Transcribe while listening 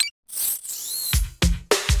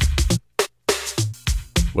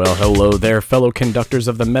Well, hello there, fellow conductors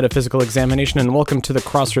of the metaphysical examination, and welcome to the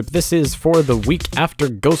Crossrip. This is for the week after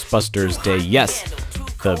Ghostbusters Day. Yes,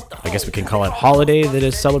 I guess we can call it holiday that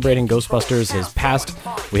is celebrating Ghostbusters has passed.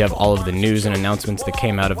 We have all of the news and announcements that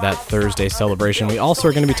came out of that Thursday celebration. We also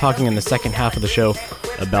are going to be talking in the second half of the show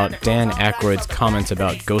about Dan Aykroyd's comments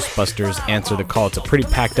about Ghostbusters Answer the Call. It's a pretty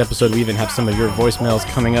packed episode. We even have some of your voicemails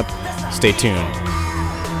coming up. Stay tuned.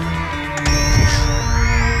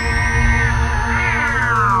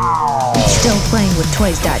 Still Playing with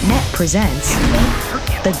Toys.net presents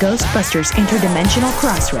the Ghostbusters Interdimensional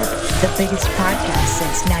Crossrip, the biggest podcast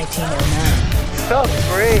since 1909. So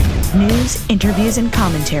great. News, interviews, and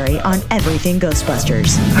commentary on everything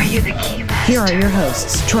Ghostbusters. Are you the key master? Here are your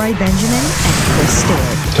hosts, Troy Benjamin and Chris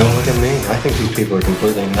Stewart. Don't look at me. I think these people are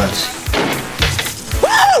completely nuts.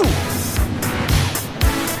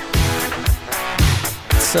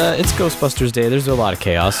 It's Ghostbusters Day. There's a lot of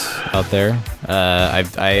chaos out there.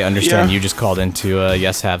 I understand you just called into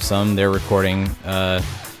Yes Have Some. They're recording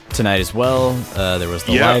tonight as well. There was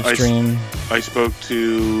the live stream. I spoke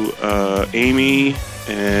to Amy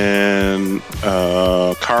and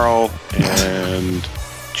Carl and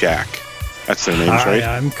Jack. That's their names, right?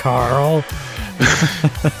 Hi, I'm Carl.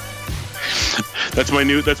 That's my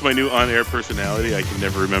new on-air personality. I can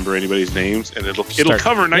never remember anybody's names, and it'll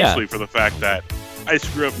cover nicely for the fact that I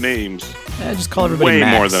screw up names. Yeah, just call everybody way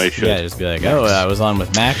Max. More than I should. Yeah, just be like, oh, I was on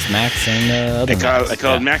with Max, and other I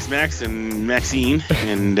called Max, and Maxine,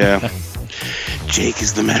 and Jake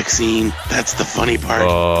is the Maxine. That's the funny part.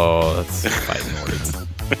 Oh, that's fighting words.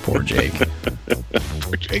 Poor Jake.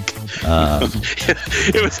 Poor Jake.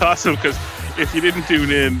 It was awesome because if you didn't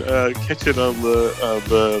tune in, catch it on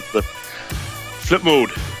the flip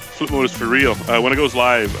mode. Flip mode is for real. When it goes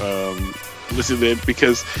live, listen to it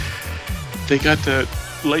because they got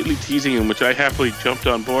lightly teasing him, which I happily jumped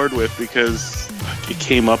on board with because it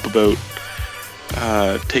came up about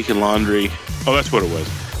taking laundry. Oh, that's what it was.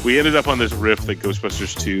 We ended up on this riff that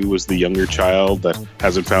Ghostbusters 2 was the younger child that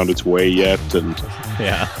hasn't found its way yet,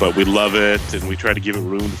 but we love it, and we try to give it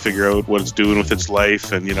room to figure out what it's doing with its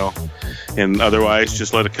life, and and otherwise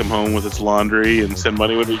just let it come home with its laundry and send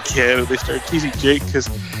money when we can. And they start teasing Jake because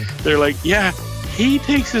they're like, yeah, he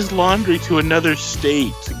takes his laundry to another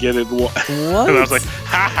state to get it. What? And I was like,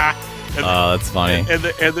 ha ha. And that's funny. And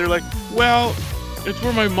they're like, well, it's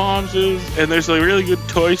where my mom's is, and there's a really good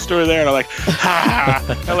toy store there. And I'm like, ha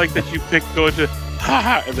ha. I like that you picked going to ha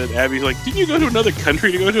ha. And then Abby's like, didn't you go to another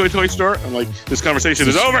country to go to a toy store? I'm like, this conversation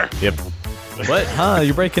is over. Yep. What? Huh?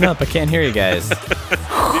 You're breaking up. I can't hear you guys. The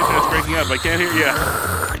internet's breaking up. I can't hear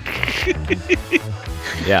you.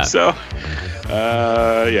 Yeah. So,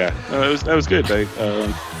 that was good.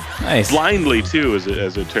 Nice. Blindly too, as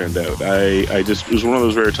it turned out. I just, it was one of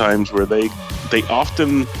those rare times where they're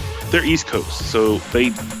East Coast, so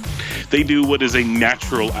they do what is a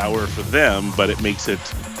natural hour for them, but it makes it,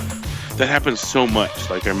 that happens so much.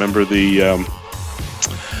 Like I remember the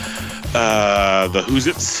Who's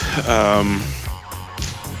It's,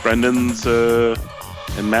 Brendan's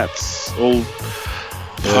and Matt's old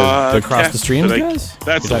the Across the Streams guys?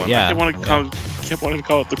 That's the one. Yeah. Kept wanting to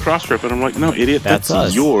call it the Crossrip, and I'm like, no, idiot, that's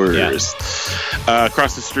us. yours. Yeah.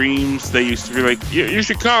 Across the Streams, they used to be like, you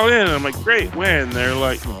should call in. And I'm like, great, when? They're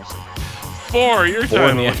like, 4 your time.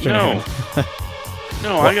 In the afternoon.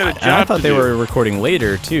 No, I got a job. I thought they were recording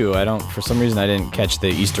later too. For some reason I didn't catch the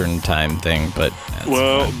Eastern time thing, but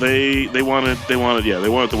they wanted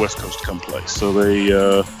the West Coast to come play. So they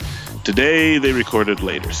today they recorded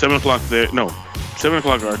later. 7 o'clock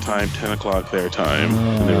our time, 10 o'clock their time,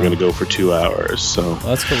 and they were going to go for 2 hours. So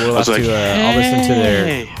that's cool. I'll listen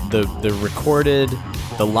to the recorded,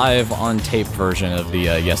 the live on tape version of the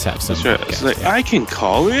Yes Have Some. That's right. It's like, I can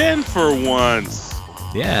call in for once.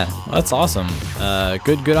 Yeah, that's awesome.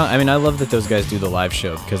 Good on. I mean, I love that those guys do the live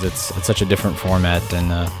show because it's such a different format,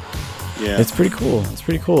 and it's pretty cool.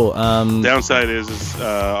 Downside is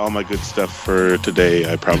all my good stuff for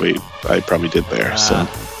today. I probably did there. So.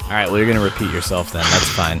 All right, well, you're gonna repeat yourself then. That's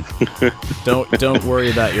fine. Don't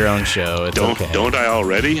worry about your own show. It's okay. Don't I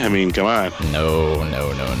already? I mean, come on. No.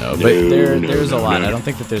 But there's a lot. I don't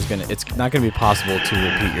think that it's not gonna be possible to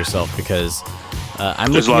repeat yourself because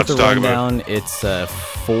I'm looking at the rundown. It's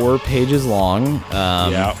 4 pages long.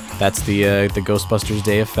 That's the Ghostbusters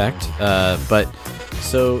Day effect. But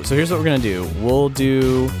so here's what we're gonna do. We'll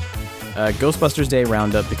do Ghostbusters Day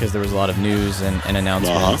roundup because there was a lot of news and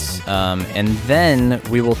announcements. And then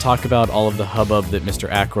we will talk about all of the hubbub that Mr.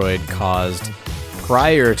 Aykroyd caused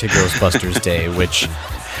prior to Ghostbusters Day, which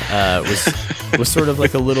was sort of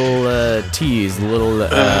like a little tease, a little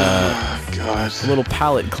little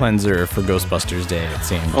palate cleanser for Ghostbusters Day. It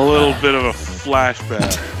seemed a little bit of a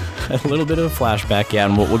flashback. A little bit of a flashback, yeah,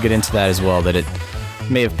 and we'll get into that as well. That it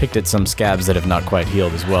may have picked at some scabs that have not quite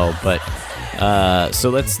healed as well, but. So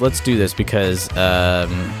let's do this because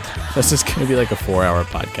this is going to be like a 4-hour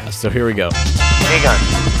podcast. So here we go. Egon,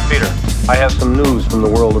 Peter, I have some news from the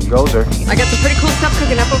world of Gozer. I got some pretty cool stuff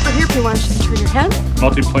cooking up over here if you want to turn your head.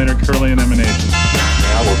 Multiplanar Kirlian emanation.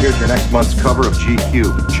 Yeah, well, here's your next month's cover of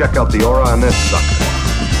GQ. Check out the aura on this sucker.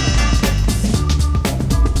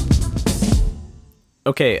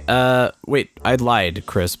 Okay, wait, I lied,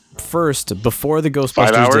 Chris. First, before the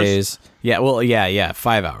Ghostbusters 5 hours? days... Yeah, well, yeah,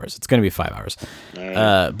 5 hours. It's going to be 5 hours.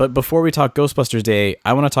 Right. But before we talk Ghostbusters Day,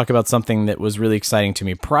 I want to talk about something that was really exciting to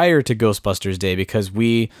me prior to Ghostbusters Day because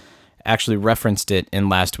we actually referenced it in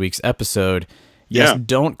last week's episode. Yes,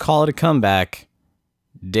 don't call it a comeback.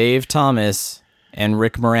 Dave Thomas and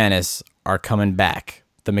Rick Moranis are coming back.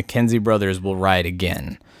 The McKenzie brothers will ride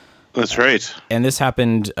again. That's right. And this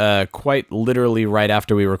happened quite literally right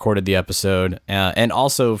after we recorded the episode. And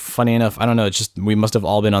also, funny enough, I don't know, it's just we must have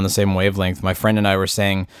all been on the same wavelength. My friend and I were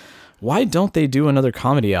saying, why don't they do another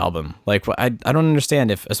comedy album? Like, I don't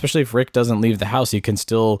understand, especially if Rick doesn't leave the house, he can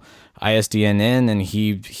still ISDN in and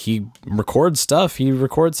he records stuff. He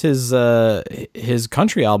records his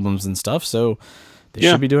country albums and stuff, so they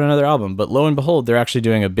should be doing another album. But lo and behold, they're actually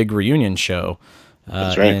doing a big reunion show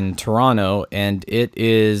in Toronto, and it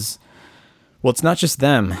is... Well, it's not just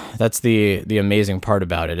them. That's the amazing part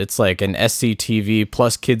about it. It's like an SCTV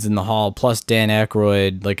plus Kids in the Hall plus Dan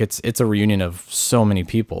Aykroyd. Like it's a reunion of so many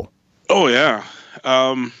people. Oh yeah.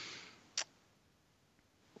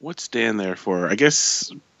 What's Dan there for? I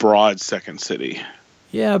guess Broad Second City.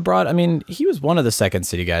 Yeah, Broad. I mean, he was one of the Second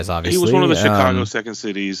City guys. Obviously, he was one of the Chicago Second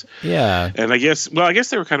Cities. Yeah, and I guess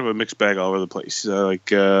they were kind of a mixed bag all over the place.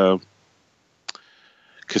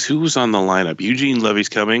 Because who was on the lineup? Eugene Levy's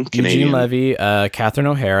coming. Canadian. Eugene Levy, Catherine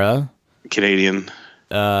O'Hara. Canadian.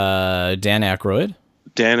 Dan Aykroyd.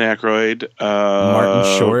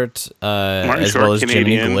 Martin Short. As well as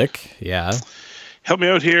Canadian. Jimmy Glick. Yeah. Help me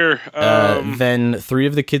out here. Then 3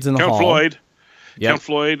 of the Kids in the Hall. Floyd. Yep. Count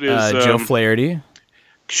Floyd is... Joe Flaherty.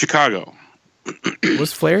 Chicago.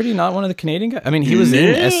 Was Flaherty not one of the Canadian guys? I mean, he was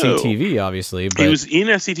in SCTV, obviously. But... He was in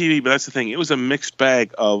SCTV, but that's the thing. It was a mixed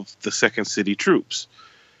bag of the Second City troops.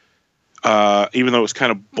 Even though it was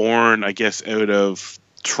kind of born, I guess, out of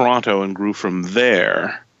Toronto and grew from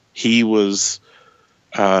there, he was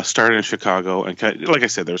started in Chicago. And like I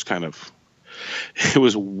said, there was it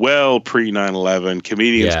was well pre 9/11.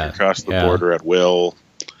 Comedians could cross the border at will,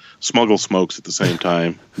 smuggle smokes at the same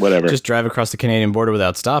time, whatever. Just drive across the Canadian border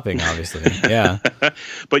without stopping, obviously. Yeah.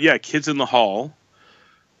 But yeah, Kids in the Hall.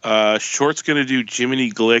 Short's going to do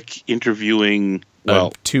Jiminy Glick interviewing...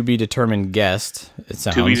 Well, to be determined guest, it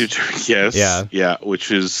sounds. To be determined, yes. Yeah,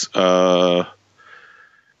 which is quite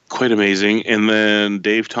amazing. And then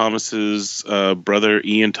Dave Thomas's brother,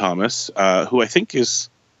 Ian Thomas, who I think is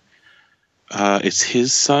it's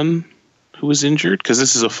his son who was injured, because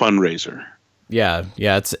this is a fundraiser. Yeah.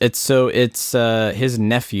 It's his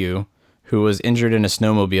nephew who was injured in a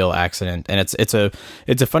snowmobile accident, and it's a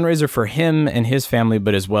fundraiser for him and his family,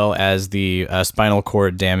 but as well as the spinal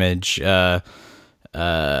cord damage.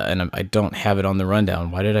 And I don't have it on the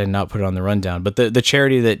rundown. Why did I not put it on the rundown? But the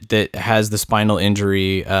charity that has the spinal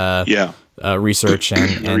injury research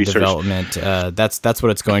and development, that's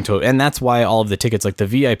what it's going to, and that's why all of the tickets, like the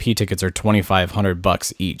VIP tickets, are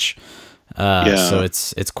 $2,500 each. So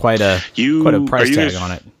it's quite a price tag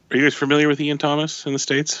on it. Are you guys familiar with Ian Thomas in the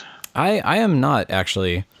States? I am not,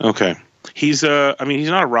 actually. Okay, he's he's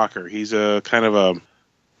not a rocker. He's a kind of a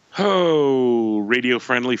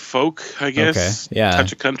radio-friendly folk, I guess. Okay, yeah.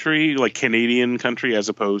 Touch of country, like Canadian country, as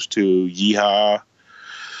opposed to yeehaw,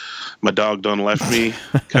 my dog done left me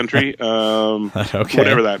country. Okay.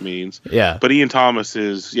 Whatever that means. Yeah. But Ian Thomas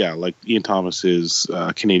is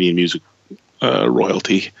Canadian music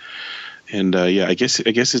royalty. And I guess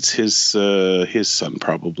it's his son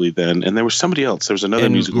probably then. And there was somebody else. There was another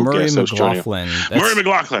musical guest that was joining. Murray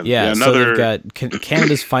McLaughlin. Yeah, another. So they've got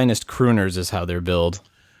Canada's finest crooners is how they're billed.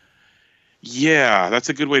 Yeah, that's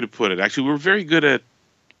a good way to put it. Actually, we're very good at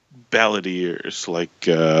balladeers, like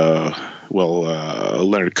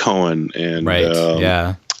Leonard Cohen and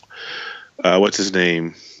what's his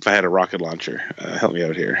name? If I had a rocket launcher, help me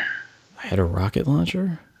out here. I had a rocket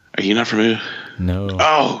launcher? Are you not familiar? No.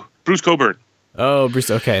 Oh, Bruce Cockburn. Oh, Bruce.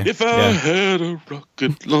 Okay. If I had a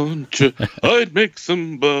rocket launcher, I'd make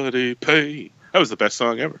somebody pay. That was the best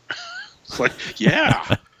song ever. It's like,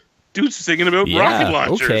 yeah, dude's singing about rocket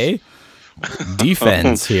launchers. Okay.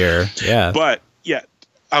 defense here. Yeah. But yeah,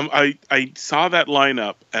 I saw that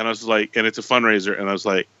lineup and I was like, and it's a fundraiser, and I was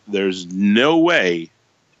like, there's no way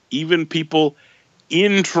even people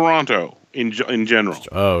in Toronto in general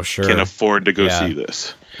can afford to go see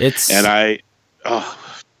this. And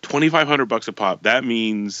 $2,500 a pop. That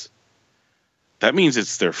means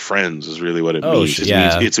it's their friends is really what it means.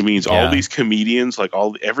 It means all these comedians, like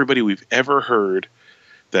everybody we've ever heard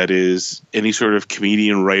that is any sort of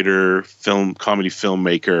comedian, writer, comedy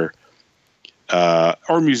filmmaker,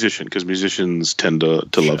 or musician, because musicians tend to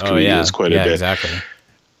love comedians quite a bit. Exactly.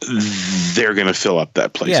 They're going to fill up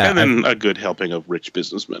that place. And then a good helping of rich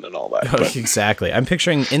businessmen and all that. Exactly. I'm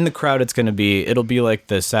picturing in the crowd, it'll be like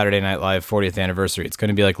the Saturday Night Live 40th anniversary. It's going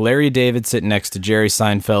to be like Larry David sitting next to Jerry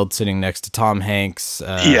Seinfeld, sitting next to Tom Hanks.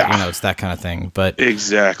 It's that kind of thing. But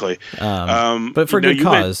exactly. But for a good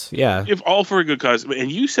cause. If all for a good cause.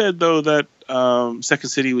 And you said, though, that Second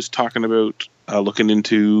City was talking about looking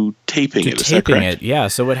into taping it. Is that correct? Yeah.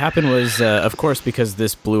 So what happened was, of course, because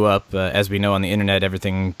this blew up, as we know on the internet,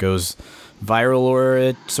 everything goes viral or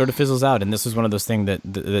it sort of fizzles out. And this was one of those things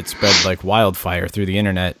that spread like wildfire through the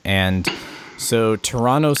internet. And so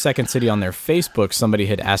Toronto Second City on their Facebook, somebody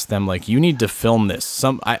had asked them, like, you need to film this.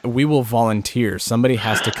 We will volunteer. Somebody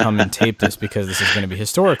has to come and tape this because this is going to be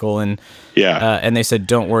historical. And and they said,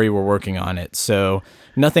 don't worry, we're working on it. So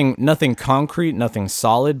nothing concrete, nothing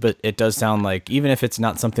solid, but it does sound like even if it's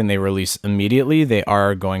not something they release immediately, they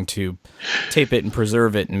are going to tape it and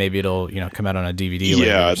preserve it, and maybe it'll come out on a DVD later.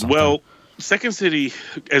 Yeah, well, Second City,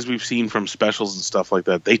 as we've seen from specials and stuff like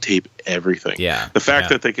that, they tape everything. Yeah, the fact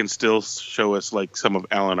that they can still show us like some of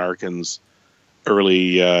Alan Arkin's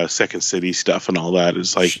early Second City stuff and all that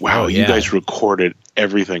is like, wow, you guys recorded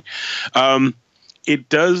everything. It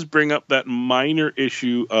does bring up that minor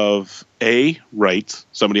issue of rights.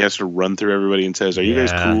 Somebody has to run through everybody and says, are you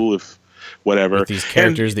guys cool if whatever? With these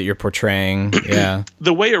characters that you're portraying. Yeah.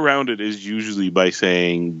 The way around it is usually by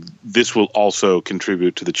saying this will also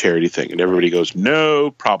contribute to the charity thing. And everybody goes,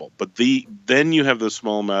 no problem. But then you have the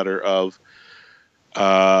small matter of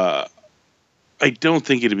I don't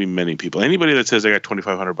think it'd be many people. Anybody that says I got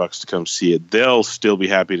 $2,500 to come see it, they'll still be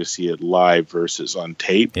happy to see it live versus on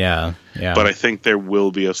tape. Yeah. But I think there will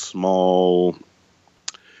be a small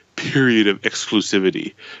period of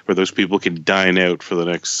exclusivity where those people can dine out for the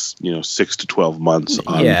next 6 to 12 months.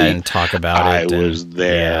 And talk about it. I was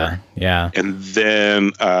there. Yeah. And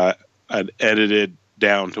then I'd edit it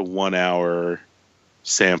down to 1 hour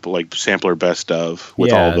sampler best of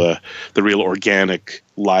with all the real organic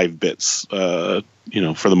live bits, for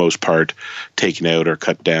the most part, taken out or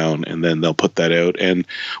cut down, and then they'll put that out, and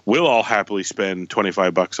we'll all happily spend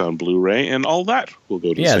 $25 on Blu-ray, and all that will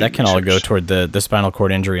go to that can all go toward the Spinal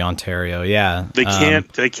Cord Injury Ontario.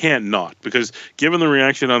 They can't not, because given the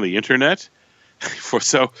reaction on the internet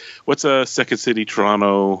what's a Second City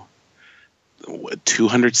Toronto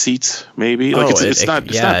 200 seats maybe? It's not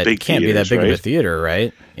big. It can't be that big of a theater,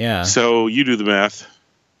 right? Yeah. So you do the math.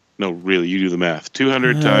 No, really, you do the math.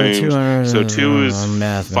 200 times. 200, so 2 is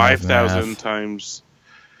 5,000 times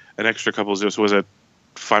an extra couple zeros. So was it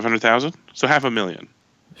 500,000? So $500,000.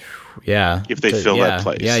 Yeah. If they fill that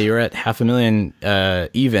place. Yeah, you're at $500,000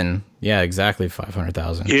 even. Yeah, exactly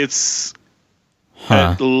 500,000. It's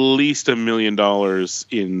at least $1 million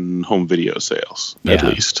in home video sales, at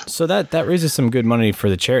least. So that raises some good money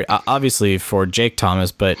for the charity, obviously for Jake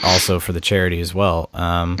Thomas, but also for the charity as well.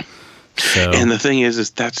 And the thing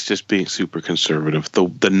is that's just being super conservative.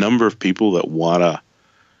 The number of people that want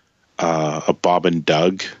a Bob and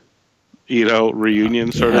Doug,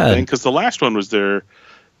 reunion sort of thing, because the last one was their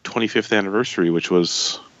 25th anniversary, which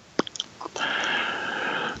was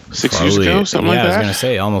 6 years ago, something like that. I was going to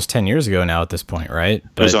say almost 10 years ago now at this point, right?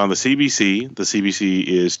 But it was on the CBC. The CBC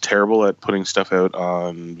is terrible at putting stuff out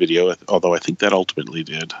on video, although I think that ultimately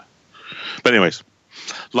did. But anyways,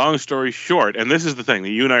 long story short, and this is the thing, that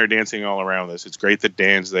you and I are dancing all around this. It's great that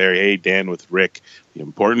Dan's there. Hey, Dan with Rick. The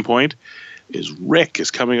important point is Rick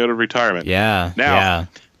is coming out of retirement. Yeah. Now,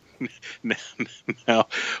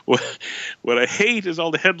 what I hate is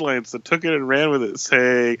all the headlines that took it and ran with it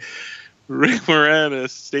saying, Rick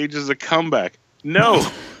Moranis stages a comeback. No.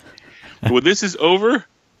 When this is over,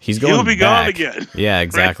 he'll be gone again. Yeah,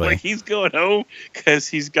 exactly. Right? Like he's going home because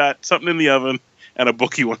he's got something in the oven and a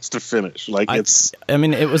book he wants to finish. I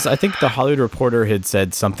think the Hollywood Reporter had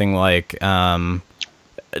said something like, and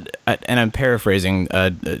I'm paraphrasing,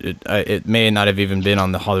 it may not have even been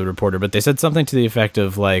on the Hollywood Reporter, but they said something to the effect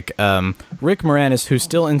of like, Rick Moranis, who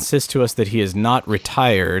still insists to us that he is not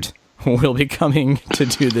retired, will be coming to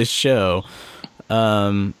do this show.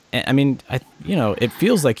 I mean, it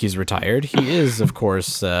feels like he's retired. He is, of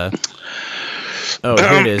course. Oh,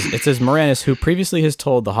 here it is. It says Moranis, who previously has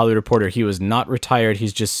told The Hollywood Reporter he was not retired.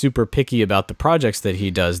 He's just super picky about the projects that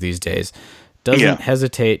he does these days. Doesn't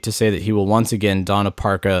hesitate to say that he will once again don a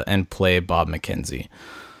parka and play Bob McKenzie.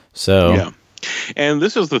 So, yeah. And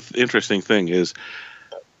this is the interesting thing is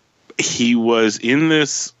he was in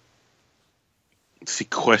this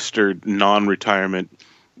sequestered non-retirement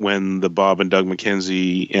when the Bob and Doug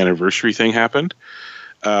McKenzie anniversary thing happened.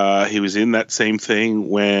 He was in that same thing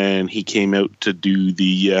when he came out to do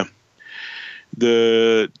the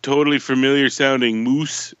totally familiar sounding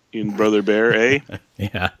Moose in Brother Bear, eh?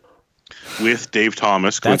 Yeah. With Dave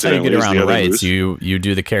Thomas. That's how you get around rights. You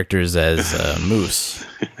do the characters as Moose.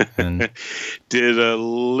 And did a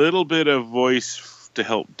little bit of voice to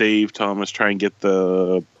help Dave Thomas try and get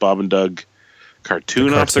the Bob and Doug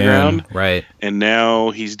cartoon off the ground. Right. And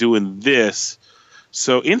now he's doing this.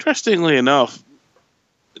 So interestingly enough,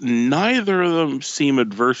 neither of them seem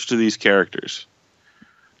adverse to these characters.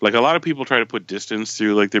 Like, a lot of people try to put distance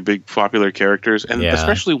through like their big popular characters, and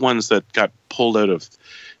especially ones that got pulled out of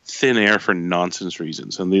thin air for nonsense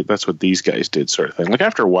reasons. And that's what these guys did, sort of thing. Like,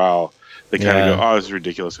 after a while, they kind of go, "Oh, this is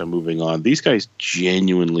ridiculous. I'm moving on." These guys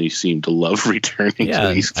genuinely seem to love returning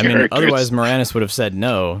to these characters. I mean, otherwise Moranis would have said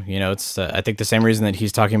no. It's it's I think the same reason that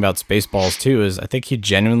he's talking about Spaceballs too is I think he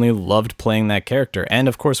genuinely loved playing that character, and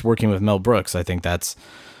of course working with Mel Brooks. I think that's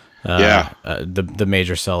the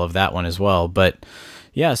major sell of that one as well. But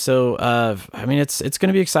yeah, so I mean, it's going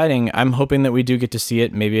to be exciting. I'm hoping that we do get to see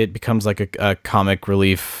it. Maybe it becomes like a comic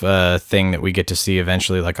relief thing that we get to see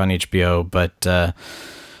eventually, like on HBO. But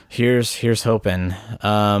here's hoping.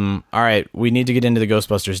 All right, we need to get into the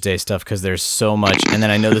Ghostbusters Day stuff because there's so much, and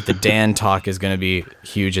then I know that the Dan talk is going to be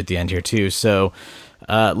huge at the end here too. So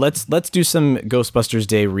let's do some Ghostbusters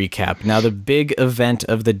Day recap. Now, the big event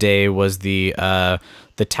of the day was the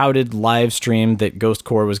touted live stream that Ghost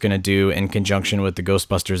Corps was going to do in conjunction with the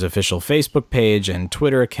Ghostbusters official Facebook page and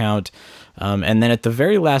Twitter account. And then at the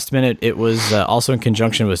very last minute, it was also in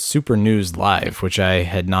conjunction with Super News Live, which I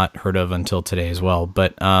had not heard of until today as well.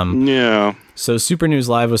 But so Super News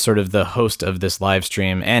Live was sort of the host of this live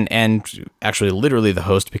stream, and actually literally the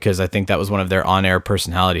host, because I think that was one of their on-air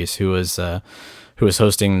personalities who was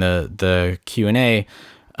hosting the Q&A.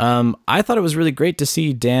 I thought it was really great to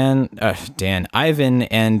see Ivan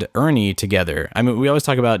and Ernie together. I mean, we always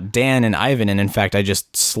talk about Dan and Ivan, and in fact, I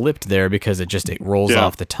just slipped there because it rolls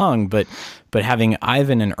off the tongue. But having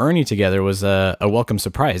Ivan and Ernie together was a welcome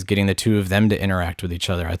surprise, getting the two of them to interact with each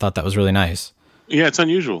other. I thought that was really nice. Yeah, it's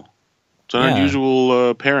unusual. It's an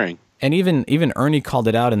unusual pairing. And even Ernie called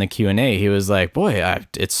it out in the Q&A. He was like, "Boy,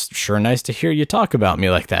 it's sure nice to hear you talk about me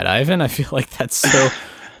like that, Ivan. I feel like that's so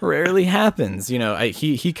rarely happens."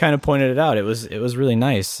 He kind of pointed it out. It was really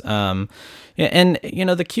nice. And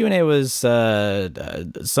the Q&A was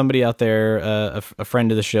somebody out there, a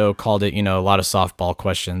friend of the show, called it a lot of softball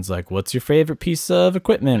questions like, "What's your favorite piece of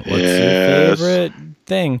equipment? What's your favorite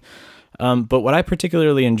thing?" But what I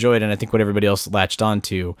particularly enjoyed, and I think what everybody else latched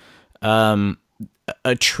onto,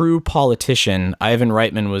 a true politician, Ivan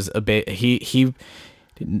Reitman was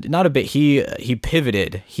he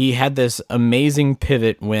pivoted. He had this amazing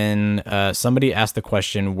pivot when somebody asked the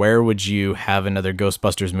question, where would you have another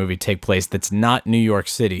Ghostbusters movie take place that's not New York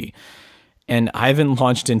City? And Ivan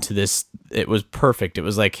launched into this. It was perfect. It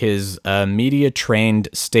was like his media-trained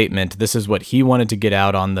statement. This is what he wanted to get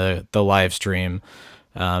out on the live stream.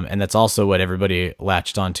 And that's also what everybody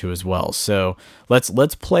latched onto as well. So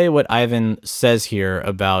let's play what Ivan says here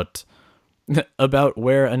about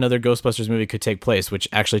where another Ghostbusters movie could take place, which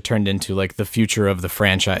actually turned into like the future of the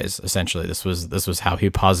franchise. Essentially, this was how he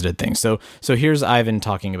posited things. So here's Ivan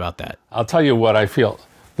talking about that. I'll tell you what I feel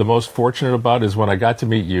the most fortunate about is when I got to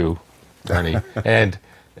meet you, Ernie, and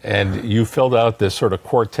you filled out this sort of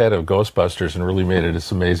quartet of Ghostbusters and really made it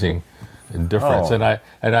this amazing difference. Oh.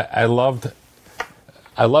 And I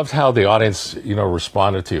loved how the audience,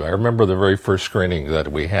 responded to you. I remember the very first screening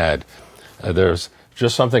that we had. There's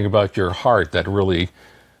just something about your heart that really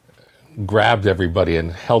grabbed everybody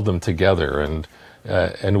and held them together.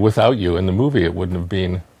 And without you in the movie, it wouldn't have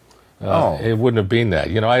been. It wouldn't have been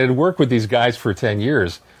that. I had worked with these guys for 10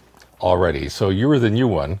 years already, so you were the new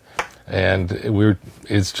one, and it was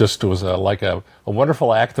like a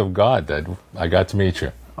wonderful act of God that I got to meet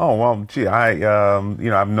you. Oh, well, gee,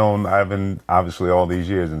 I've known Ivan obviously all these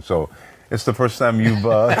years, and so it's the first time you've,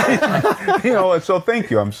 so thank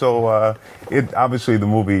you. I'm so, obviously the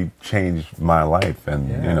movie changed my life, and,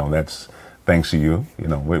 that's thanks to you. You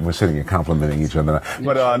know, we're sitting and complimenting each other.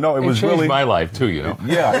 But no, it was changed really my life too. You know.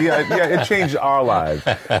 Yeah. It changed our lives.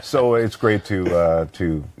 So it's great to have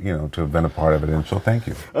been a part of it. And so thank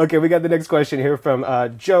you. Okay, we got the next question here from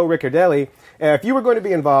Joe Riccardelli. If you were going to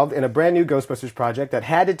be involved in a brand new Ghostbusters project that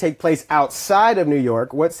had to take place outside of New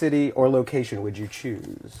York, what city or location would you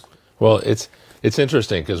choose? Well, it's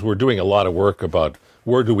interesting because we're doing a lot of work about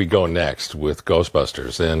where do we go next with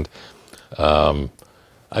Ghostbusters, and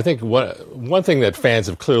I think one thing that fans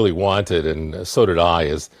have clearly wanted, and so did I,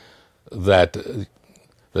 is that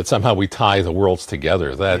somehow we tie the worlds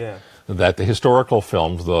together. That the historical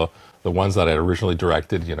films, the ones that I originally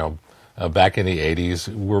directed, back in the '80s,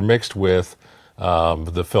 were mixed with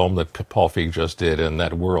the film that Paul Feig just did in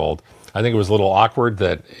that world. I think it was a little awkward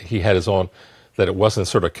that he had his own, that it wasn't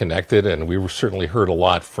sort of connected, and we certainly heard a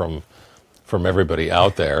lot from everybody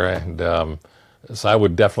out there, and so I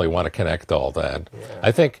would definitely want to connect all that. Yeah.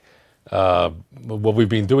 I think what we've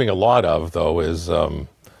been doing a lot of, though, is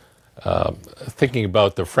thinking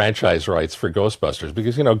about the franchise rights for Ghostbusters,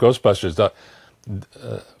 because Ghostbusters,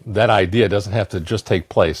 that idea doesn't have to just take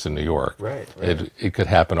place in New York. Right. It could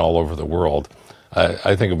happen all over the world.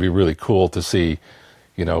 I think it would be really cool to see,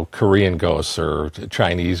 Korean ghosts or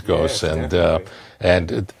Chinese ghosts, yes,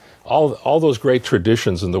 and all those great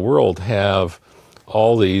traditions in the world have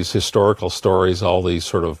all these historical stories, all these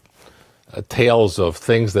sort of tales of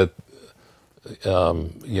things that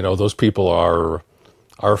those people are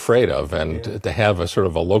afraid of, and to have a sort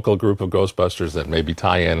of a local group of Ghostbusters that maybe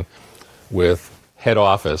tie in with head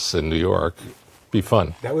office in New York, be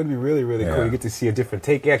fun. That would be really, really cool. You get to see a different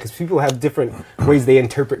take. Yeah, because people have different ways they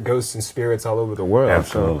interpret ghosts and spirits all over the world.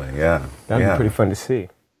 Absolutely, so yeah. That'd be pretty fun to see.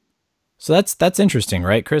 So that's interesting,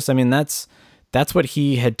 right, Chris? I mean, that's what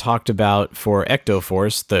he had talked about for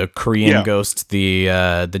Ecto-Force, the Korean ghost,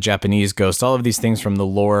 the Japanese ghost, all of these things from the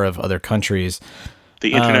lore of other countries.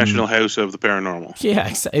 The International House of the Paranormal.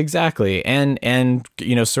 Yeah, exactly. And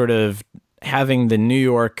sort of having the New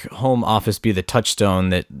York home office be the touchstone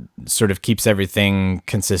that sort of keeps everything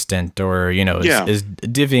consistent, or is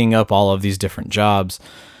divvying up all of these different jobs.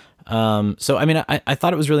 So I mean, I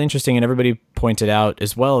thought it was really interesting, and everybody pointed out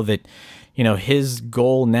as well that his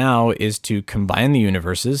goal now is to combine the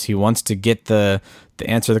universes. He wants to get the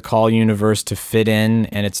Answer the Call universe to fit in,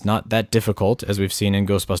 and it's not that difficult, as we've seen in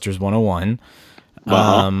Ghostbusters 101.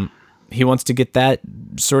 He wants to get that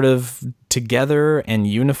sort of together and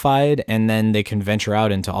unified, and then they can venture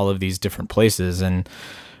out into all of these different places. And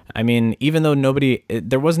I mean, even though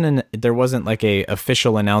there wasn't like a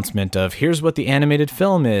official announcement of here's what the animated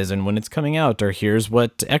film is and when it's coming out, or here's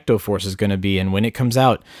what Ecto-Force is going to be and when it comes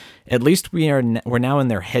out. At least we're now in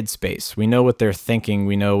their headspace. We know what they're thinking.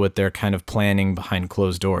 We know what they're kind of planning behind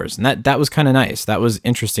closed doors, and that was kind of nice. That was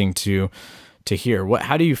interesting to hear.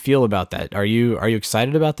 How do you feel about that? Are you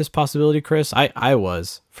excited about this possibility, Chris? I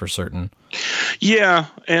was, for certain. Yeah,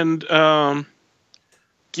 and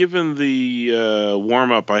given the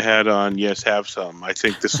warm-up I had on Yes, Have Some, I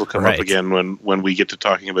think this will come up again when we get to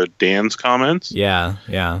talking about Dan's comments. Yeah.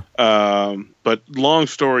 But long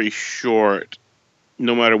story short,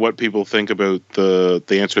 no matter what people think about the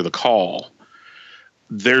Answer the Call,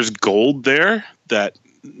 there's gold there that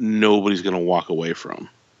nobody's going to walk away from.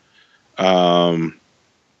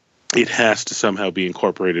 It has to somehow be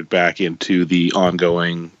incorporated back into the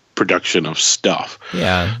ongoing production of stuff.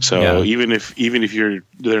 Yeah. So even if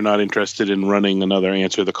they're not interested in running another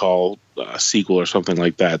Answer the Call sequel or something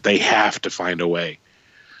like that, they have to find a way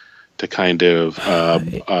to kind of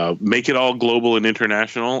make it all global and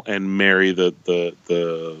international, and marry the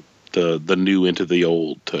new into the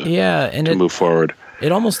old to move forward.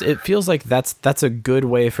 It feels like that's a good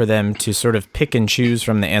way for them to sort of pick and choose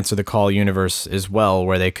from the Answer the Call universe as well,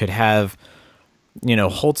 where they could have,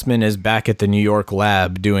 Holtzman is back at the New York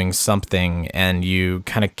lab doing something, and you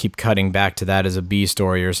kind of keep cutting back to that as a B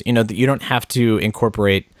story, or you don't have to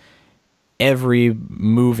incorporate every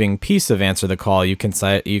moving piece of Answer the Call. You can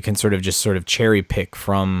sort of cherry pick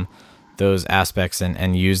from those aspects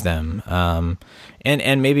and use them.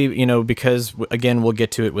 And maybe, because again, we'll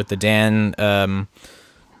get to it with the Dan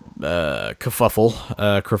kerfuffle.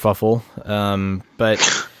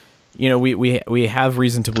 But we have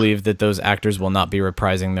reason to believe that those actors will not be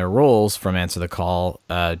reprising their roles from Answer the Call,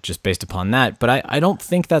 just based upon that. But I don't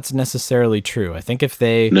think that's necessarily true. I think if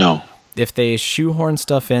they shoehorn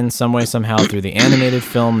stuff in some way, somehow through the animated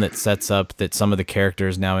film that sets up that some of the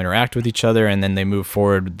characters now interact with each other, and then they move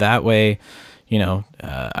forward that way,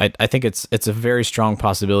 I think it's a very strong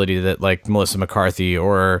possibility that like Melissa McCarthy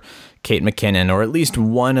or Kate McKinnon, or at least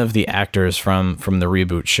one of the actors from the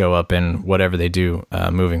reboot, show up in whatever they do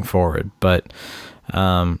moving forward. But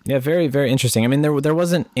Yeah, very, very interesting. I mean, there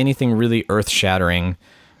wasn't anything really earth-shattering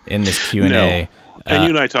in this Q&A. No. And you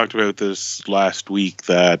and I talked about this last week,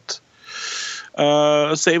 that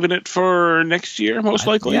saving it for next year, most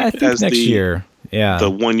likely. Yeah, I think next year. Yeah, the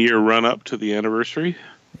 1 year run up to the anniversary.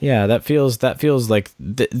 Yeah, that feels like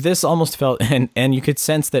this almost felt, and you could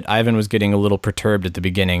sense that Ivan was getting a little perturbed at the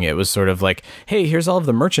beginning. It was sort of like, hey, here's all of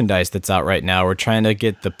the merchandise that's out right now. We're trying to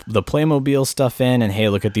get the Playmobil stuff in, and hey,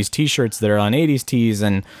 look at these T-shirts that are on 80s tees,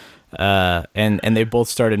 and they both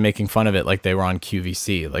started making fun of it like they were on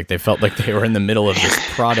QVC, like they felt like they were in the middle of this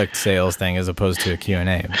product sales thing as opposed to a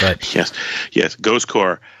Q&A. But yes, Ghost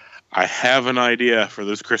Core, I have an idea for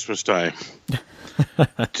this Christmas time.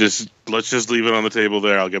 Let's just leave it on the table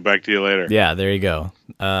there. I'll get back to you later. Yeah, there you go.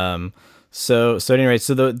 So anyway,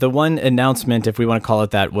 so the one announcement, if we want to call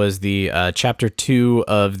it that, was the chapter 2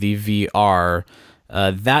 of the VR.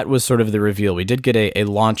 That was sort of the reveal. We did get a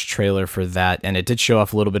launch trailer for that, and it did show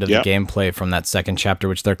off a little bit of the gameplay from that second chapter,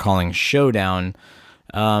 which they're calling Showdown.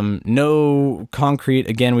 No concrete.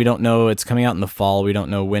 Again, we don't know. It's coming out in the fall. We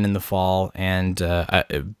don't know when in the fall.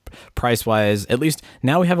 And price-wise, at least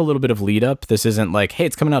now we have a little bit of lead up. This isn't like, hey,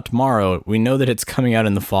 it's coming out tomorrow. We know that it's coming out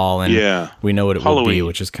in the fall, and we know what it will be,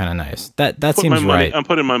 which is kind of nice. That seems right. I'm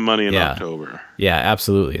putting my money in October. Yeah,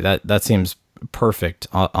 absolutely. That seems perfect,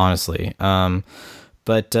 honestly.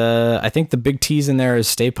 But I think the big tease in there is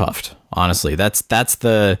Stay Puft. Honestly, that's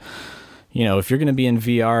the. You know, if you're going to be in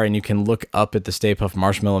VR and you can look up at the Stay Puft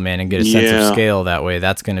Marshmallow Man and get a sense of scale that way,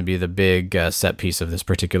 that's going to be the big set piece of this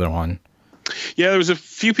particular one. Yeah, there was a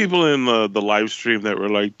few people in the live stream that were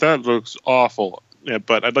like, that looks awful. Yeah,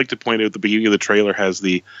 but I'd like to point out the beginning of the trailer has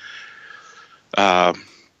the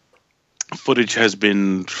footage has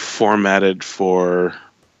been formatted for,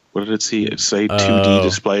 what did it say? 2D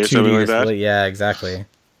display or something like that? Yeah, exactly.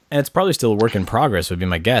 And it's probably still a work in progress, would be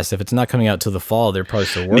my guess. If it's not coming out till the fall, they're probably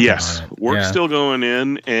still working on it. Work's still going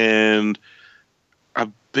in, and a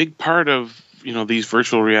big part of these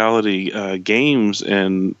virtual reality games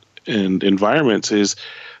and environments is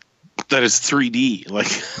that it's 3D.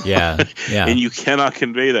 And you cannot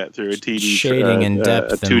convey that through a 2D shading and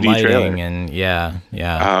depth a 2D and lighting trailer.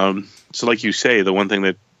 and so, like you say, the one thing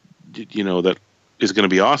that that is going to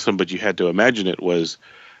be awesome, but you had to imagine it, was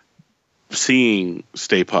seeing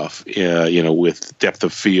Stay Puft, with depth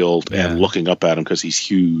of field and looking up at him because he's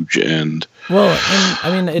huge. And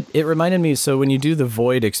it reminded me. So when you do the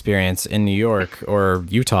Void experience in New York or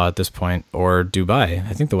Utah at this point, or Dubai,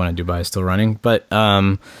 I think the one in Dubai is still running, but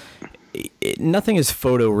nothing is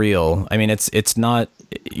photoreal. I mean, it's not.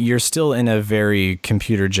 You're still in a very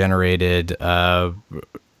computer generated. It's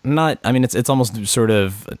almost sort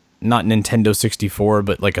of. Not Nintendo 64,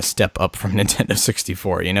 but like a step up from Nintendo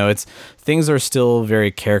 64. Things are still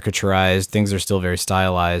very caricaturized. Things are still very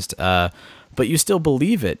stylized. But you still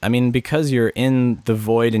believe it. I mean, because you're in the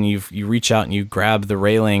void and you reach out and you grab the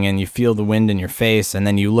railing and you feel the wind in your face, and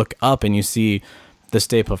then you look up and you see the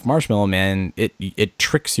Stay Puft Marshmallow Man. It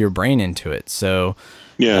tricks your brain into it. So.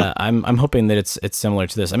 Yeah, I'm hoping that it's similar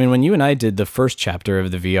to this. I mean, when you and I did the first chapter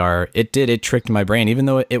of the VR, it tricked my brain. Even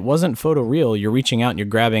though it wasn't photoreal, you're reaching out and you're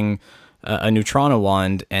grabbing a Neutrona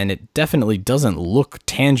wand, and it definitely doesn't look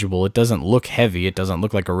tangible. It doesn't look heavy. It doesn't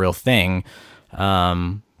look like a real thing.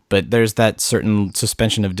 But there's that certain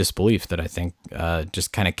suspension of disbelief that I think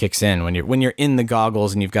just kind of kicks in when you're in the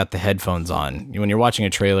goggles and you've got the headphones on. When you're watching a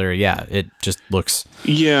trailer, it just looks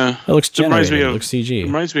it looks generated. It looks CG. It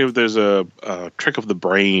reminds me of there's a trick of the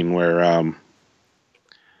brain where like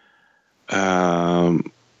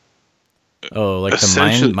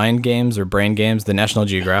the mind games or brain games, the National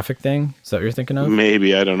Geographic thing. Is that what you're thinking of?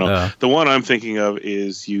 Maybe, I don't know. The one I'm thinking of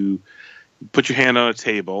is you put your hand on a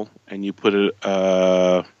table and you put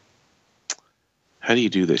it. How do you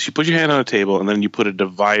do this? You put your hand on a table and then you put a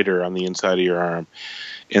divider on the inside of your arm.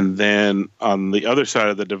 And then on the other side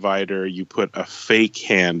of the divider, you put a fake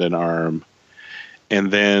hand and arm.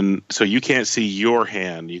 And then, so you can't see your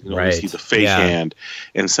hand. You can only see the fake hand.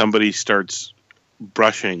 And somebody starts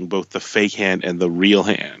brushing both the fake hand and the real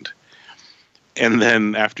hand. And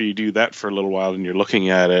then after you do that for a little while and you're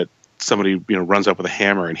looking at it, somebody runs up with a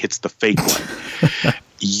hammer and hits the fake one.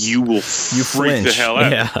 You will freak the hell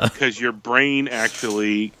out because your brain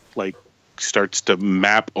actually starts to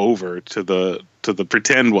map over to the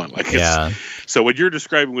pretend one. So what you're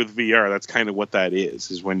describing with VR, that's kind of what that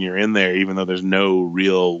is when you're in there, even though there's no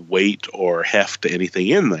real weight or heft to anything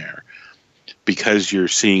in there, because you're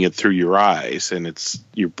seeing it through your eyes and it's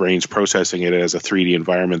your brain's processing it as a 3D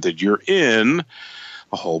environment that you're in.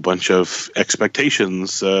 a whole bunch of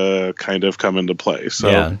expectations kind of come into play. So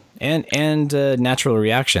yeah, and natural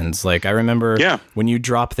reactions. Like I remember when you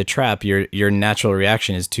drop the trap, your natural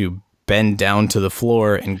reaction is to bend down to the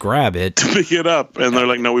floor and grab it to pick it up, and they're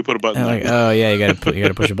like, "No, we put a button." Like, oh yeah, you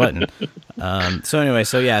gotta push a button. So anyway,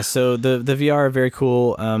 so the VR very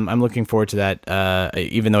cool. I'm looking forward to that.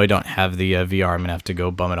 Even though I don't have the VR, I'm gonna have to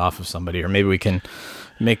go bum it off of somebody, or maybe we can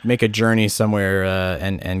make a journey somewhere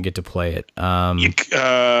and get to play it.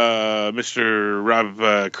 Mr.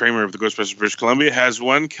 Rob Kramer of the Ghostbusters British Columbia has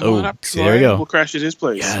one coming up. See, there we go. We'll crash at his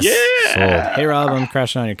place. Yes. Yeah. Sold. Hey Rob, I'm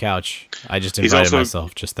crashing on your couch. I just invited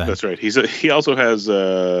myself just then. That's right. He also has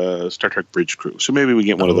Star Trek Bridge Crew, so maybe we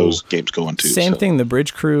get one of those games going too. Same thing. The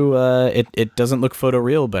Bridge Crew. It doesn't look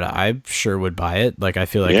photoreal, but I sure would buy it. Like I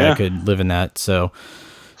feel like I could live in that. So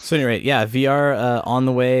anyway, VR on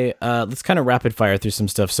the way. Let's kind of rapid fire through some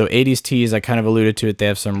stuff. So 80s tees, I kind of alluded to it. They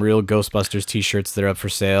have some real Ghostbusters t-shirts that are up for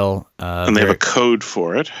sale. And they have a code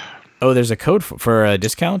for it. Oh, there's a code for a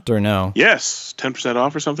discount or no? Yes, 10%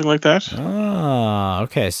 off or something like that. Ah,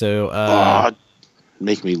 okay. So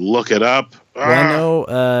make me look it up. Well, I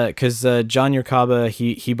know because John Yerkaba,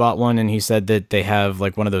 he bought one and he said that they have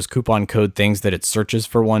like one of those coupon code things that it searches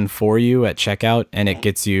for one for you at checkout and it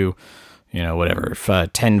gets you, whatever,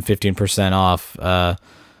 10-15% off.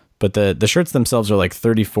 But the shirts themselves are like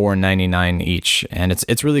 $34.99 each, and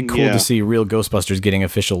it's really cool to see real Ghostbusters getting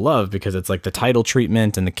official love because it's like the title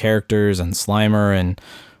treatment and the characters and Slimer and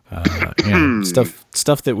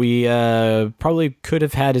stuff that we probably could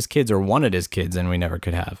have had as kids or wanted as kids and we never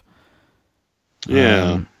could have.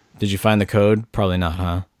 Yeah. Did you find the code? Probably not,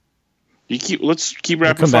 huh? Let's keep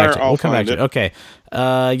rapid fire. We'll come back to it. Okay.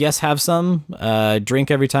 Yes, have some. Drink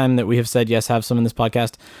every time that we have said yes, have some in this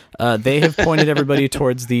podcast. They have pointed everybody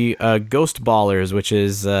towards the Ghost Ballers, which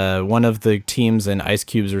is one of the teams in Ice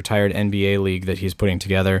Cube's retired NBA league that he's putting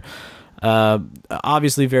together.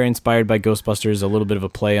 Obviously very inspired by Ghostbusters, a little bit of a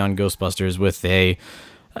play on Ghostbusters with a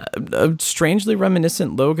strangely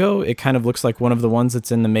reminiscent logo. It kind of looks like one of the ones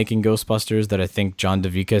that's in the Making Ghostbusters that I think John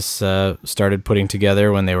DeVikas started putting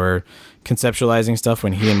together when they were conceptualizing stuff,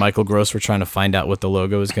 when he and Michael Gross were trying to find out what the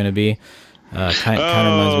logo was going to be. Kind of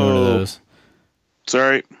reminds me of one of those.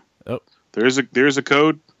 Sorry. Oh, there's a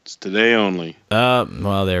code. It's today only.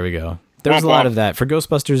 Well, there we go. There was a lot of that for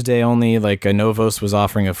Ghostbusters Day only. Like Novos was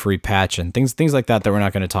offering a free patch and things like that we're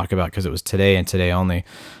not going to talk about because it was today and today only.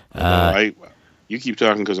 You keep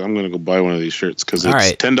talking because I'm going to go buy one of these shirts because it's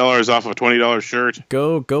 $10 off a $20 shirt.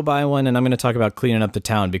 Go buy one, and I'm going to talk about cleaning up the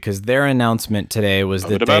town because their announcement today was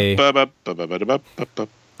that they. I'm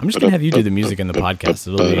just going to have you do the music in the podcast.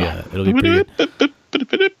 It'll be pretty good.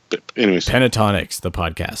 Anyways, Pentatonics, the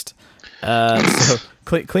podcast. So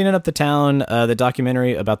cleaning up the town, the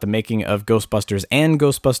documentary about the making of Ghostbusters and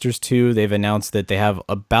Ghostbusters 2. They've announced that they have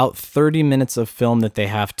about 30 minutes of film that they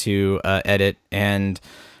have to edit and.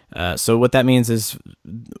 So what that means is,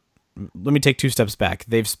 let me take two steps back.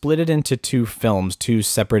 They've split it into two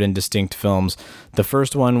separate and distinct films. The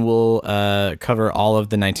first one will cover all of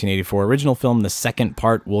the 1984 original film. The second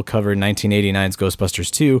part will cover 1989's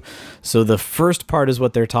Ghostbusters 2. So the first part is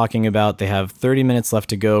what they're talking about. They have 30 minutes left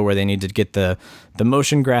to go where they need to get the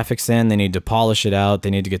motion graphics in. They need to polish it out. They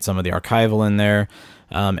need to get some of the archival in there.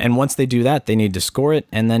 And once they do that, they need to score it,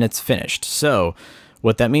 and then it's finished. So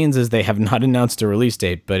what that means is they have not announced a release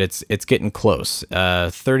date, but it's getting close.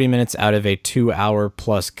 30 minutes out of a 2-hour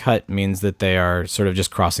plus cut means that they are sort of just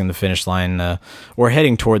crossing the finish line, or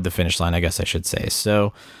heading toward the finish line, I guess I should say.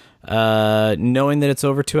 So knowing that it's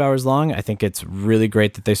over 2 hours long, I think it's really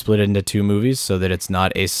great that they split it into two movies so that it's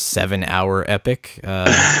not a 7-hour epic.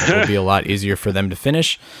 It'll be a lot easier for them to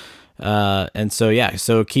finish. And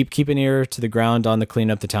so keep an ear to the ground on the Clean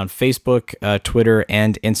Up the Town Facebook, Twitter,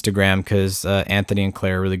 and Instagram, because Anthony and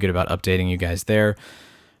Claire are really good about updating you guys there.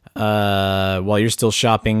 While you're still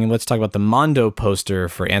shopping, let's talk about the Mondo poster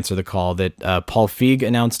for Answer the Call that Paul Feig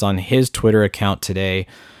announced on his Twitter account today.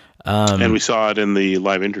 And we saw it in the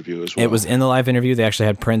live interview as well. It was in the live interview. They actually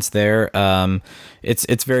had prints there.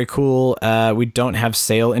 It's very cool. We don't have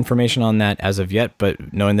sale information on that as of yet,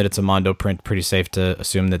 but knowing that it's a Mondo print, pretty safe to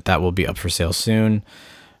assume that will be up for sale soon.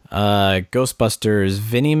 Ghostbusters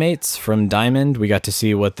Vinnie Mates from Diamond. We got to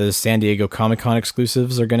see what the San Diego Comic-Con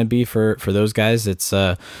exclusives are going to be for those guys. It's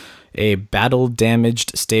a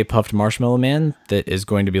battle-damaged Stay Puft Marshmallow Man that is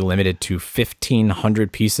going to be limited to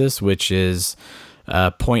 1,500 pieces, which is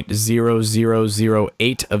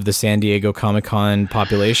 0.0008 of the San Diego Comic-Con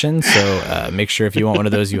population. So make sure if you want one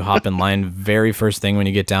of those, you hop in line very first thing when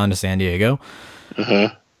you get down to San Diego.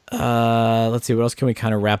 Let's see, what else can we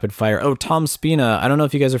kind of rapid fire? Oh, Tom Spina. I don't know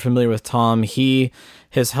if you guys are familiar with Tom. He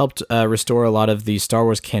has helped restore a lot of the Star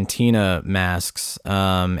Wars Cantina masks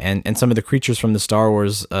and some of the creatures from the Star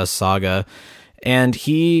Wars saga. And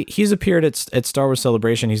he's appeared at Star Wars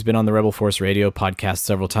Celebration. He's been on the Rebel Force Radio podcast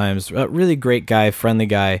several times. Really great guy, friendly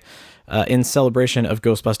guy. In celebration of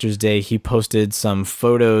Ghostbusters Day, he posted some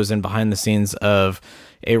photos and behind the scenes of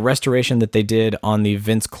a restoration that they did on the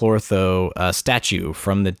Vince Clortho statue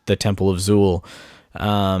from the Temple of Zool.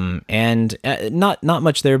 And not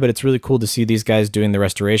much there, but it's really cool to see these guys doing the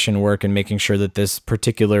restoration work and making sure that this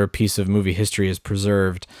particular piece of movie history is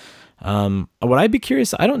preserved. What I'd be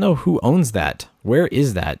curious, I don't know who owns that. Where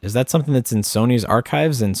is that? Is that something that's in Sony's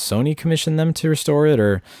archives and Sony commissioned them to restore it,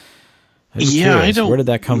 or? Yeah, I don't. Where did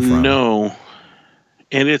that come from? No,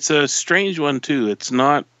 and it's a strange one too. It's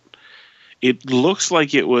not. It looks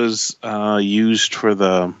like it was used for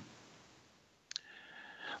the.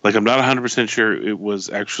 Like, I'm not 100% sure it was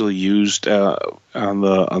actually used on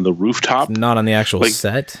the rooftop. Not on the actual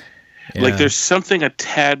set. Yeah. Like, there's something a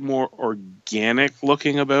tad more organic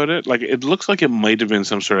looking about it. Like, it looks like it might have been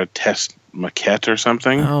some sort of test maquette or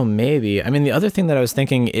something. Oh, maybe. I mean, the other thing that I was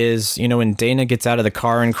thinking is, when Dana gets out of the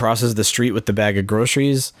car and crosses the street with the bag of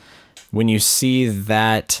groceries, when you see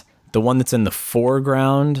that, the one that's in the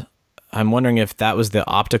foreground, I'm wondering if that was the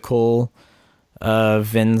optical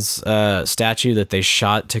Vin's statue that they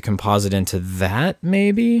shot to composite into that,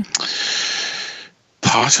 maybe?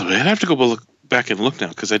 Possibly. I'd have to go back and look now,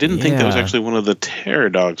 because I didn't think that was actually one of the terror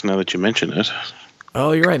dogs, now that you mention it.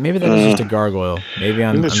 Oh, you're right. Maybe that was just a gargoyle. Maybe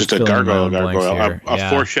I'm just filling a my own gargoyle. blanks here. A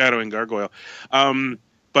foreshadowing gargoyle.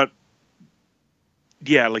 But,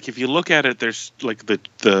 yeah, like, if you look at it, there's, like, the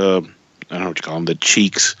I don't know what you call them, the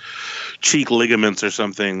cheek ligaments or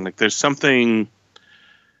something. Like, there's something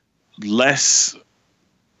less,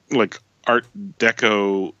 like, Art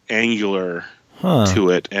Deco angular to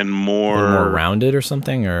it, and more rounded or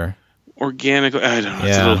something, or organic. I don't know.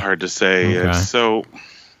 It's a little hard to say. Okay.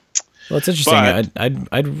 Well, it's interesting.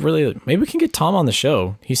 I'd really, maybe we can get Tom on the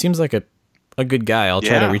show. He seems like a good guy. I'll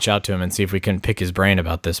try to reach out to him and see if we can pick his brain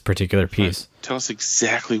about this particular piece. Tell us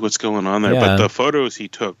exactly what's going on there. But the photos he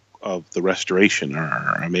took of the restoration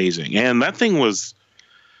are amazing. And that thing was,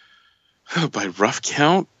 by rough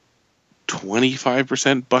count,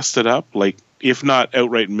 25% busted up. Like, if not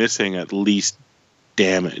outright missing, at least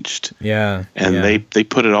damaged. Yeah. And they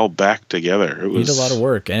put it all back together. It was a lot of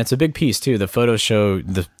work. And it's a big piece, too. The photos show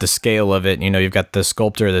the scale of it. You've got the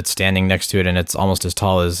sculptor that's standing next to it, and it's almost as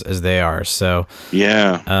tall as they are. So,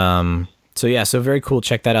 yeah. So very cool.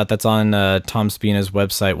 Check that out. That's on Tom Spina's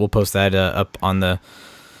website. We'll post that up on the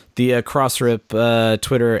Crossrip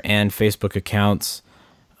Twitter and Facebook accounts.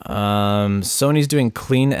 Sony's doing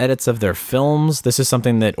clean edits of their films. This is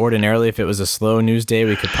something that ordinarily, if it was a slow news day,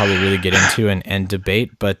 we could probably really get into and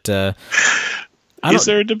debate. But is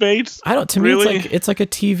there a debate? To me, it's like a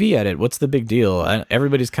TV edit. What's the big deal?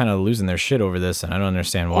 Everybody's kind of losing their shit over this, and I don't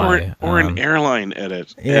understand why. Or an airline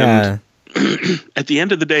edit. Yeah. And at the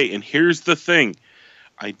end of the day, and here's the thing,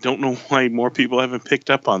 I don't know why more people haven't picked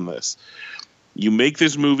up on this. You make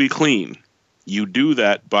this movie clean. You do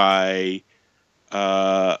that by,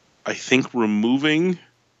 I think, removing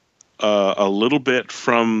a little bit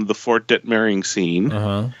from the Fort Detmering scene.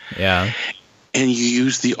 Yeah. And you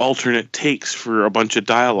use the alternate takes for a bunch of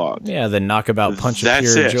dialogue. Yeah, the knockabout punch of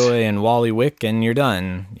pure joy and Wally Wick, and you're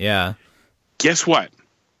done. Yeah. Guess what?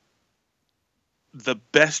 The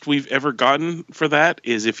best we've ever gotten for that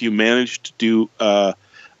is if you manage to do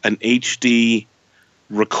an HD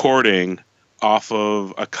recording off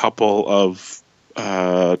of a couple of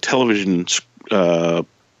television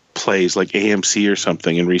plays like AMC or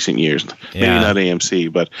something in recent years. Maybe not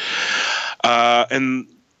AMC, but and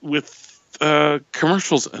with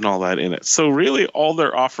commercials and all that in it. So really all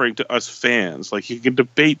they're offering to us fans, like, you can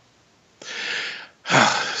debate.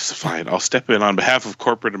 It's fine. I'll step in on behalf of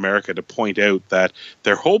corporate America to point out that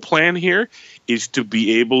their whole plan here is to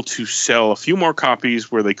be able to sell a few more copies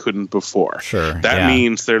where they couldn't before. Sure. That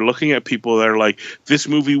means they're looking at people that are like, this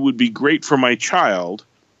movie would be great for my child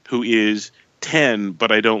who is 10, but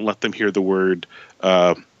I don't let them hear the word,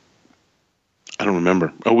 I don't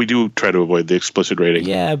remember. Oh, we do try to avoid the explicit rating.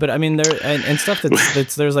 Yeah, but I mean, and stuff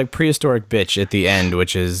that's there's like prehistoric bitch at the end,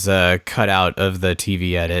 which is cut out of the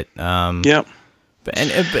TV edit. Yeah. But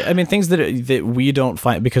I mean, things that we don't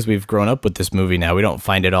find, because we've grown up with this movie now, we don't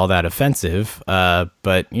find it all that offensive. But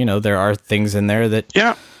there are things in there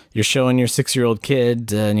that you're showing your 6-year-old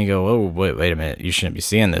kid, and you go, oh, wait a minute, you shouldn't be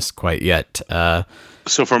seeing this quite yet.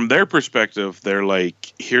 So from their perspective, they're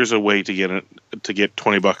like, here's a way to get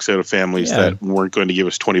 $20 out of families that weren't going to give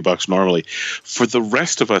us $20 normally. For the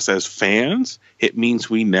rest of us as fans, it means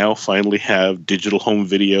we now finally have digital home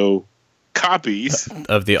video copies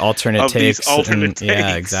of the alternate takes. These alternate takes.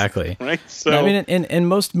 Yeah, exactly. Right. So I mean, and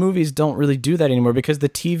most movies don't really do that anymore because the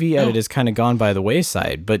TV edit has kind of gone by the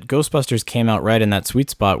wayside. But Ghostbusters came out right in that sweet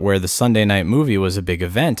spot where the Sunday night movie was a big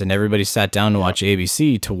event, and everybody sat down to watch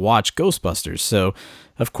ABC to watch Ghostbusters. So,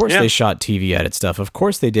 of course, they shot TV edit stuff. Of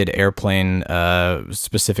course, they did airplane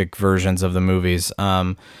specific versions of the movies.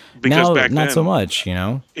 Because now, back not then, so much, you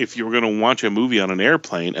know. If you were going to watch a movie on an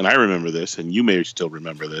airplane, and I remember this, and you may still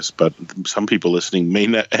remember this, but some people listening may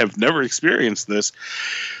not have never experienced this.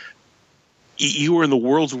 You were in the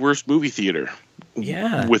world's worst movie theater.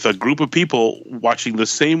 Yeah. With a group of people watching the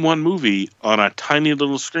same one movie on a tiny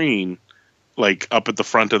little screen, like up at the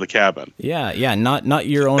front of the cabin. Yeah, not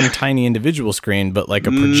your own tiny individual screen, but like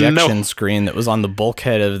a projection screen that was on the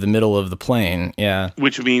bulkhead of the middle of the plane. Yeah.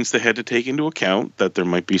 Which means they had to take into account that there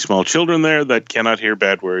might be small children there that cannot hear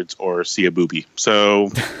bad words or see a boobie.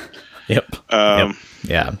 So Yep.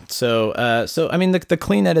 Yeah. So I mean, the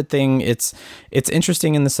clean edit thing, it's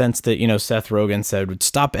interesting in the sense that, you know, Seth Rogen said,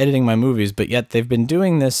 stop editing my movies, but yet they've been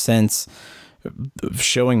doing this since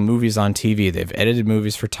showing movies on TV. They've edited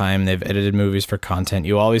movies for time. They've edited movies for content.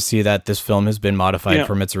 You always see that this film has been modified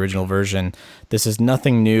from its original version. This is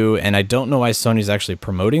nothing new, and I don't know why Sony's actually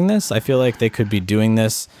promoting this. I feel like they could be doing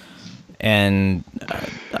this, and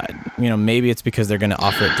you know, maybe it's because they're going to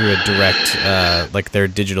offer it through a direct, like their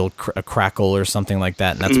digital Crackle or something like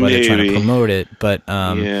that, and that's why they're trying to promote it. But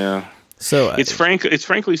so it's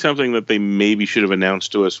frankly something that they maybe should have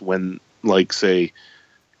announced to us when, like, say,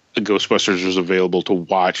 Ghostbusters was available to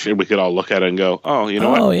watch, and we could all look at it and go, "Oh, you know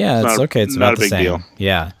what? Oh, yeah, it's okay. It's about a big the same deal."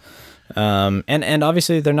 Yeah. And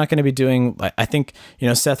obviously they're not going to be doing. I think, you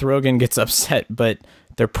know, Seth Rogen gets upset, but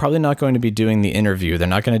they're probably not going to be doing the interview. They're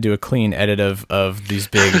not going to do a clean edit of these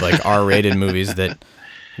big like R-rated movies. That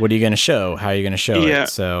what are you going to show? How are you going to show it?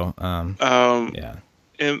 So yeah.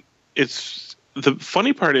 And it's the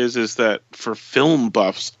funny part is that for film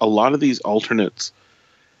buffs, a lot of these alternates,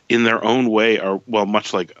 in their own way, are, well,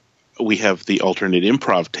 much like we have the alternate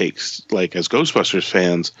improv takes, like as Ghostbusters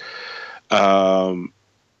fans.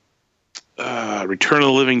 Return of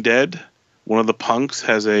the Living Dead, one of the punks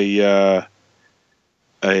has on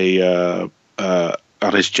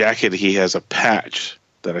his jacket, he has a patch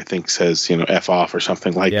that I think says, you know, F off or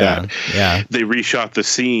something like that. Yeah. They reshot the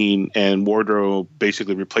scene, and Wardrobe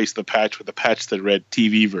basically replaced the patch with a patch that read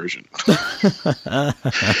TV version.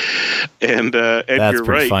 And Edgar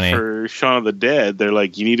Wright, funny. for Shaun of the Dead, they're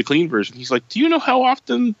like, you need a clean version. He's like, do you know how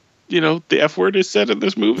often, you know, the F word is said in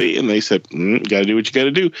this movie? And they said, gotta do what you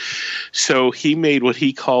gotta do. So he made what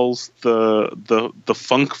he calls the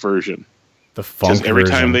funk version. The funk version. Every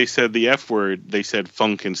time they said the F word, they said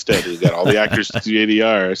funk instead. He got all the actors to do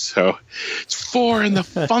ADR. So it's 4 in the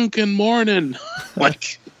funkin' morning.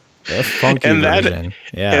 Like, the funky version.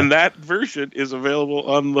 Yeah. And that version is available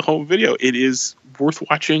on the home video. It is worth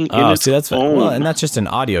watching in its own. Well, and that's just an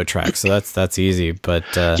audio track, so that's easy. But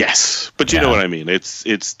yes, but you know what I mean.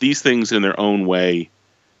 It's these things in their own way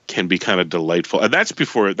can be kind of delightful, and that's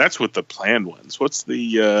with the planned ones. What's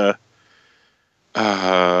the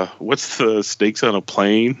Snakes on a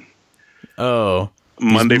Plane? Oh,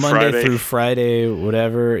 Monday Friday through Friday,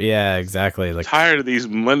 whatever. Yeah, exactly. Like, tired of these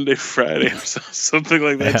Monday Friday, something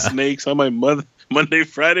like that. Snakes on my Monday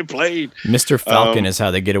Friday plane. Mr. Falcon is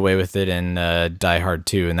how they get away with it in Die Hard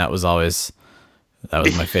 2, and that was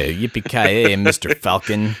my favorite. Yippee-ki-yay, Mr.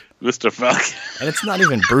 Falcon. Mr. Falcon. And it's not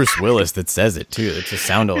even Bruce Willis that says it, too. It's a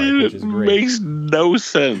sound-alike, which is great. It makes no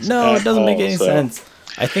sense. No, it doesn't make any sense.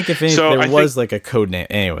 I think if anything, there was like a code name.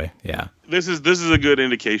 Anyway, yeah. This is a good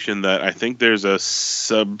indication that I think there's a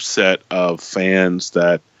subset of fans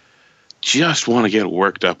that just want to get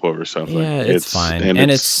worked up over something. Yeah, it's fine.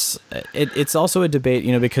 And it's also a debate,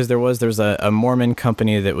 you know, because there's a Mormon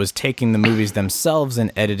company that was taking the movies themselves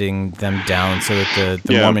and editing them down so that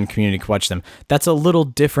the Mormon community could watch them. That's a little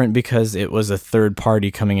different because it was a third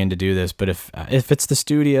party coming in to do this. But if it's the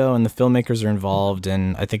studio and the filmmakers are involved,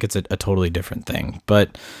 and I think it's a totally different thing.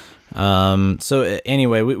 But so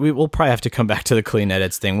anyway, we'll probably have to come back to the clean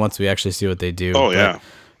edits thing once we actually see what they do. Oh, yeah.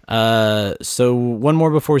 So one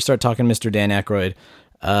more before we start talking Mr. Dan Aykroyd.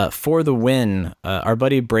 For the win, our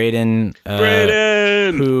buddy Braden,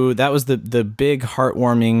 who that was the big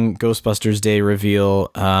heartwarming Ghostbusters Day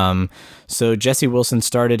reveal. So Jesse Wilson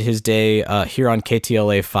started his day here on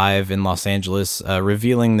KTLA 5 in Los Angeles,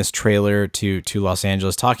 revealing this trailer to Los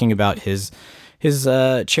Angeles, talking about his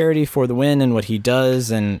charity For the Win and what he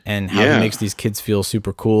does and how he makes these kids feel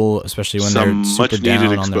super cool, especially when they're super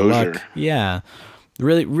down on their luck. Yeah.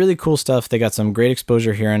 Really, really cool stuff. They got some great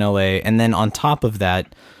exposure here in LA. And then on top of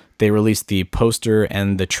that, they released the poster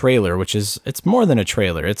and the trailer, it's more than a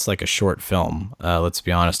trailer. It's like a short film. Let's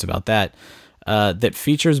be honest about that. That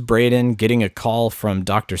features Braden getting a call from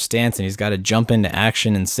Dr. Stanton. He's got to jump into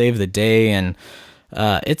action and save the day. And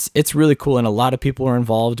it's really cool. And a lot of people were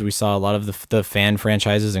involved. We saw a lot of the fan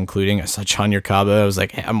franchises, including I saw John Yerkaba. I was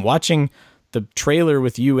like, hey, I'm watching the trailer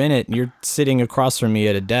with you in it, and you're sitting across from me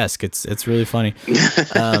at a desk. It's really funny.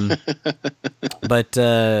 So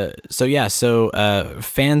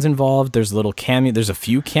fans involved. There's a little cameo. There's a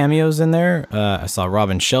few cameos in there. I saw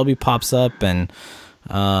Robin Shelby pops up, and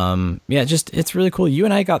it's really cool. You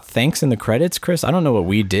and I got thanks in the credits, Chris. I don't know what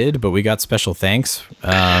we did, but we got special thanks.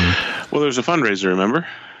 Well, there's a fundraiser, remember?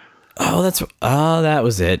 That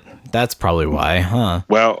was it. That's probably why, huh?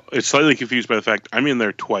 Well, it's slightly confused by the fact I'm in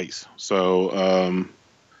there twice. So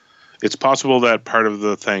it's possible that part of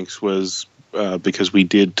the thanks was because we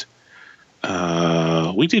did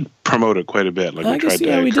promote it quite a bit. Like we tried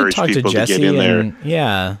to encourage people to get in there.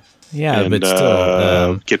 But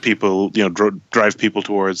still, get people, drive people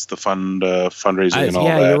towards the fundraising and all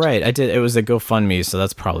that. Yeah, you're right. I did. It was a GoFundMe, so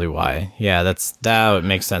that's probably why. Yeah, that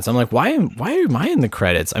makes sense. I'm like, why am I in the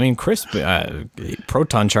credits? I mean, Chris,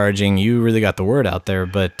 proton charging, you really got the word out there,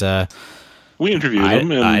 but we interviewed him,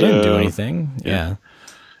 and I didn't do anything. Yeah,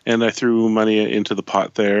 and I threw money into the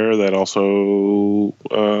pot there. That also.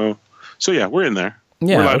 So yeah, we're in there.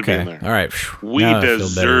 Yeah, we're allowed okay. to be in there. All right. We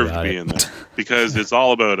deserve to be in there because it's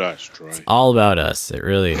all about us, Troy. It's all about us. It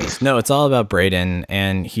really is. No, it's all about Braden,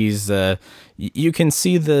 and he's. You can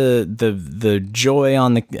see the joy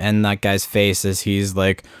on that guy's face as he's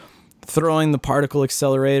like throwing the particle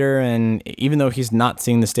accelerator, and even though he's not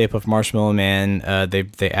seeing the Stay Puft Marshmallow Man,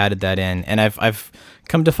 they added that in, and I've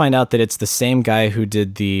come to find out that it's the same guy who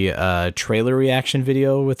did the trailer reaction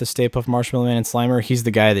video with the Stay Puft Marshmallow Man and Slimer. He's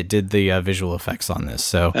the guy that did the visual effects on this.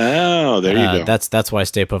 So there you go. That's why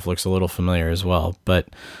Stay Puft looks a little familiar as well. But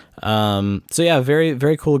very,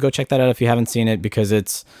 very cool. Go check that out if you haven't seen it, because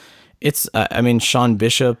it's Sean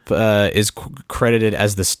Bishop is credited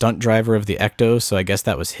as the stunt driver of the Ecto, so I guess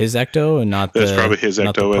that was his Ecto and not that's probably his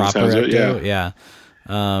Ecto. The proper Ecto. It, yeah.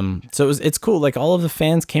 So it's cool. Like all of the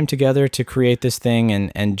fans came together to create this thing,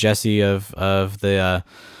 and Jesse of the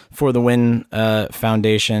For the Win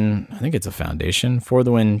Foundation. I think it's a foundation, For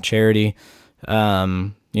the Win charity.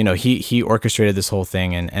 He orchestrated this whole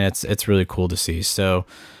thing, and it's really cool to see. So.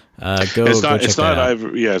 It's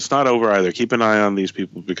not over either. Keep an eye on these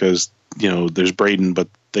people because there's Braden, but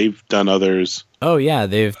they've done others. Oh yeah,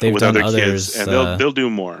 they've with done other others, kids, and they'll do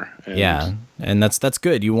more. And and that's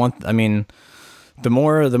good. You want, the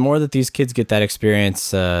more that these kids get that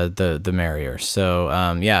experience, the merrier.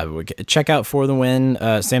 So check out For the Win.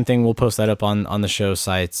 Same thing. We'll post that up on the show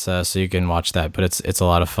sites so you can watch that. But it's a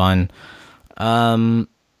lot of fun.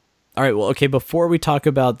 All right, well, okay, before we talk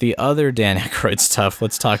about the other Dan Aykroyd stuff,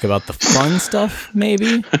 let's talk about the fun stuff,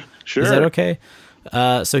 maybe? Sure. Is that okay?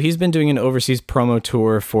 So he's been doing an overseas promo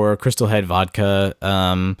tour for Crystal Head Vodka,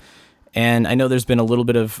 and I know there's been a little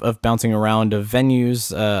bit of bouncing around of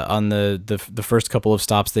venues on the first couple of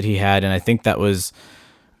stops that he had, and I think that was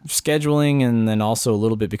scheduling, and then also a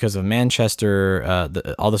little bit because of Manchester,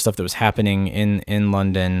 all the stuff that was happening in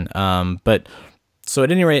London. But so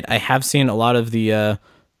at any rate, I have seen a lot of the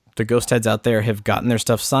ghost heads out there have gotten their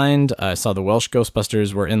stuff signed. I saw the Welsh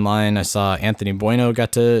Ghostbusters were in line. I saw Anthony Bueno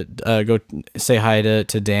got to go say hi to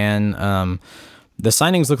Dan. The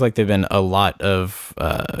signings look like they've been a lot of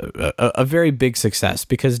a very big success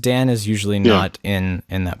because Dan is usually not in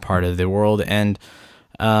that part of the world, and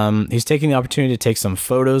he's taking the opportunity to take some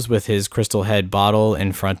photos with his Crystal Head bottle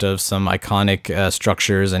in front of some iconic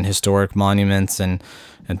structures and historic monuments and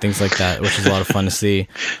things like that, which is a lot of fun to see.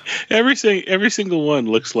 Every single one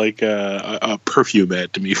looks like a perfume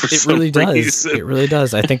ad to me. It really does. It really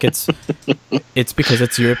does. I think it's because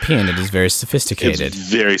it's European. It is very sophisticated. It's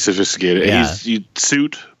very sophisticated. Yeah.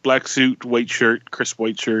 Black suit, white shirt, crisp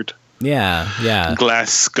white shirt. Yeah.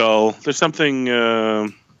 Glass skull. There's something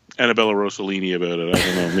Annabella Rossellini about it. I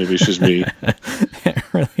don't know. Maybe it's just me.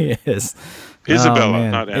 It really is. Isabella,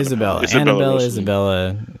 not Annabella.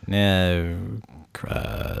 Isabella.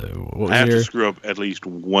 What was I have to screw up at least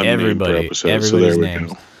one name per episode. Everybody's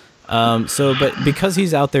names. But because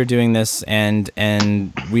he's out there doing this, and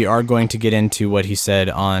we are going to get into what he said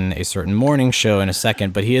on a certain morning show in a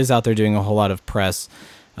second, but he is out there doing a whole lot of press,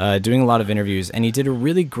 doing a lot of interviews, and he did a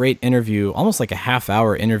really great interview, almost like a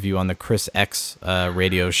half-hour interview on the Chris X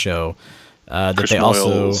radio show. That Chris they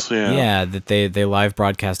Moyles, also, that they live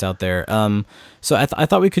broadcast out there. So I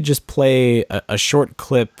thought we could just play a short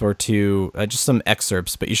clip or two, just some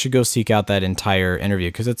excerpts. But you should go seek out that entire interview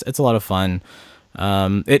because it's a lot of fun.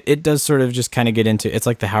 It does sort of just kind of get into, it's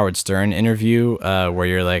like the Howard Stern interview where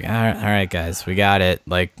you're like, all right, guys, we got it,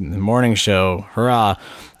 like the morning show, hurrah!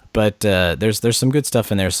 But there's some good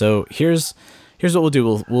stuff in there. So here's what we'll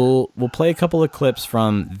do. We'll play a couple of clips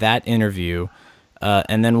from that interview.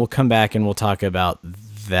 And then we'll come back and we'll talk about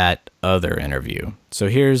that other interview. So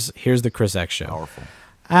here's the Chris X show.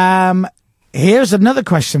 Powerful. Here's another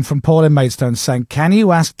question from Paul in Maidstone saying, can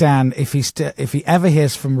you ask Dan if he ever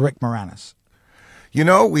hears from Rick Moranis? You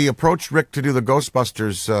know, we approached Rick to do the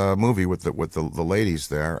Ghostbusters movie with the ladies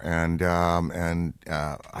there, and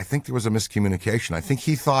I think there was a miscommunication. I think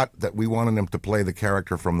he thought that we wanted him to play the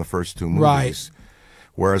character from the first two movies, right,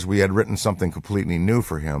 whereas we had written something completely new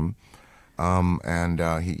for him.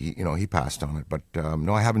 He passed on it, but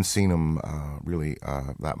no, I haven't seen him really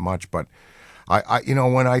that much. But I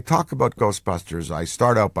when I talk about Ghostbusters, I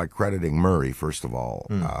start out by crediting Murray first of all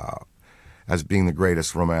as being the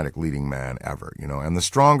greatest romantic leading man ever. And the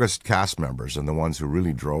strongest cast members and the ones who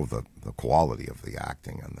really drove the quality of the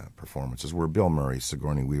acting and the performances were Bill Murray,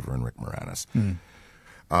 Sigourney Weaver, and Rick Moranis.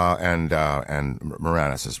 And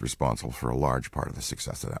Moranis is responsible for a large part of the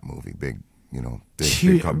success of that movie. Big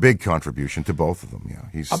contribution to both of them. Yeah,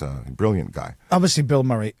 he's a brilliant guy. Obviously, Bill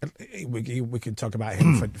Murray. We could talk about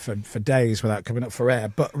him for days without coming up for air.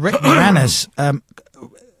 But Rick Moranis,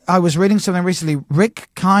 I was reading something recently. Rick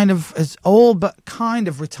kind of is all but kind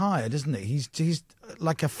of retired, isn't he? He's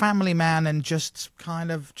like a family man and just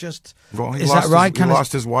kind of just. Well, is that right? He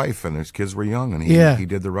lost his wife and his kids were young, and he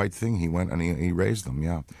did the right thing. He went and he raised them.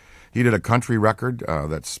 Yeah, he did a country record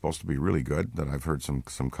that's supposed to be really good. That I've heard some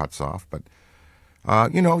cuts off, but.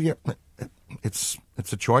 It's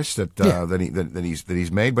a choice that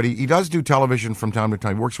he's made, but he does do television from time to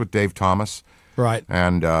time. He works with Dave Thomas, right?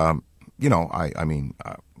 And I'd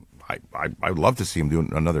love to see him do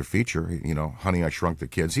another feature. Honey, I Shrunk the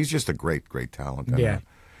Kids. He's just a great talent,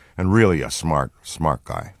 and really a smart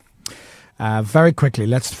guy. Very quickly,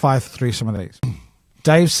 let's fire through some of these.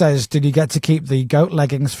 Dave says, "Did you get to keep the goat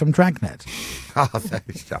leggings from Dragnet?"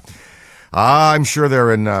 I'm sure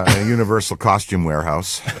they're in a Universal costume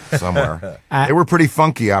warehouse somewhere. They were pretty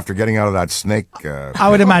funky after getting out of that snake. I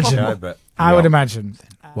would imagine. I would imagine.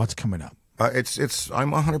 What's coming up? I'm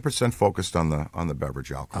 100% focused on the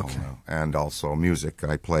beverage alcohol now, and also music.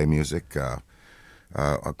 I play music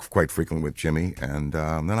quite frequently with Jimmy, and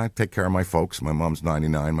then I take care of my folks. My mom's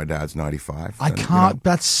 99, my dad's 95. I can't.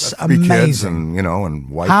 That's amazing. Kids and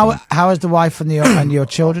wife. How is the wife and your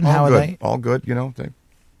children? How are they? All good.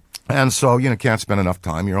 And so, can't spend enough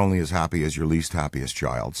time. You're only as happy as your least happiest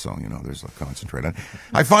child. So, there's a concentrate on.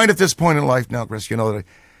 I find at this point in life now, Chris, that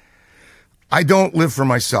I don't live for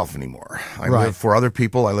myself anymore. I live for other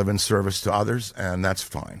people. I live in service to others, and that's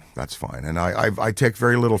fine. That's fine. And I take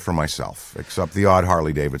very little for myself, except the odd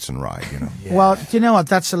Harley Davidson ride, Yeah. Well, do you know what?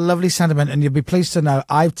 That's a lovely sentiment, and you'll be pleased to know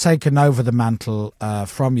I've taken over the mantle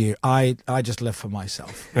from you. I just live for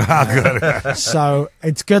myself. Good. So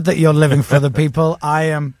it's good that you're living for the people.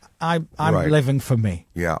 I'm living for me.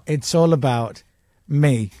 Yeah. It's all about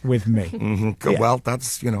me with me. Mm-hmm. Yeah. Well,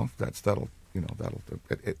 that'll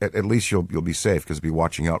at least you'll be safe because be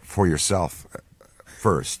watching out for yourself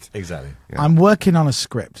first. Exactly. Yeah. I'm working on a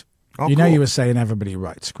script. Oh, you know, cool. you were saying everybody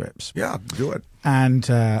writes scripts. Yeah, do it. And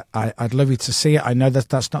I'd love you to see it. I know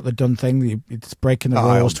that's not the done thing. It's breaking the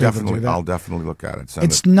rules to even do that. I'll definitely look at it.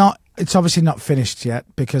 It's obviously not finished yet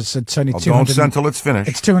because it's only 200. Don't send until it's finished.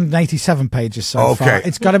 It's 287 pages so far.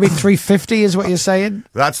 It's got to be 350, is what you're saying?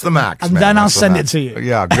 That's the max. And then I'll send it to you.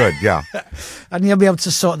 Yeah, good. Yeah. And you'll be able to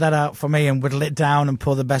sort that out for me and whittle it down and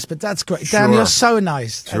pull the best. But that's great, Sure. Dan. You're so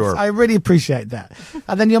nice. Sure. I really appreciate that.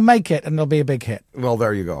 And then you'll make it, and it'll be a big hit. Well,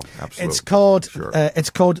 there you go. Absolutely. It's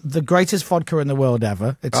called The Greatest Vodka in the World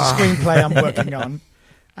Ever. It's a screenplay I'm working on.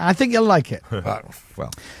 I think you'll like it. Well,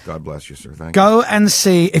 God bless you, sir. Thank you. Go and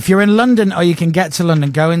see, if you're in London or you can get to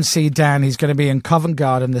London, go and see Dan. He's going to be in Covent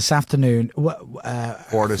Garden this afternoon.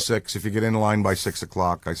 4 to 6. If you get in line by 6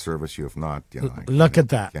 o'clock, I service you. If not, look at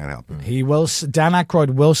that. Can't help it. He will. Dan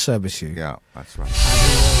Aykroyd will service you. Yeah, that's right.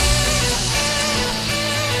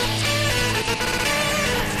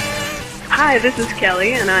 Hi, this is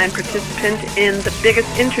Kelly, and I'm a participant in the biggest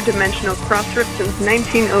interdimensional crossrip since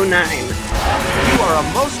 1909. You are a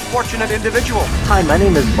most fortunate individual. Hi, my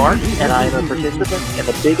name is Martin, and I am a participant in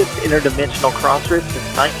the biggest interdimensional crossrip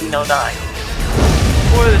since 1909.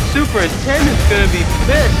 Boy, the superintendent's gonna be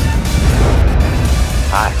pissed.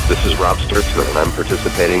 Hi, this is Rob Sturtzman, and I'm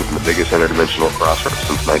participating in the biggest interdimensional crossrip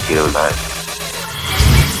since 1909.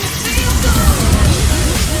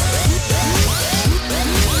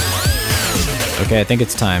 Okay, I think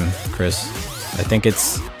it's time, Chris. I think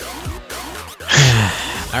it's...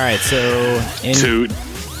 All right, so...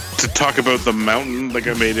 To talk about the mountain that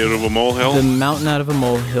got made out of a molehill? The mountain out of a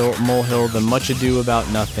molehill, the Much Ado About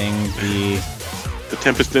Nothing, The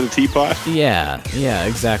Tempest in a Teapot? Yeah,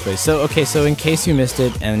 exactly. So in case you missed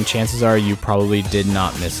it, and chances are you probably did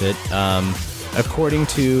not miss it, according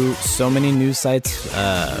to so many news sites,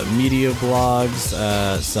 media blogs,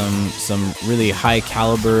 some really high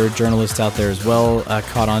caliber journalists out there as well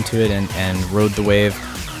caught onto it and rode the wave.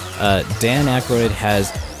 Dan Aykroyd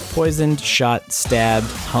has poisoned, shot, stabbed,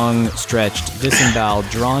 hung, stretched, disemboweled,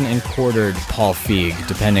 drawn, and quartered Paul Feig,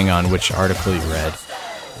 depending on which article you read.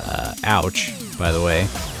 Ouch, by the way.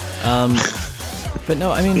 But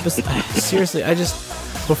no, I mean, seriously,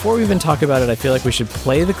 before we even talk about it, I feel like we should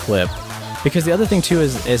play the clip. Because the other thing too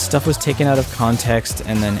is stuff was taken out of context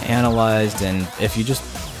and then analyzed, and if you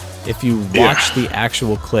watch the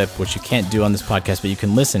actual clip, which you can't do on this podcast, but you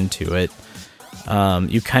can listen to it,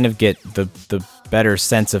 you kind of get the better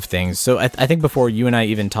sense of things. So I think before you and I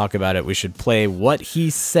even talk about it, we should play what he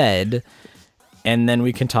said, and then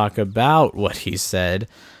we can talk about what he said.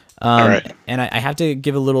 All right. And I have to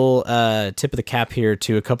give a little tip of the cap here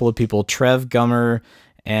to a couple of people, Trev Gummer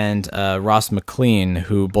and Ross McLean,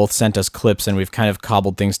 who both sent us clips, and we've kind of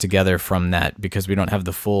cobbled things together from that because we don't have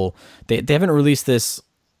the full... They haven't released this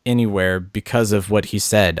anywhere because of what he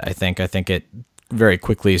said, I think. I think it very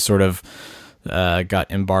quickly sort of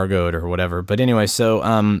got embargoed or whatever. But anyway, so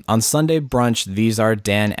on Sunday Brunch, these are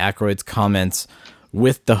Dan Aykroyd's comments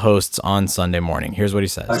with the hosts on Sunday morning. Here's what he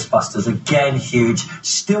says. Ghostbusters, again, huge.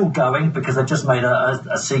 Still going because they've just made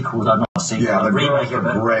a sequel. Not a sequel, the remake girls of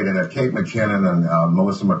it. are great in it. Kate McKinnon and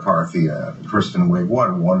Melissa McCarthy, Kristen Wiig.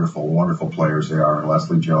 What wonderful, wonderful players they are, and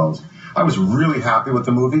Leslie Jones. I was really happy with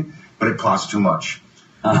the movie, but it cost too much.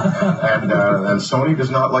 and Sony does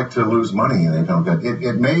not like to lose money.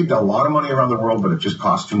 It made a lot of money around the world, but it just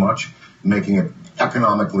cost too much, making it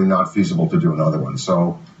economically not feasible to do another one.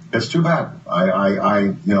 So it's too bad.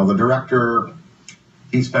 The director,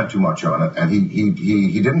 he spent too much on it, and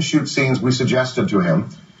he didn't shoot scenes we suggested to him.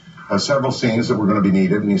 Several scenes that were going to be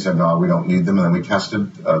needed, and he said, no, we don't need them. And then we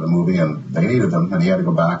tested the movie, and they needed them, and he had to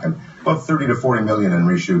go back, and about 30 to 40 million in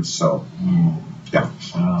reshoots. So, yeah.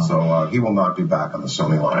 Wow. So he will not be back on the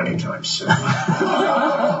Sony line anytime soon.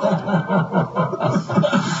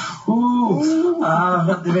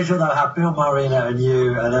 The visual though had Bill Murray in it and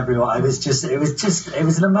you and everyone. It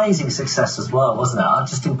was an amazing success as well, wasn't it?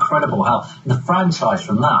 Just incredible how the franchise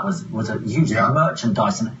from that was a huge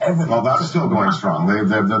merchandise and everything. Well, that's still going strong.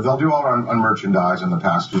 They'll do all on merchandise in the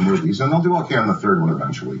past two movies, and they'll do okay on the third one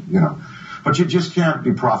eventually. But you just can't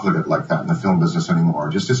be profligate like that in the film business anymore.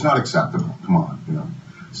 It's not acceptable. Come on,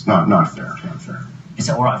 it's not fair. It's not fair. Is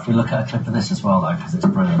it all right if we look at a clip of this as well, though, because it's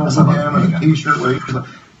brilliant? With him and a T-shirt.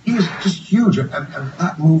 He is just huge, and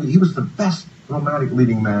that movie, he was the best romantic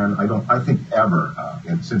leading man I think ever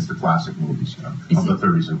since the classic movies, of the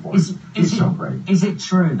 30s and 40s. He's so great. Is it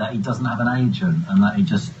true that he doesn't have an agent and that he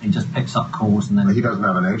just picks up calls and then he doesn't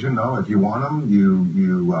have an agent? No. If you want him,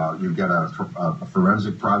 you get a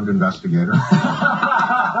forensic private investigator. You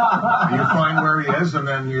find where he is, and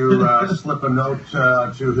then you slip a note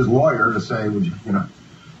to his lawyer to say, would you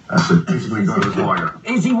basically go to his lawyer.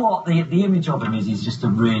 Is he what? The image of him is he's just a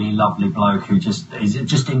really lovely bloke who is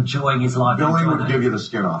just enjoying his life. Billy would give you the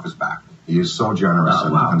skin off his back. He is so generous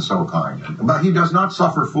and so kind. But he does not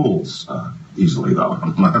suffer fools easily, though.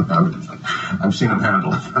 I've seen him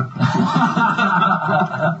handle it.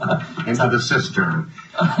 Into the cistern.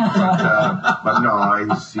 But no,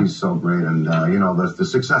 he's so great. And, the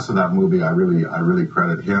success of that movie, I really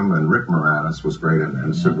credit him. And Rick Moranis was great.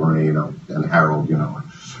 And Sigourney, and Harold,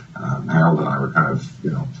 Harold and I were kind of,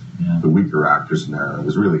 the weaker actors in there. It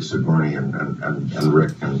was really Sigourney and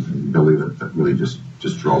Rick and Billy that really just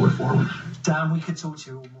drove it forward. Dan, we could talk to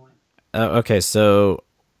you all morning. Okay, so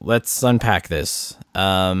let's unpack this.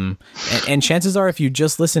 And chances are, if you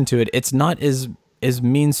just listen to it, it's not as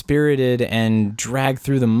mean-spirited and dragged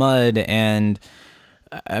through the mud and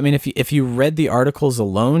I mean, if you read the articles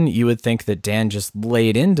alone, you would think that Dan just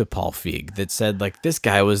laid into Paul Feig, that said, like, this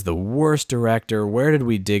guy was the worst director. Where did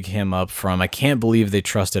we dig him up from? I can't believe they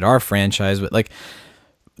trusted our franchise. But, like,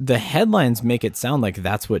 the headlines make it sound like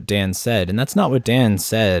that's what Dan said, and that's not what Dan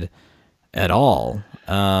said at all.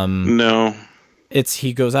 No.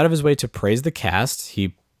 He goes out of his way to praise the cast.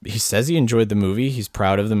 He says he enjoyed the movie. He's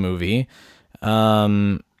proud of the movie.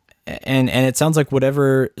 And it sounds like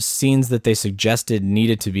whatever scenes that they suggested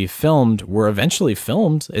needed to be filmed were eventually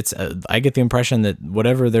filmed. I get the impression that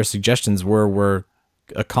whatever their suggestions were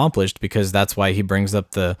accomplished, because that's why he brings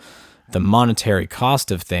up the monetary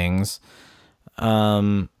cost of things.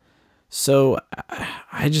 So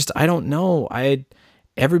I don't know.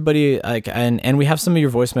 Everybody, like, and we have some of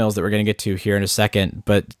your voicemails that we're going to get to here in a second,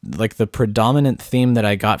 but like the predominant theme that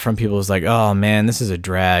I got from people is like, oh man, this is a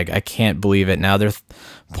drag. I can't believe it. Now they're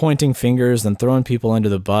pointing fingers and throwing people under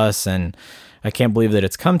the bus, and I can't believe that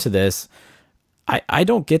it's come to this. I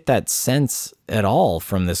don't get that sense at all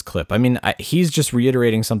from this clip. I mean, he's just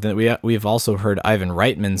reiterating something that we've also heard Ivan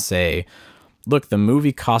Reitman say. Look, the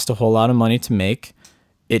movie cost a whole lot of money to make.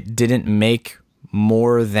 It didn't make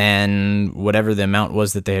more than whatever the amount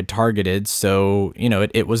was that they had targeted. So,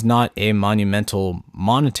 it was not a monumental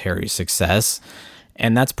monetary success.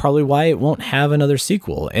 And that's probably why it won't have another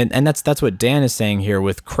sequel. And that's what Dan is saying here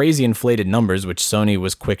with crazy inflated numbers, which Sony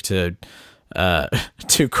was quick to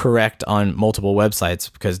correct on multiple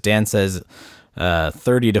websites, because Dan says $30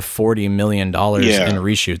 to $40 million in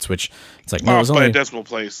reshoots, which it's like, no, it was only by a decimal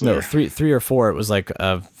place there. No, three or four. It was like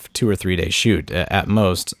a 2 or 3 day shoot at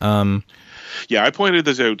most. Yeah, I pointed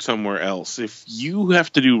this out somewhere else. If you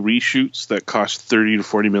have to do reshoots that cost $30 to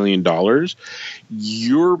 $40 million,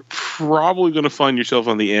 you're probably going to find yourself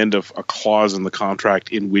on the end of a clause in the contract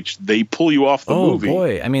in which they pull you off the movie. Oh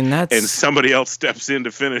boy, I mean and somebody else steps in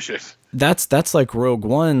to finish it. That's like Rogue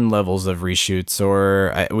One levels of reshoots,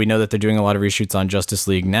 or we know that they're doing a lot of reshoots on Justice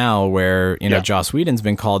League now, where Joss Whedon's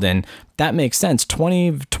been called in. That makes sense.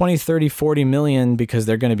 20, 30, 40 million, because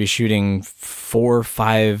they're going to be shooting 4,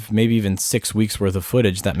 5, maybe even 6 weeks worth of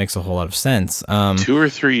footage. That makes a whole lot of sense. 2 or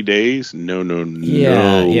 3 days? No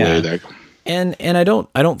yeah. way. And I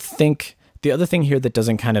don't think. The other thing here that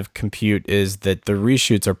doesn't kind of compute is that the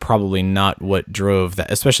reshoots are probably not what drove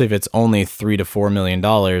that, especially if it's only $3 to $4 million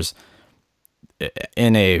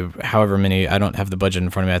in a however many. I don't have the budget in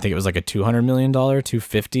front of me. I think it was like a $200 million,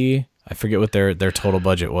 $250. I forget what their total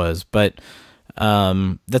budget was, but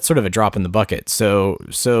that's sort of a drop in the bucket. So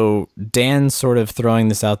Dan's sort of throwing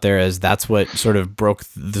this out there as that's what sort of broke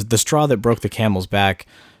the straw that broke the camel's back.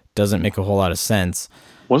 Doesn't make a whole lot of sense.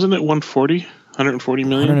 Wasn't it 140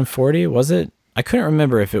 million? 140, was it? I couldn't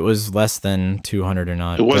remember if it was less than 200 or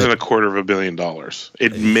not. It wasn't $250 million.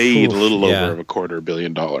 It made a little over $250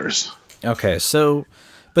 million. Okay,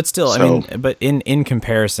 but still, I mean, but in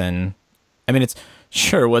comparison, I mean, it's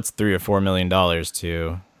sure, what's $3 or $4 million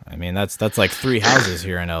to? I mean, that's like 3 houses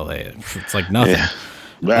here in LA. It's like nothing.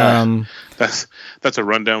 Yeah. That's a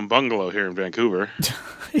rundown bungalow here in Vancouver.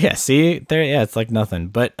 Yeah, see there. Yeah, it's like nothing.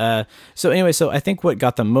 But so anyway, I think what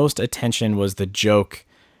got the most attention was the joke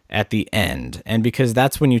at the end, and because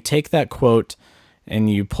that's when you take that quote and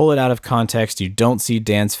you pull it out of context, you don't see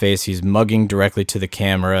Dan's face. He's mugging directly to the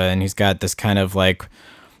camera, and he's got this kind of like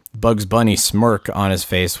Bugs Bunny smirk on his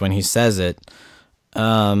face when he says it.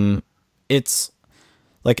 It's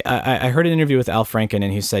like I heard an interview with Al Franken,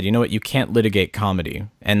 and he said, you know what, you can't litigate comedy.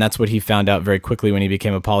 And that's what he found out very quickly when he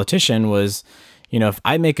became a politician was, if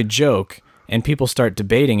I make a joke and people start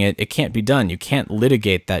debating it, it can't be done. You can't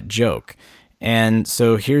litigate that joke. And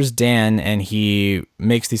so here's Dan, and he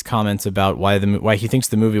makes these comments about why he thinks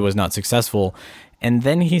the movie was not successful. And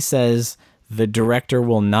then he says the director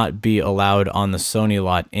will not be allowed on the Sony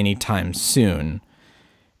lot anytime soon.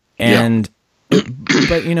 And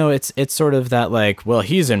but it's sort of that like, well,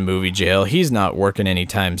 he's in movie jail, he's not working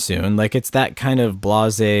anytime soon. Like it's that kind of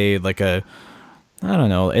blasé, like I don't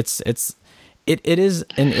know. It is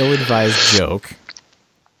an ill-advised joke.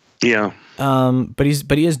 Yeah. But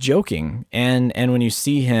he is joking, and when you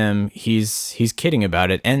see him, he's kidding about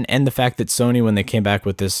it, and the fact that Sony, when they came back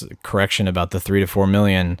with this correction about the $3 to $4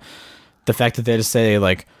 million, the fact that they just say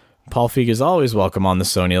like, Paul Feig is always welcome on the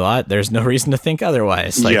Sony lot. There's no reason to think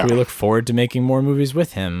otherwise. Like we look forward to making more movies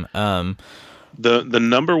with him. The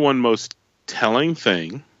number one most telling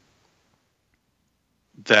thing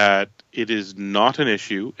that it is not an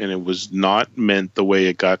issue, and it was not meant the way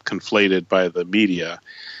it got conflated by the media,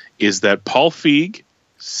 is that Paul Feig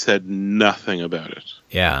said nothing about it.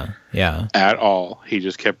 Yeah. At all. He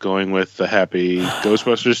just kept going with the happy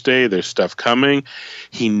Ghostbusters Day. There's stuff coming.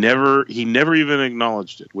 He never even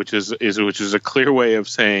acknowledged it, which is a clear way of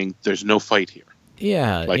saying there's no fight here.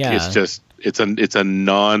 Yeah. It's a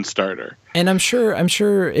non-starter. And I'm sure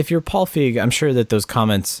if you're Paul Feig, I'm sure that those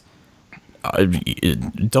comments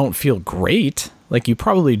don't feel great. Like, you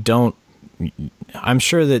probably don't. I'm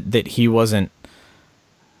sure that he wasn't.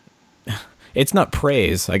 It's not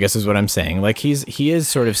praise, I guess is what I'm saying. Like, he is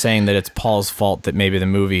sort of saying that it's Paul's fault that maybe the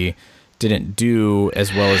movie didn't do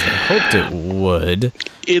as well as they hoped it would.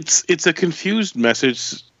 It's a confused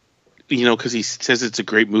message, because he says it's a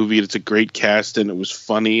great movie, and it's a great cast, and it was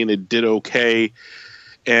funny, and it did okay,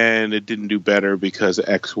 and it didn't do better because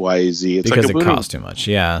X, Y, Z. It's because like it cost too much.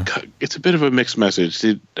 Yeah, it's a bit of a mixed message.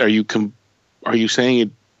 Are you saying it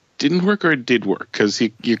didn't work or it did work? Because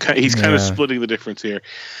he's kind of splitting the difference here,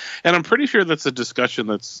 and I'm pretty sure that's a discussion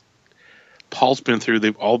that's Paul's been through.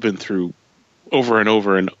 They've all been through over and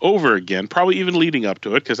over and over again, probably even leading up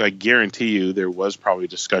to it, because I guarantee you there was probably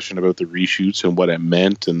discussion about the reshoots and what it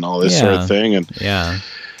meant and all this sort of thing. And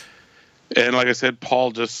like I said,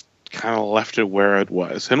 Paul just kind of left it where it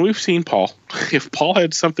was. And we've seen Paul. If Paul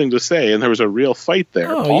had something to say and there was a real fight there,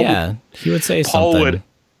 he would say Paul something. Would,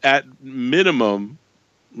 at minimum,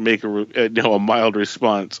 make a mild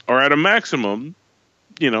response, or at a maximum,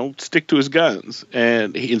 stick to his guns.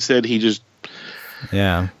 And instead, he just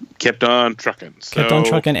kept on trucking.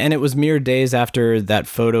 And it was mere days after that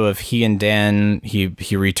photo of he and Dan. He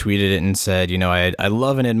retweeted it and said, I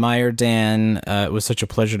love and admire Dan. It was such a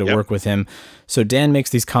pleasure to work with him. So Dan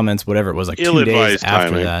makes these comments, whatever it was, like 2 days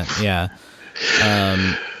after that. Yeah.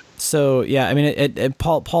 So yeah, I mean,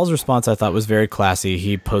 Paul's response I thought was very classy.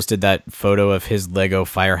 He posted that photo of his Lego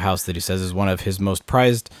firehouse that he says is one of his most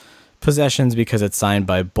prized possessions because it's signed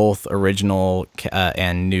by both original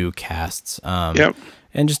and new casts. And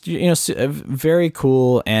just very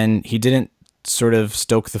cool. And he didn't sort of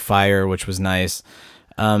stoke the fire, which was nice.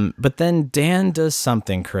 But then Dan does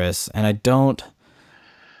something, Chris, and I don't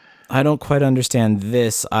quite understand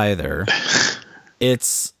this either.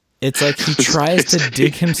 It's like he tries to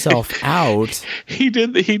dig himself out. He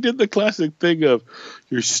did the classic thing of,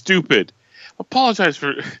 you're stupid. Apologize.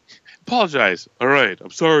 All right.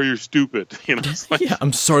 I'm sorry you're stupid. It's like,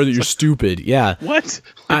 I'm sorry that you're stupid. Yeah. What?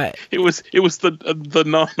 It was the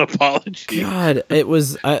non-apology. God, it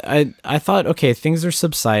was. I thought, okay, things are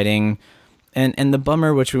subsiding, and the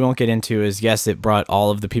bummer, which we won't get into, is yes, it brought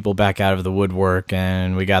all of the people back out of the woodwork,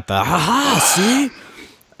 and we got the see.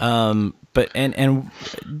 But and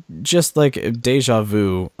just like deja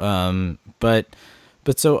vu.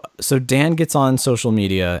 But so Dan gets on social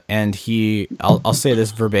media and I'll say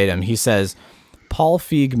this verbatim. He says, Paul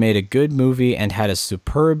Feig made a good movie and had a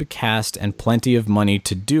superb cast and plenty of money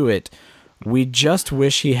to do it. We just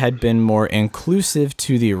wish he had been more inclusive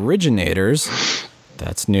to the originators.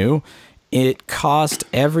 That's new. It cost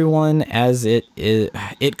everyone as it is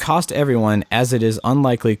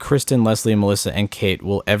unlikely Kristen, Leslie, Melissa, and Kate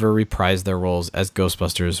will ever reprise their roles as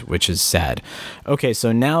Ghostbusters, which is sad. Okay,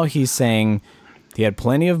 so now he's saying he had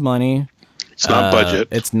plenty of money. It's not budget.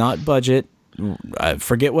 It's not budget.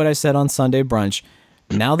 Forget what I said on Sunday brunch.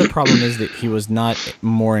 Now the problem is that he was not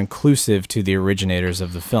more inclusive to the originators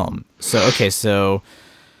of the film. So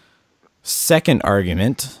second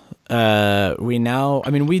argument. We know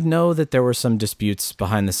that there were some disputes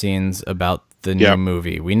behind the scenes about the new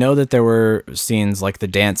movie. We know that there were scenes like the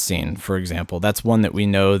dance scene, for example. That's one that we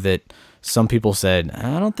know that some people said,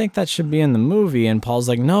 I don't think that should be in the movie. And Paul's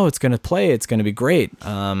like, no, it's going to play. It's going to be great.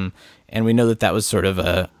 And we know that was sort of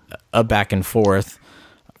a back and forth.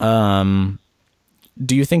 Do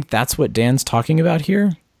you think that's what Dan's talking about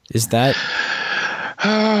here? Is that...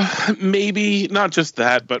 Maybe not just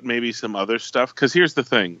that, but maybe some other stuff. Because here's the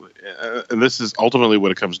thing, and this is ultimately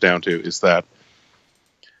what it comes down to, is that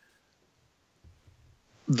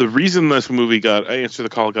the reason this movie got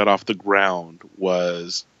off the ground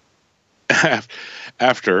was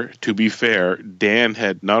after, to be fair, Dan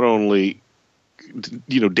had not only,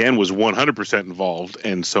 Dan was 100% involved,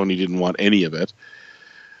 and Sony didn't want any of it,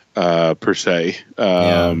 per se.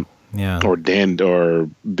 Yeah. Or Dan or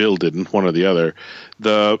Bill didn't, one or the other.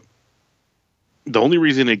 The only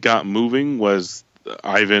reason it got moving was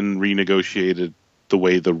Ivan renegotiated the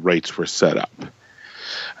way the rights were set up.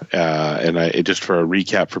 And just for a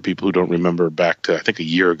recap for people who don't remember, back to I think a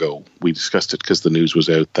year ago, we discussed it because the news was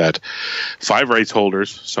out that 5 rights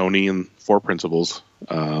holders, Sony and 4 principals,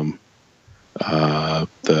 the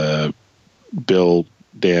Bill,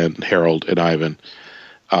 Dan, Harold, and Ivan,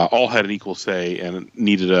 all had an equal say and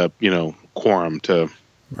needed a quorum to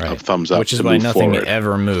thumbs up, which is to why move nothing forward.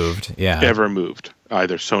 ever moved. Yeah, Ever moved.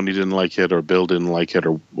 Either Sony didn't like it, or Bill didn't like it,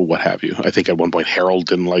 or what have you. I think at one point Harold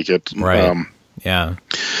didn't like it. Right. Yeah.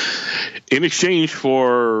 In exchange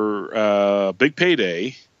for big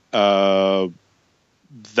payday, that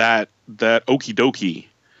okie dokie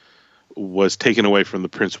was taken away from the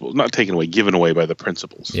principals. Not taken away, given away by the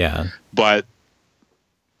principals. Yeah. But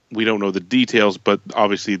we don't know the details, but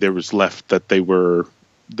obviously there was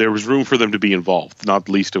room for them to be involved, not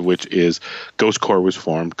least of which is Ghost Corps was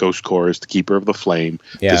formed. Ghost Corps is the keeper of the flame.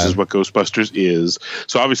 Yeah. This is what Ghostbusters is.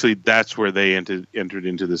 So obviously that's where they entered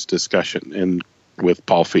into this discussion, and with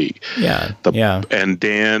Paul Feig. Yeah. And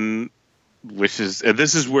Dan wishes, and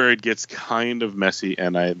this is where it gets kind of messy,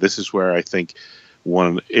 and this is where I think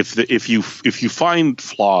if you find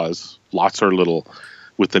flaws, lots or little,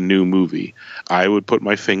 with the new movie, I would put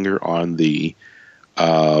my finger on the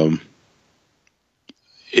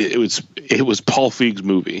it was Paul Feig's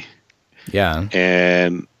movie. Yeah.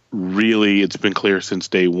 And really, it's been clear since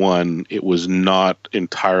day one, it was not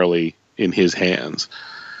entirely in his hands.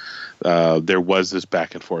 There was this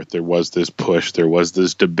back and forth. There was this push. There was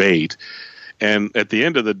this debate. And at the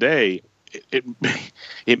end of the day,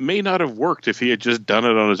 it may not have worked if he had just done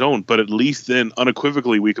it on his own, but at least then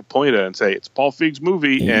unequivocally we could point at it and say it's Paul Feig's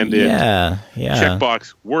movie, and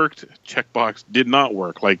checkbox worked, checkbox did not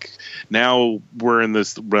work. Like, now we're in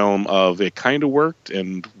this realm of it kind of worked,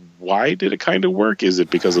 and why did it kind of work? Is it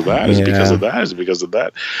because of that? Is it because of that? Is it because of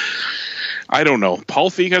that? I don't know. Paul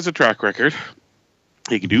Feig has a track record.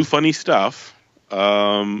 He can do funny stuff,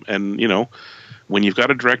 and when you've got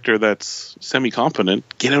a director that's semi-competent,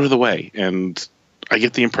 get out of the way. And I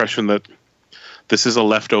get the impression that this is a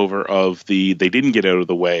leftover of they didn't get out of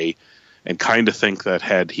the way, and kind of think that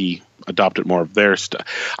had he adopted more of their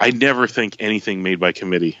stuff. I never think anything made by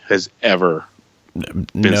committee has ever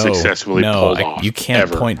been successfully pulled off. You can't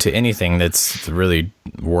ever. point to anything that's really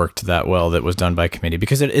worked that well that was done by committee,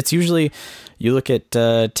 because it's usually, you look at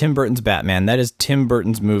Tim Burton's Batman, that is Tim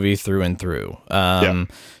Burton's movie through and through.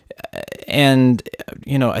 And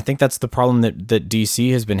I think that's the problem that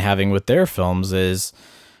DC has been having with their films is,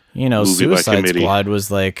 Suicide Squad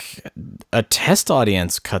was like a test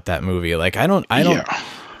audience cut that movie. Like, I don't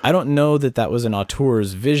know that was an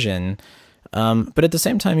auteur's vision. But at the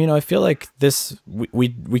same time, I feel like this,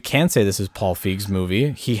 we can say this is Paul Feig's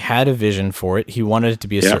movie. He had a vision for it. He wanted it to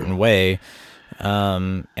be a certain way.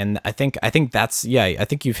 And I think that's, I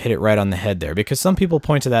think you've hit it right on the head there, because some people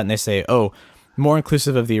point to that and they say, oh, more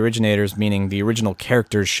inclusive of the originators, meaning the original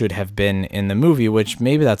characters should have been in the movie, which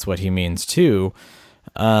maybe that's what he means too.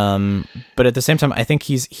 But at the same time, I think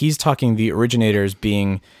he's talking the originators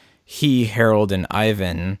being he, Harold, and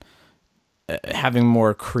Ivan, having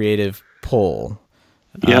more creative pull,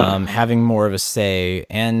 having more of a say,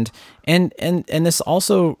 and this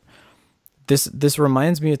also this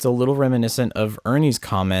reminds me, it's a little reminiscent of Ernie's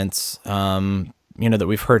comments, that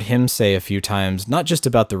we've heard him say a few times, not just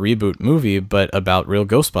about the reboot movie, but about Real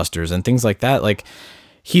Ghostbusters and things like that. Like,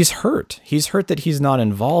 he's hurt that he's not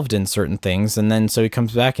involved in certain things, and then so he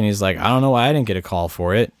comes back and he's like, I don't know why I didn't get a call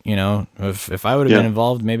for it. If I would have been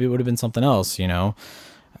involved, maybe it would have been something else. It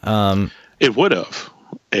would have.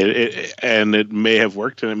 And it may have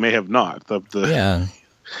worked and it may have not. The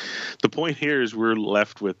point here is we're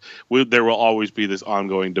left with there will always be this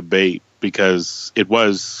ongoing debate, because it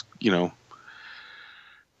was,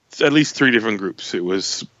 at least three different groups. It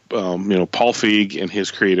was, Paul Feig and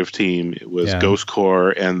his creative team. It was Ghost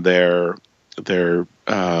Corps and their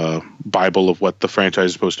Bible of what the franchise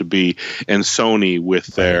is supposed to be, and Sony with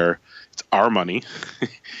their, it's our money,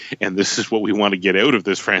 and this is what we want to get out of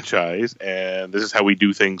this franchise, and this is how we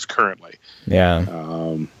do things currently.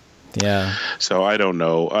 So I don't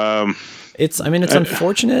know. It's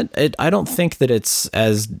unfortunate. I don't think that it's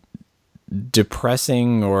as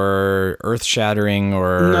depressing or earth-shattering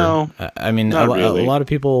or no. A lot of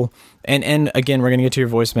people, and again, we're going to get to your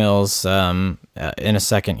voicemails in a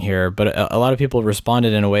second here, but a lot of people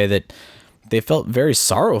responded in a way that they felt very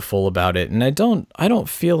sorrowful about it, and I don't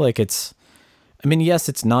feel like it's, yes,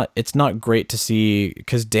 it's not great to see,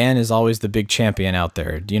 because Dan is always the big champion out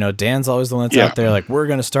there. Dan's always the one that's out there like, we're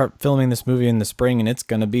going to start filming this movie in the spring and it's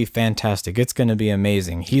going to be fantastic. It's going to be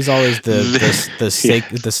amazing. He's always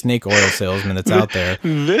the snake oil salesman that's out there.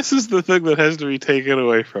 This is the thing that has to be taken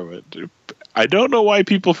away from it. I don't know why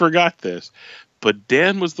people forgot this, but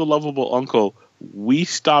Dan was the lovable uncle we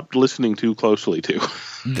stopped listening too closely to.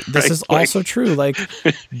 This is also true. Like,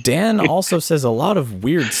 Dan also says a lot of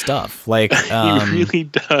weird stuff. Like, he really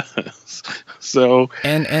does. So,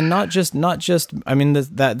 and not just. I mean,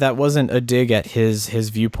 that wasn't a dig at his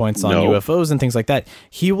viewpoints on UFOs and things like that.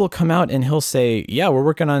 He will come out and he'll say, "Yeah, we're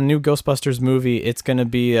working on a new Ghostbusters movie. It's going to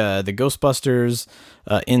be the Ghostbusters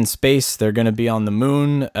in space. They're going to be on the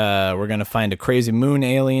moon. We're going to find a crazy moon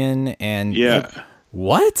alien." And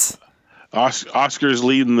what? Oscar's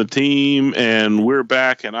leading the team, and we're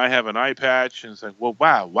back, and I have an eye patch, and it's like, well,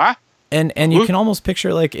 wow, what? And you can almost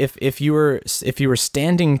picture, like, if you were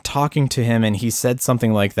standing talking to him and he said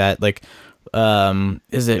something like that, like,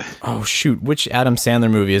 is it, oh shoot, which Adam Sandler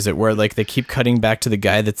movie is it where, like, they keep cutting back to the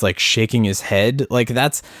guy that's, like, shaking his head? Like,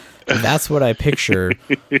 that's what I picture.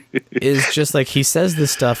 Is just like he says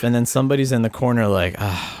this stuff and then somebody's in the corner like,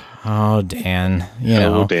 oh, Dan,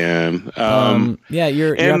 Dan. Yeah,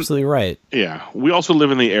 you're absolutely right. Yeah, we also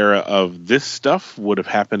live in the era of this stuff would have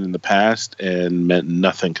happened in the past and meant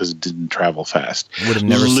nothing because it didn't travel fast. Would have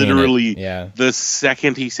never literally seen it. Yeah. The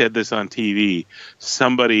second he said this on TV,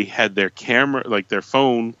 somebody had their camera, like their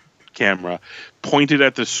phone camera, pointed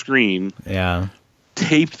at the screen. Yeah.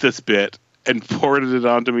 Taped this bit and forwarded it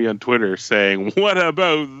on to me on Twitter saying, "What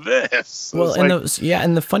about this?" Well,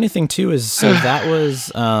 and the funny thing too is, so that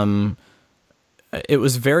was it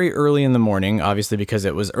was very early in the morning, obviously because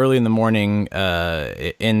it was early in the morning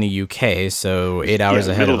in the UK, so 8 hours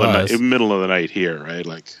ahead of us. Middle of the night here, right?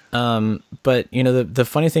 Like, but the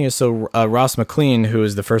funny thing is, so Ross McLean, who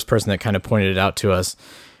is the first person that kind of pointed it out to us,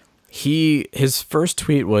 his first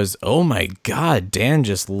tweet was, "Oh my God, Dan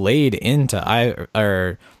just laid into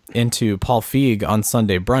Paul Feig on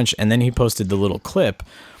Sunday Brunch," and then he posted the little clip.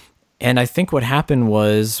 And I think what happened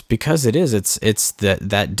was, because it's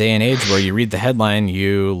that day and age where you read the headline,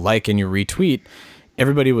 you like and you retweet.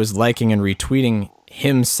 Everybody was liking and retweeting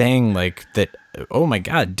him saying like that. Oh my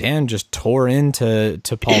God, Dan just tore into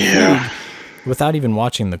Paul Feig without even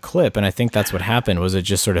watching the clip. And I think that's what happened. Was it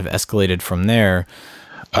just sort of escalated from there?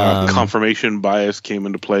 Confirmation bias came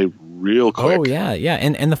into play real quick. Oh yeah.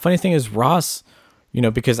 And the funny thing is, Ross,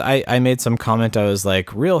 because I made some comment, I was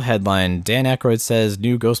like, real headline, Dan Aykroyd says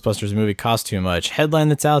new Ghostbusters movie costs too much. Headline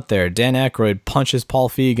that's out there, Dan Aykroyd punches Paul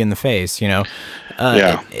Feig in the face,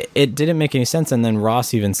 It didn't make any sense. And then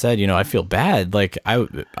Ross even said, I feel bad. Like, I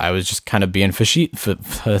was just kind of being facetious.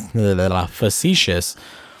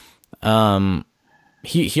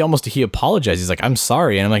 He apologized. He's like, "I'm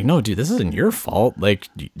sorry." And I'm like, "No, dude, this isn't your fault. Like,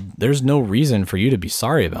 there's no reason for you to be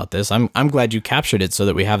sorry about this. I'm glad you captured it so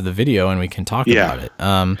that we have the video and we can talk about it."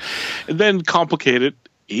 And then complicate it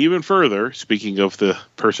even further, speaking of the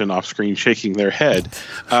person off screen shaking their head,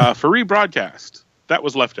 for rebroadcast. That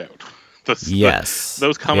was left out.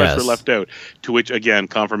 Those comments were left out, to which, again,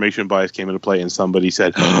 confirmation bias came into play, and somebody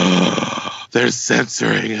said, "They're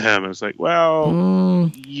censoring him." And it's like,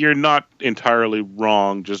 well, you're not entirely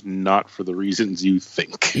wrong, just not for the reasons you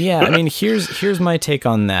think. Yeah, I mean, here's my take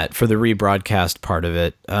on that for the rebroadcast part of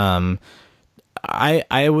it.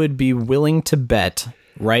 I would be willing to bet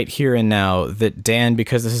right here and now that Dan,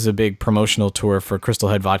 because this is a big promotional tour for Crystal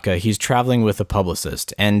Head Vodka, he's traveling with a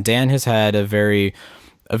publicist, and Dan has had a very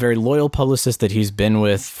loyal publicist that he's been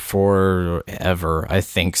with forever, I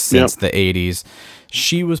think, since the 80s.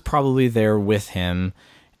 She was probably there with him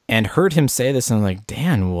and heard him say this, and I'm like,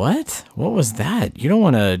 Dan, what was that? You don't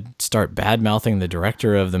want to start bad-mouthing the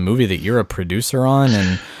director of the movie that you're a producer on.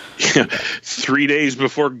 And 3 days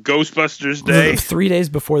before Ghostbusters Day. 3 days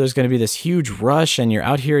before there's going to be this huge rush, and you're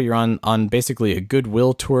out here, you're on basically a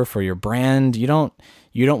goodwill tour for your brand. You don't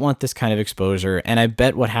want this kind of exposure. And I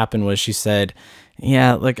bet what happened was she said,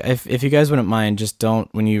 "Yeah, like, if you guys wouldn't mind, just don't,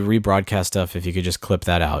 when you rebroadcast stuff, if you could just clip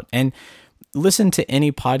that out." And listen to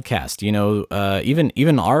any podcast,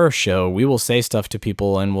 even our show, we will say stuff to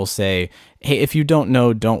people and we'll say, "Hey, if you don't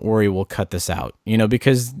know, don't worry, we'll cut this out,"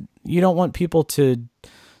 because you don't want people to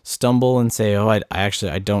stumble and say, "Oh, I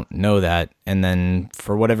don't know that." And then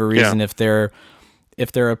for whatever reason, if they're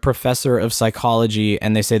a professor of psychology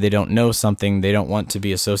and they say they don't know something, they don't want to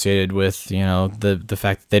be associated with, the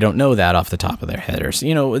fact that they don't know that off the top of their head, or,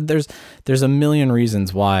 there's a million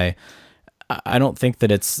reasons why I don't think that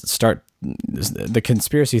the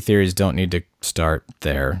conspiracy theories don't need to start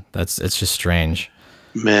there. It's just strange.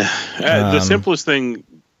 Meh. The simplest thing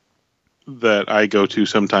that I go to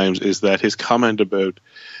sometimes is that his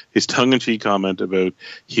tongue-in-cheek comment about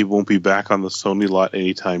he won't be back on the Sony lot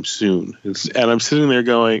anytime soon. And I'm sitting there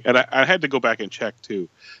going, and I had to go back and check too,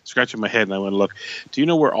 scratching my head, and I went, look, do you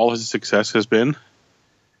know where all his success has been?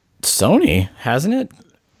 Sony, hasn't it?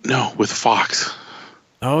 No, with Fox.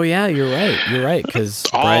 Oh yeah, you're right. You're right, because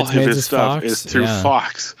all of Bridesmaids his is stuff Fox. is through Yeah.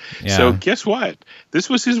 Fox. Yeah. So guess what? This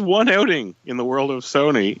was his one outing in the world of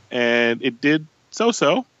Sony, and it did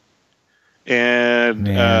so. And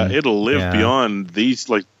Man, it'll live yeah. beyond these.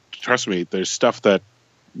 Like, trust me, there's stuff that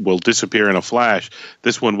will disappear in a flash.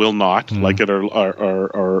 This one will not. Like it or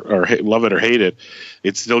love it or hate it,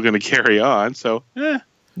 it's still going to carry on. So,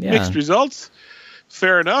 mixed results.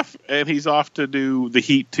 Fair enough, and he's off to do the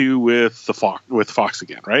Heat 2 with Fox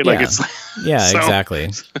again, right? Like it's yeah, so, exactly.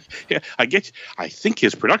 Yeah, I get you. I think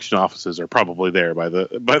his production offices are probably there by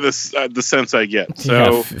the sense I get. So yeah,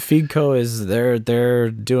 Feedco is they're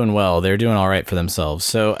doing well. They're doing all right for themselves.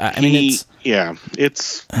 So I mean,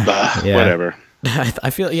 it's whatever. I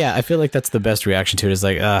feel like that's the best reaction to it. Is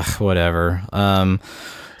like whatever.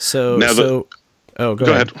 So go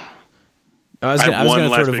ahead. I was going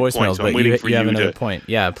to throw to voicemails, but you have another point.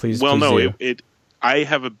 Yeah, please. Well, please no, I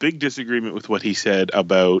have a big disagreement with what he said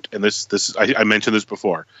about, and this I mentioned this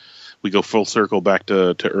before. We go full circle back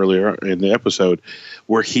to earlier in the episode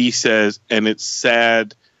where he says, and it's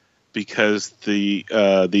sad because the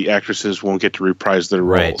actresses won't get to reprise their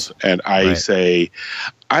roles, and I say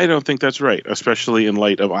I don't think that's right, especially in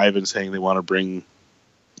light of Ivan saying they want to bring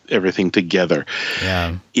everything together.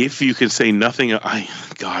 Yeah. If you can say nothing, I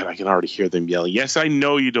can already hear them yelling. Yes, I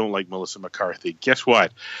know you don't like Melissa McCarthy. Guess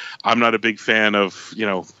what? I'm not a big fan of,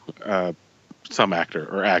 some actor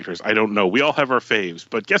or actors. I don't know. We all have our faves,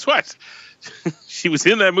 but guess what? She was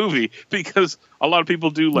in that movie because a lot of people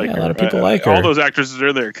do like her. A lot of people like her. All those actresses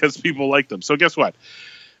are there because people like them. So guess what?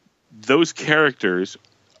 Those characters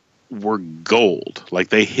were gold. Like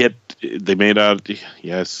they made out,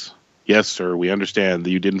 yes, sir, we understand that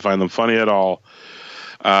you didn't find them funny at all,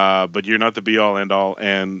 but you're not the be-all, end-all.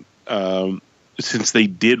 And since they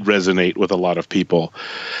did resonate with a lot of people,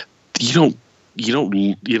 you don't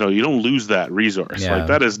lose that resource. Yeah. Like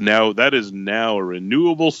that is now a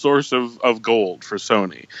renewable source of gold for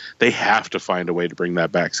Sony. They have to find a way to bring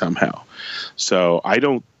that back somehow. So I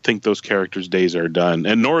don't think those characters' days are done,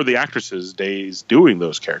 and nor are the actresses' days doing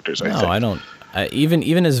those characters. I don't.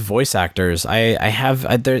 Even as voice actors,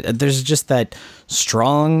 there's just that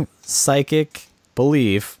strong psychic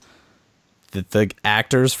belief that the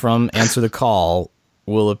actors from Answer the Call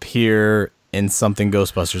will appear in something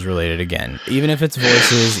Ghostbusters related again. Even if it's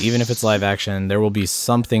voices, even if it's live action, there will be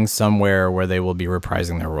something somewhere where they will be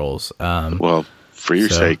reprising their roles. Well, for your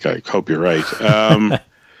sake, I hope you're right.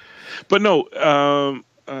 But no,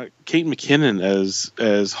 Kate McKinnon as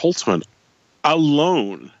Holtzman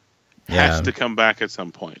alone has to come back at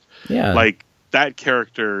some point. Yeah. Like that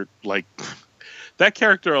character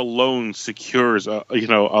alone secures a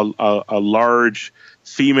large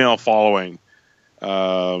female following,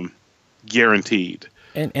 guaranteed.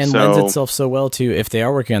 And lends itself so well to, if they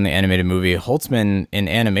are working on the animated movie, Holtzman in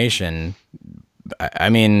animation, I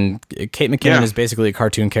mean, Kate McKinnon is basically a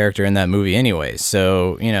cartoon character in that movie anyway.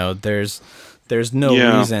 So, there's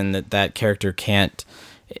no reason that character can't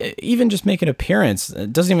even just make an appearance.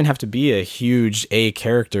 It doesn't even have to be a huge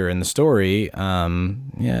character in the story. I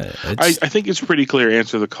think it's pretty clear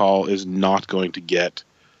Answer the Call is not going to get,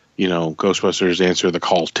 Ghostbusters Answer the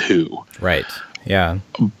Call 2. Right. Yeah.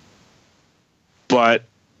 But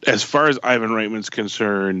as far as Ivan Reitman's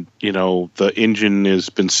concerned, the engine has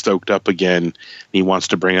been stoked up again. And he wants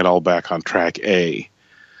to bring it all back on track A.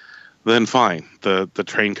 Then fine. The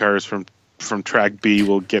train cars from track B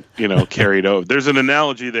will get, carried over. There's an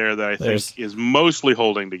analogy there that I think is mostly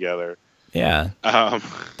holding together. Yeah.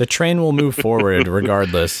 The train will move forward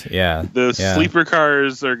regardless. Yeah. The sleeper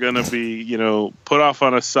cars are going to be, put off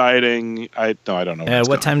on a siding. I don't know.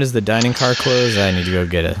 What time does the dining car close? I need to go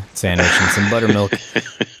get a sandwich and some buttermilk.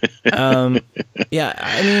 And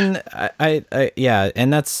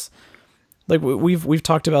that's like we've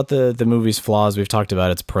talked about the movie's flaws. We've talked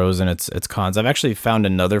about its pros and its cons. I've actually found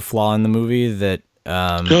another flaw in the movie that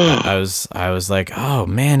I was like, oh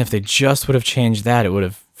man, if they just would have changed that, it would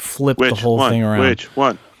have flipped the whole thing around. Which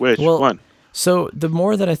one? So the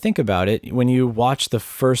more that I think about it, when you watch the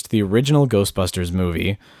original Ghostbusters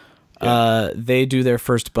movie, they do their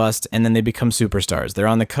first bust and then they become superstars. They're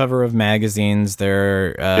on the cover of magazines.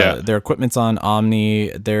 Their equipment's on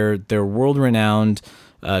Omni. They're world renowned.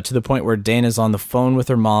 To the point where Dana's on the phone with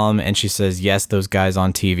her mom and she says, yes, those guys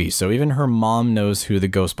on TV. So even her mom knows who the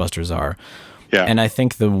Ghostbusters are. Yeah. And I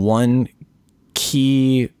think the one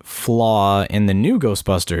key flaw in the new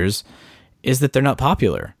Ghostbusters is that they're not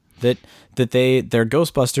popular. That they're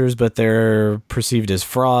Ghostbusters, but they're perceived as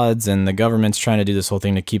frauds, and the government's trying to do this whole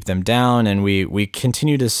thing to keep them down. And we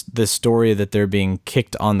continue this story that they're being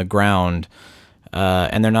kicked on the ground,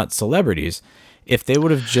 and they're not celebrities. if they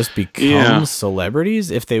would have just become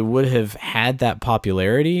celebrities, if they would have had that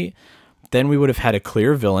popularity, then we would have had a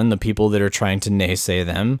clear villain, the people that are trying to naysay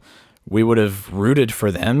them. We would have rooted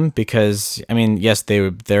for them because, I mean, yes, they're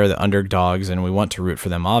the underdogs and we want to root for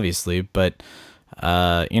them, obviously, but,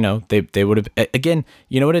 they would have, again,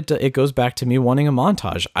 you know what, it goes back to me wanting a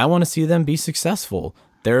montage. I want to see them be successful.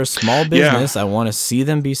 They're a small business. I want to see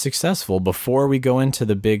them be successful before we go into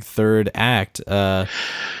the big third act to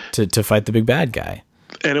fight the big bad guy.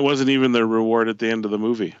 And it wasn't even the reward at the end of the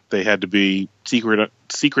movie. They had to be secret.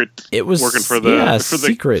 It was working for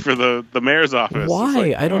the mayor's office.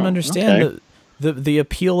 Why? I don't understand. Okay. The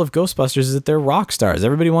appeal of Ghostbusters is that they're rock stars.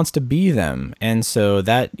 Everybody wants to be them, and so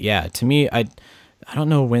that to me, I don't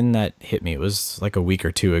know when that hit me. It was like a week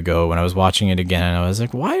or two ago when I was watching it again, and I was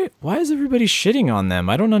like, why is everybody shitting on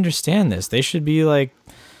them? I don't understand this. They should be like.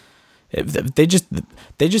 They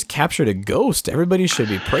just captured a ghost. Everybody should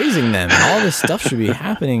be praising them. And all this stuff should be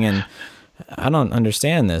happening, and I don't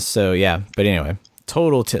understand this. So but anyway,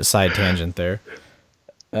 total side tangent there.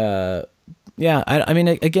 I mean,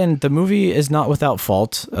 again, the movie is not without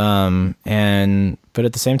fault, but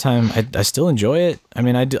at the same time, I still enjoy it. I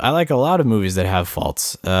mean, I like a lot of movies that have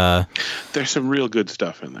faults. There's some real good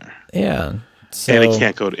stuff in there. Yeah. So, and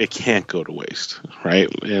it can't go to waste, right?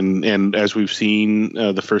 And as we've seen,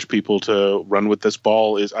 the first people to run with this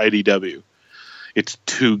ball is IDW. It's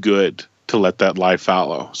too good to let that lie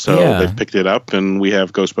fallow. So they've picked it up, and we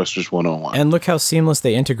have Ghostbusters 101. And look how seamless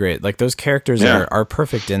they integrate. Like, those characters are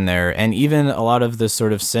perfect in there. And even a lot of the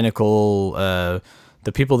sort of cynical, the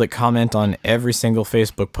people that comment on every single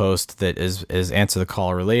Facebook post that is Answer the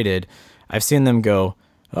Call related, I've seen them go,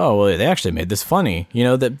 oh, well, they actually made this funny. You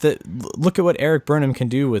know, look at what Eric Burnham can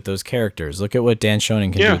do with those characters. Look at what Dan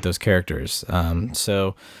Schoening can do with those characters.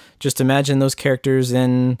 So just imagine those characters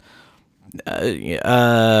in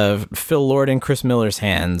Phil Lord and Chris Miller's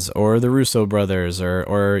hands, or the Russo brothers,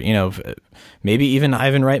 or maybe even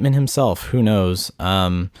Ivan Reitman himself. Who knows?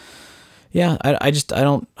 I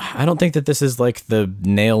don't think that this is like the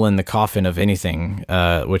nail in the coffin of anything,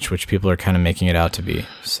 which people are kind of making it out to be.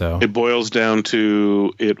 So it boils down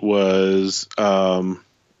to it was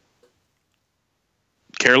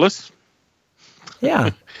careless.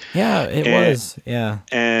 Yeah, it was. Yeah,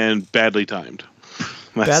 and badly timed.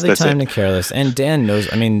 Badly timed and careless. And Dan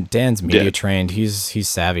knows. I mean, Dan's media trained. He's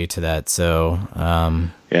savvy to that. So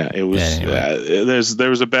it was. Anyway.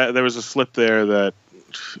 There was a slip there that.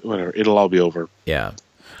 Whatever, it'll all be over. Yeah.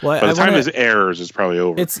 Well, by the time this airs, it's probably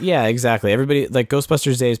over. Exactly. Everybody, like,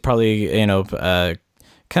 Ghostbusters Day is probably kind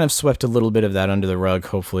of swept a little bit of that under the rug,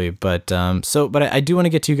 hopefully. But I do want to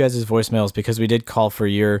get to you guys' voicemails, because we did call for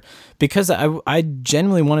because I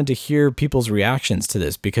genuinely wanted to hear people's reactions to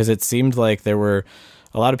this, because it seemed like there were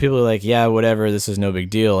a lot of people who were like, yeah, whatever, this is no big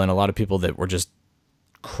deal, and a lot of people that were just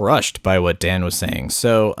crushed by what Dan was saying.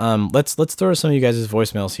 So let's throw some of you guys'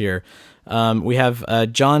 voicemails here. We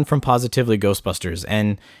have John from Positively Ghostbusters,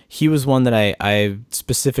 and he was one that I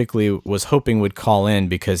specifically was hoping would call in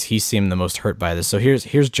because he seemed the most hurt by this. So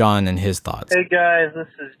here's John and his thoughts. Hey guys, this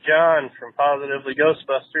is John from Positively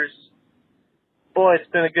Ghostbusters. Boy, it's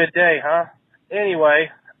been a good day, huh?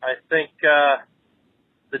 Anyway, I think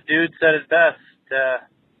the dude said it best.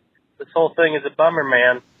 This whole thing is a bummer,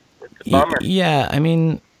 man. It's a bummer. Yeah, I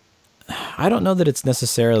mean, I don't know that it's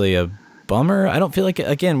necessarily a bummer. I don't feel like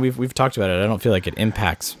again, we've talked about it. I don't feel like it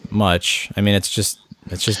impacts much. I mean, it's just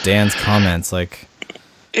Dan's comments. Like,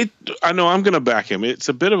 I know I'm going to back him. It's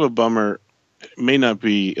a bit of a bummer. It may not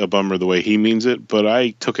be a bummer the way he means it, but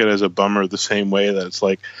I took it as a bummer the same way that it's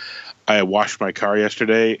like I washed my car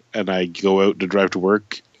yesterday and I go out to drive to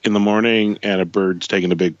work in the morning and a bird's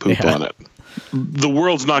taking a big poop on it. The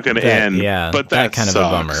world's not going to end. Yeah, but that kind sucks. Of a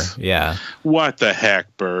bummer. Yeah. What the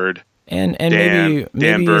heck, bird? And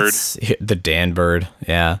maybe Bird. It's the Dan Bird.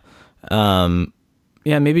 Yeah.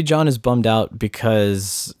 Maybe John is bummed out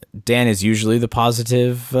because Dan is usually the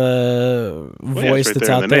positive voice that's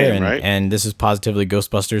out there, and this is Positively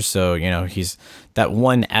Ghostbusters. So he's that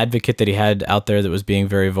one advocate that he had out there that was being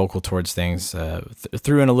very vocal towards things.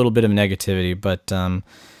 Threw in a little bit of negativity, but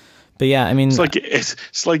yeah, I mean,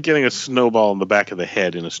 it's like getting a snowball in the back of the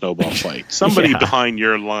head in a snowball fight. Somebody behind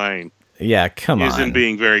your line. Yeah, come on. Isn't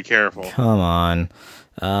being very careful. Come on.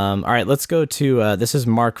 All right, let's go to this is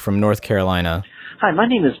Mark from North Carolina. Hi, my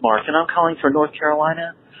name is Mark, and I'm calling for North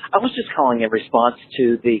Carolina. I was just calling in response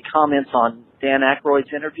to the comments on Dan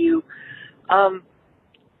Aykroyd's interview.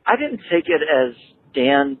 I didn't take it as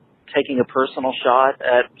Dan taking a personal shot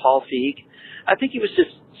at Paul Feig. I think he was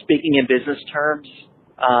just speaking in business terms,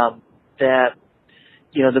 that,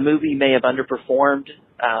 the movie may have underperformed,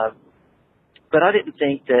 but I didn't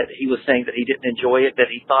think that he was saying that he didn't enjoy it, that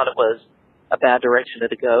he thought it was a bad direction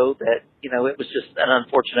to go, that, it was just an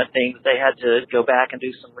unfortunate thing that they had to go back and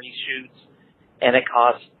do some reshoots, and it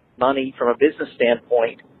cost money from a business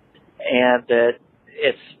standpoint, and that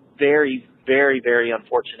it's very, very, very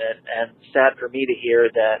unfortunate and sad for me to hear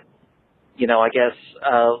that, I guess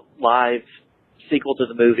a live sequel to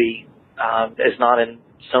the movie is not in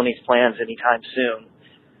Sony's plans anytime soon.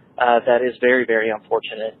 That is very, very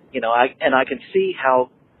unfortunate. I can see how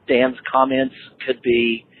Dan's comments could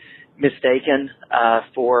be mistaken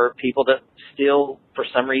for people that still, for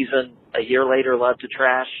some reason, a year later love to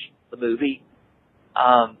trash the movie.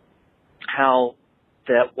 How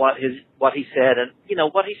that what he said, and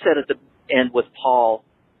what he said at the end with Paul,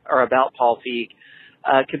 or about Paul Feig,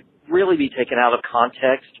 could really be taken out of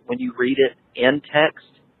context when you read it in text,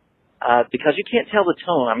 because you can't tell the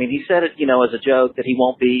tone. I mean, he said it, as a joke that he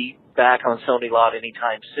won't be back on Sony lot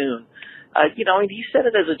anytime soon. He said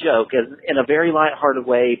it as a joke, in a very lighthearted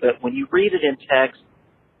way, but when you read it in text,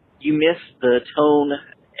 you miss the tone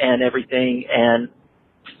and everything, and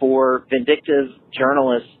for vindictive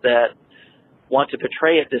journalists that want to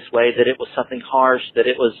portray it this way, that it was something harsh, that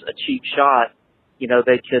it was a cheap shot,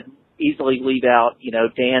 they could easily leave out,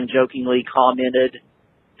 Dan jokingly commented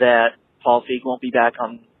that Paul Feig won't be back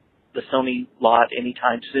on the Sony lot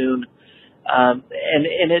anytime soon. And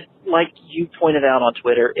it, like you pointed out on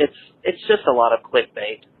Twitter, it's just a lot of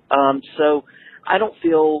clickbait. So I don't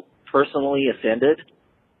feel personally offended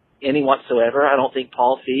any whatsoever. I don't think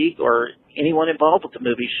Paul Feig or anyone involved with the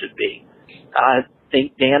movie should be. I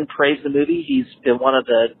think Dan praised the movie. He's been one of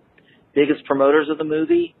the biggest promoters of the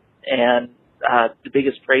movie and the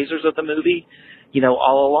biggest praisers of the movie,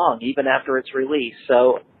 all along, even after its release.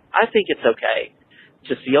 So I think it's okay.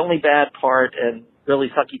 Just the only bad part and really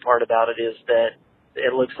sucky part about it is that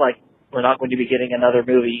it looks like we're not going to be getting another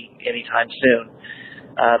movie anytime soon.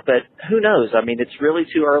 But who knows? I mean, it's really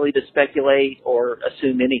too early to speculate or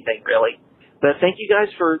assume anything, really. But thank you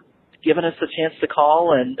guys for giving us a chance to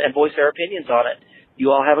call and voice our opinions on it.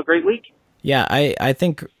 You all have a great week. Yeah, I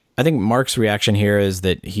think Mark's reaction here is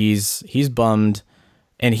that he's bummed,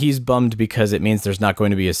 and he's bummed because it means there's not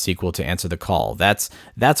going to be a sequel to Answer the Call. That's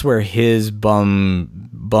where his bummedness,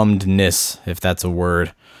 if that's a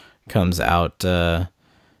word, comes out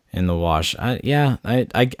in the wash. I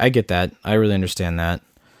get that. I really understand that.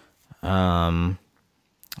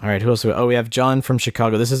 All right, who else? We have John from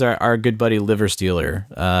Chicago. This is our good buddy Liver Stealer.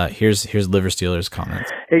 Here's Liver Stealer's comments.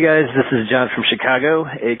 Hey guys, this is John from Chicago,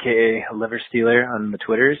 aka Liver Stealer on the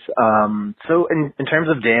Twitters. So in terms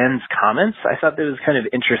of Dan's comments, I thought that was kind of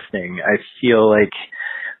interesting. I feel like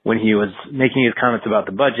when he was making his comments about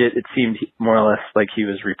the budget, it seemed more or less like he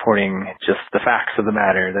was reporting just the facts of the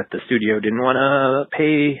matter, that the studio didn't want to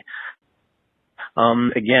pay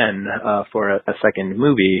again for a second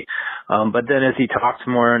movie. But then as he talked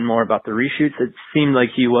more and more about the reshoots, it seemed like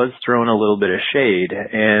he was throwing a little bit of shade.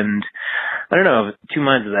 And I don't know, two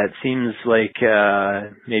minds of that. Seems like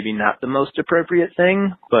maybe not the most appropriate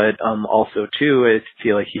thing, but also too, I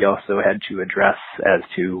feel like he also had to address as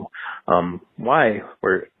to why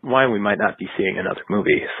we might not be seeing another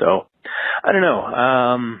movie. So I don't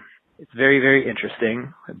know. It's very, very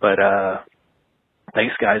interesting, but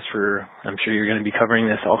thanks, guys, I'm sure you're going to be covering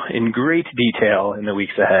this all in great detail in the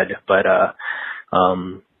weeks ahead, but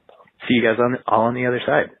see you guys all on the other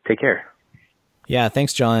side. Take care. Yeah,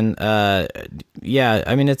 thanks, John. Yeah,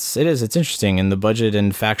 I mean, it's interesting, and the budget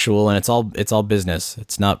and factual, and it's all business.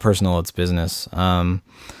 It's not personal, it's business.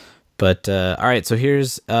 But all right, so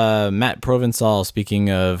here's Matt Provençal, speaking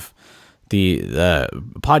of the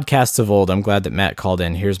podcasts of old. I'm glad that Matt called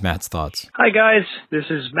in. Here's Matt's thoughts. Hi, guys. This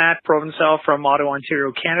is Matt Provençal from Ottawa,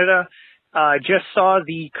 Ontario, Canada. Just saw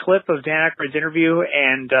the clip of Dan Aykroyd's interview,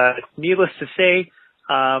 and needless to say,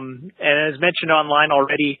 and as mentioned online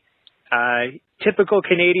already, typical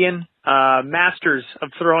Canadian, masters of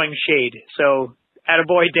throwing shade. So,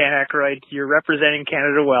 attaboy, Dan Aykroyd, you're representing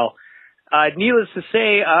Canada well. Needless to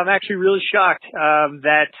say, I'm actually really shocked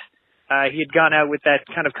that he had gone out with that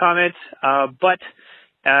kind of comment, but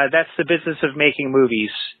that's the business of making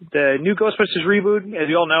movies. The new Ghostbusters reboot, as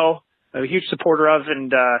you all know, I'm a huge supporter of,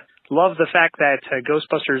 and love the fact that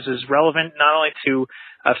Ghostbusters is relevant not only to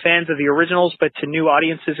fans of the originals, but to new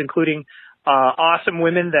audiences, including awesome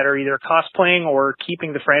women that are either cosplaying or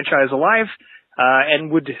keeping the franchise alive,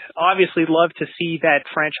 and would obviously love to see that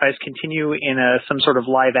franchise continue in some sort of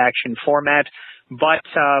live-action format. But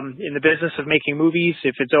in the business of making movies,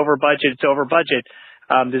 if it's over budget, it's over budget.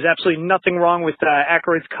 There's absolutely nothing wrong with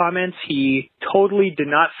Aykroyd's comments. He totally did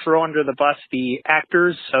not throw under the bus the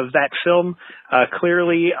actors of that film.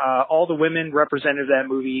 Clearly, all the women represented in that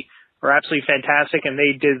movie were absolutely fantastic, and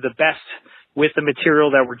they did the best with the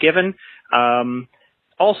material that were given.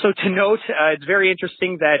 Also to note, it's very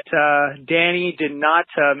interesting that Danny did not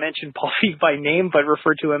mention Paul Feig by name, but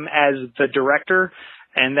referred to him as the director,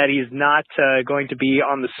 and that he's not going to be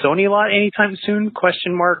on the Sony lot anytime soon, ?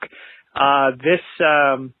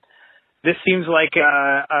 This seems like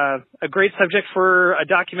a great subject for a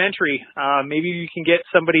documentary. Maybe you can get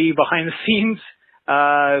somebody behind the scenes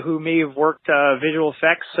who may have worked visual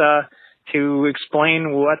effects to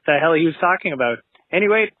explain what the hell he was talking about.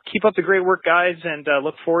 Anyway, keep up the great work, guys, and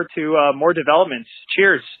look forward to more developments.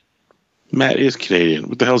 Cheers. Matt is Canadian.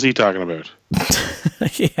 What the hell is he talking about?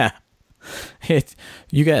 Yeah.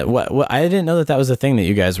 You got what? I didn't know that was a thing, that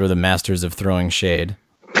you guys were the masters of throwing shade.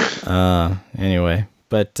 Anyway,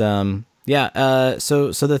 but yeah.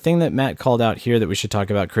 So the thing that Matt called out here that we should talk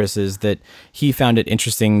about, Chris, is that he found it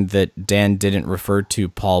interesting that Dan didn't refer to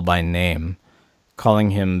Paul by name,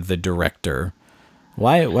 calling him the director.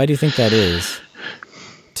 Why do you think that is?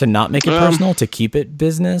 To not make it personal, to keep it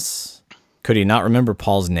business? Could he not remember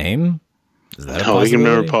Paul's name? Is that a possibility? He can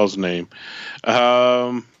remember Paul's name.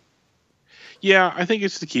 Yeah, I think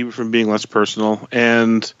it's to keep it from being less personal.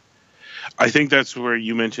 And I think that's where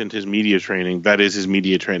you mentioned his media training. That is his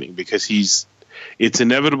media training, because it's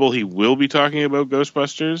inevitable he will be talking about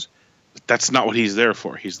Ghostbusters, but that's not what he's there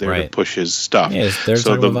for. He's there to push his stuff. Yeah,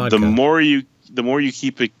 so the more you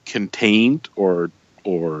keep it contained or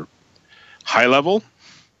high level,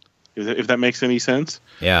 if that makes any sense,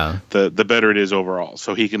 yeah, the better it is overall.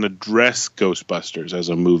 So he can address Ghostbusters as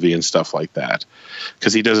a movie and stuff like that,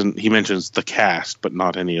 because he mentions the cast but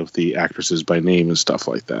not any of the actresses by name and stuff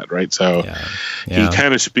like that, right? So he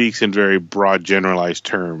kind of speaks in very broad, generalized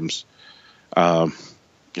terms. I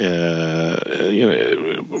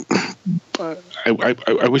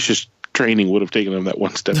wish his training would have taken him that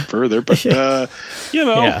one step further, but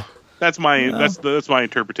Yeah. That's my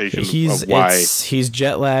interpretation of why he's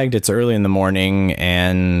jet lagged. It's early in the morning,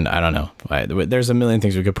 and I don't know. There's a million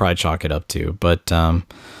things we could probably chalk it up to, but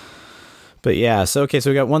yeah. So okay, so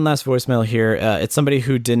we got one last voicemail here. It's somebody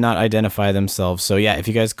who did not identify themselves. So yeah, if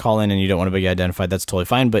you guys call in and you don't want to be identified, that's totally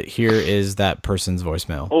fine. But here is that person's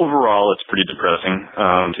voicemail. Overall, it's pretty depressing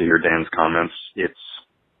to hear Dan's comments. It's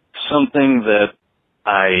something that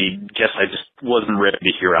I guess I just wasn't ready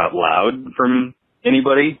to hear out loud from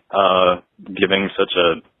anybody, giving such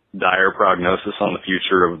a dire prognosis on the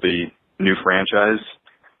future of the new franchise.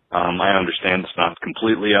 I understand it's not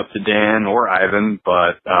completely up to Dan or Ivan,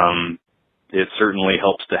 but it certainly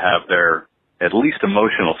helps to have their at least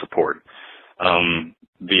emotional support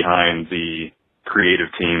behind the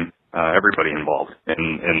creative team, everybody involved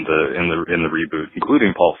in the reboot,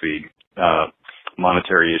 including Paul Feig.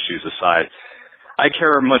 Monetary issues aside, I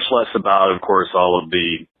care much less about, of course, all of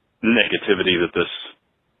the negativity that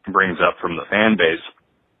this brings up from the fan base,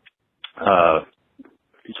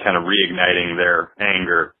 kind of reigniting their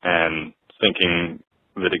anger and thinking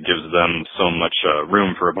that it gives them so much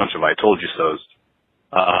room for a bunch of I told you so's.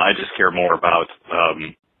 I just care more about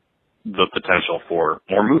the potential for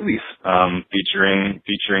more movies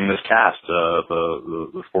featuring this cast,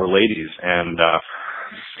 the four ladies, and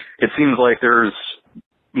it seems like there's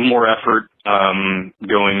more effort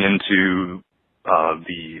going into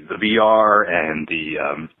the VR and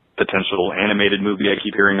the potential animated movie I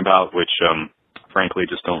keep hearing about, which frankly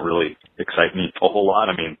just don't really excite me a whole lot.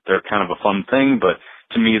 I mean, they're kind of a fun thing, but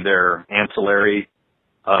to me they're ancillary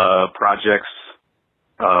projects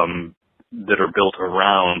that are built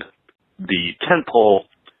around the tentpole,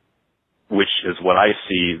 which is what I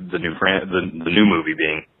see the new movie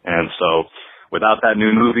being. And so without that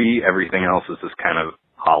new movie, everything else is just kind of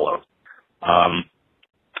hollow.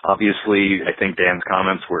 Obviously, I think Dan's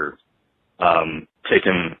comments were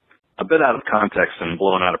taken a bit out of context and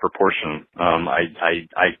blown out of proportion.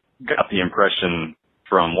 I got the impression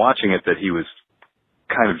from watching it that he was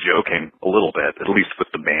kind of joking a little bit, at least with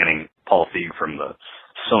the banning Paul Feig from the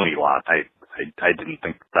Sony lot. I didn't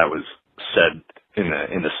think that was said in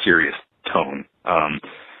a serious tone,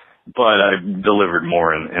 but I delivered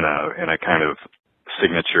more in a kind of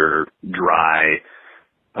signature dry,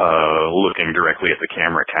 looking directly at the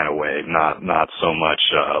camera kind of way, not so much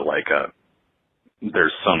like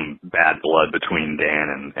there's some bad blood between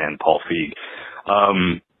Dan and Paul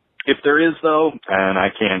Feig. If there is, though, and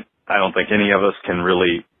I don't think any of us can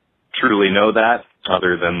really truly know that,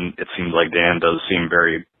 other than it seems like Dan does seem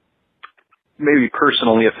very maybe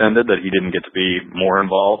personally offended that he didn't get to be more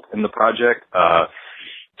involved in the project,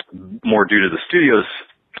 more due to the studio's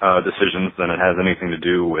decisions than it has anything to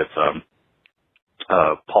do with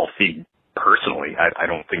Paul Feig personally. I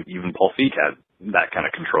don't think even Paul Feig had that kind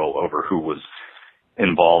of control over who was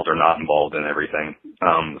involved or not involved in everything.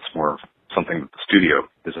 It's more something that the studio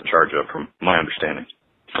is in charge of, from my understanding.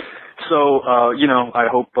 So, I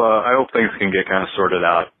hope things can get kind of sorted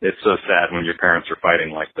out. It's so sad when your parents are fighting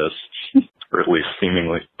like this, or at least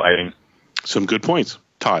seemingly fighting. Some good points.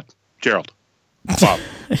 Todd, Gerald, Bob.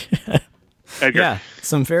 Edgar. Yeah,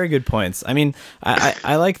 some very good points. I mean,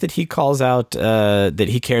 I like that he calls out that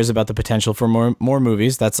he cares about the potential for more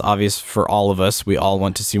movies. That's obvious for all of us. We all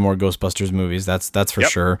want to see more Ghostbusters movies. That's for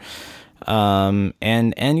sure. And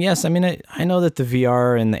yes, I mean, I know that the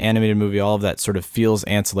VR and the animated movie, all of that sort of feels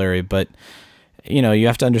ancillary, but you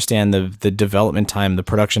have to understand the development time, the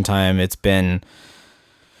production time. It's been,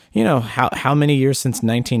 how many years since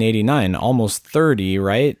 1989? Almost 30,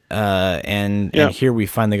 right? And here we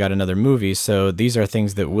finally got another movie. So these are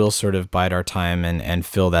things that will sort of bide our time and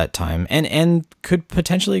fill that time and could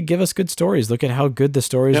potentially give us good stories. Look at how good the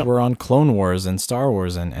stories were on Clone Wars and Star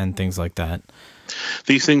Wars and things like that.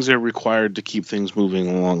 These things are required to keep things moving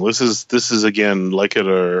along. This is again, like it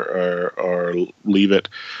or leave it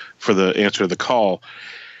for the answer to the call.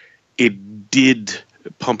 It did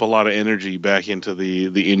pump a lot of energy back into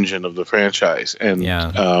the engine of the franchise, and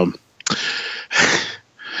yes,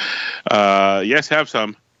 have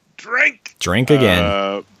some drink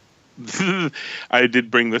again. I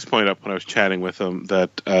did bring this point up when I was chatting with them that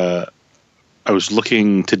I was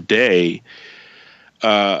looking today.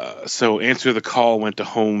 So Answer the Call went to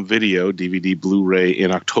home video, DVD, Blu-ray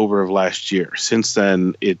in October of last year. Since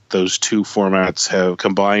then, those two formats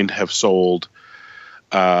have sold.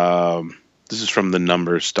 This is from the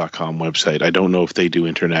numbers.com website. I don't know if they do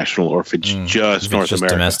international or if it's just North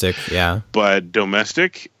America. Domestic, yeah. But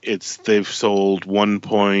domestic, they've sold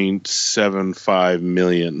 1.75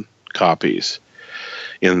 million copies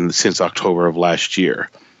since October of last year.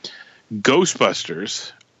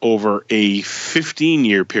 Ghostbusters, over a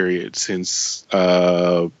 15-year period since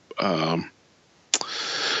home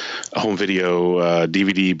video,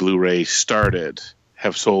 DVD, Blu-ray started,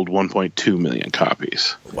 have sold 1.2 million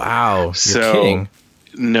copies. Wow, you're kidding.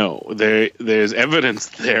 No, there's evidence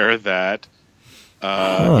there that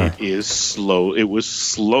it was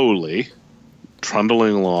slowly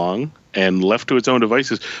trundling along, and left to its own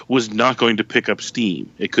devices was not going to pick up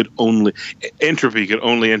steam. Entropy could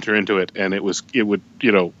only enter into it, and it would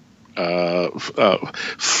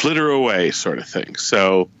flitter away, sort of thing.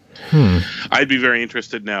 So I'd be very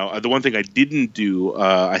interested now. The one thing I didn't do,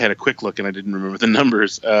 I had a quick look and I didn't remember the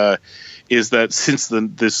numbers, is that since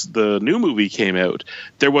the new movie came out,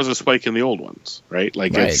 there was a spike in the old ones, right?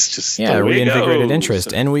 It's just reinvigorated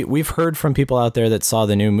interest. And we've heard from people out there that saw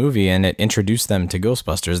the new movie and it introduced them to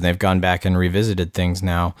Ghostbusters, and they've gone back and revisited things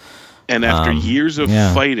now. And after years of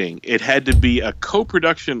fighting, it had to be a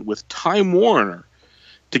co-production with Time Warner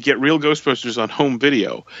to get real Ghostbusters on home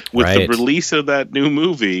video. With the release of that new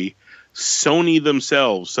movie, Sony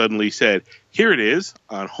themselves suddenly said, here it is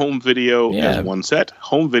on home video as one set,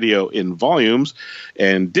 home video in volumes,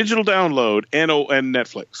 and digital download, and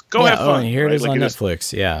Netflix. Go have fun. Here it is on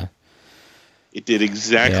Netflix, It did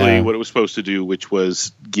exactly what it was supposed to do, which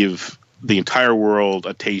was give the entire world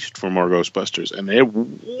a taste for more Ghostbusters, and it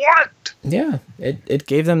worked. Yeah, it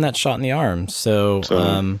gave them that shot in the arm. So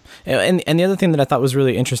and the other thing that I thought was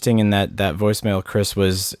really interesting in that voicemail, Chris,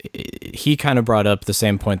 was he kind of brought up the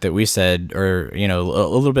same point that we said, or a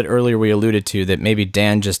little bit earlier we alluded to, that maybe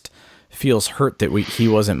Dan just feels hurt that he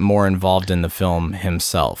wasn't more involved in the film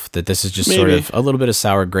himself. That this is just sort of a little bit of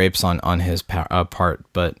sour grapes on his part.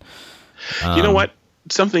 But you know what?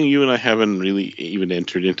 Something you and I haven't really even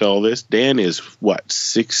entered into all this. Dan is,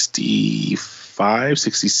 65,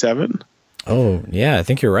 67? Oh, yeah, I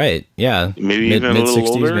think you're right. Yeah. Maybe even a little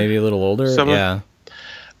older. Maybe a little older. Yeah.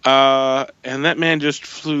 And that man just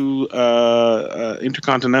flew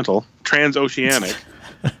intercontinental, transoceanic.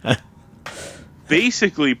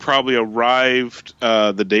 Basically probably arrived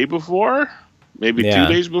the day before, maybe 2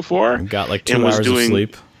 days before. Got like 2 hours of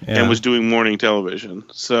sleep. And was doing morning television,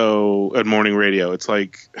 morning radio. It's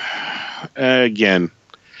like, again,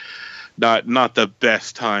 not the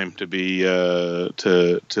best time to be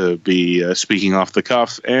speaking off the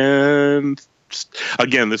cuff. And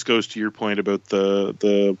again, this goes to your point about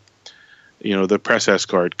the press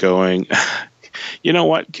escort going. You know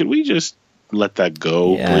what? Can we just let that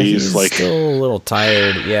go, please? He's still a little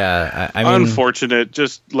tired. Yeah, I mean, unfortunate.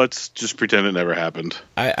 Let's just pretend it never happened.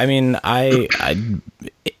 I mean,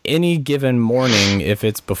 any given morning, if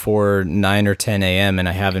it's before 9 or 10 a.m. and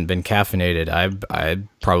I haven't been caffeinated, I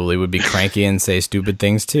probably would be cranky and say stupid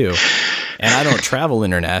things too. And I don't travel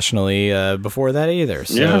internationally before that either.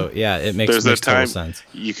 So yeah, it makes total sense.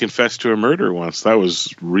 You confessed to a murder once. That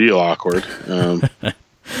was real awkward.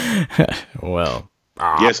 Well,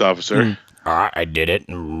 Yes, officer. I did it.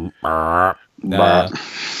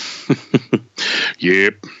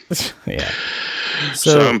 Yep. Yeah.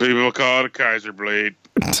 So, some people call it a Kaiser blade.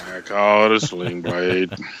 I call it a sling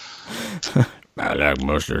blade. I like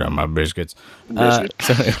mustard on my biscuits. So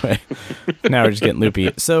anyway, now we're just getting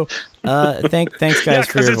loopy. So thanks guys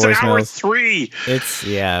for your voicemails. It's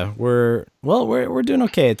hour 3. We're doing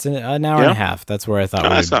okay. It's an hour and a half. That's where I thought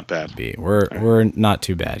that's not bad. Be. We're not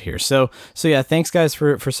too bad here. So yeah, thanks guys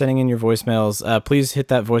for sending in your voicemails. Please hit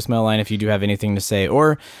that voicemail line if you do have anything to say,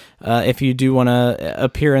 or if you do want to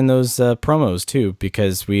appear in those promos too,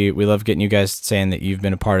 because we love getting you guys saying that you've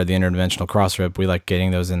been a part of the Interdimensional Crossrip. We like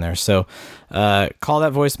getting those in there. So call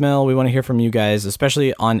that voicemail. We want to hear from you guys,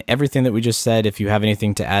 especially on everything that we just said. If you have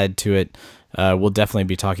anything to add to it, we'll definitely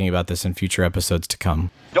be talking about this in future episodes to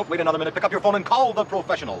come. Don't wait another minute. Pick up your phone and call the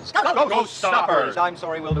professionals. Ghostbusters! I'm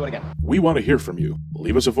sorry, we'll do it again. We want to hear from you.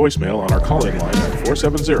 Leave us a voicemail on our call-in line at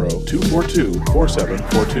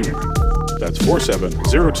 470-242-4742. That's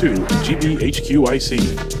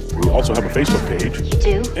 4702-GBHQIC. We also have a Facebook page. You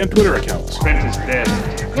do? And Twitter accounts. Spence is dead.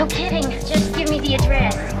 No kidding. Just give me the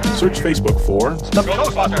address. Search Facebook for The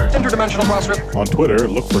Ghostbusters Interdimensional Crossrip. On Twitter,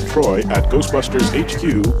 look for Troy at Ghostbusters HQ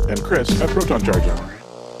and Chris at Proton Charger.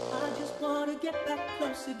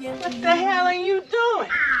 What the hell are you doing?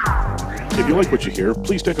 If you like what you hear,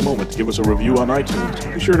 please take a moment to give us a review on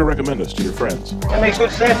iTunes. Be sure to recommend us to your friends. That makes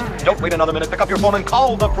good sense. Don't wait another minute. Pick up your phone and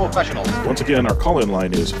call the professionals. Once again, our call-in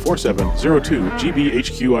line is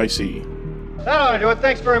 4702-GBHQIC. That ought to do it.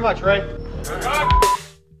 Thanks very much, Ray.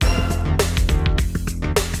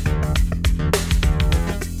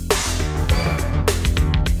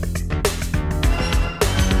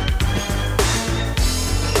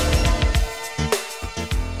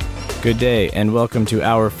 Good day, and welcome to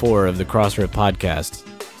Hour 4 of the Crossrip Podcast.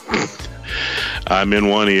 I'm in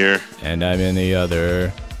one ear. And I'm in the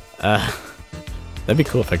other. That'd be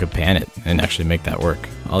cool if I could pan it and actually make that work.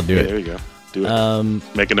 I'll do it. There you go. Do it.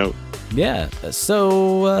 Make a note. Yeah.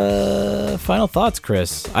 So, final thoughts,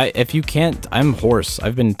 Chris. If you can't, I'm hoarse.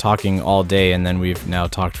 I've been talking all day, and then we've now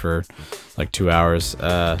talked for like 2 hours.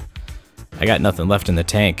 I got nothing left in the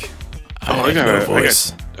tank.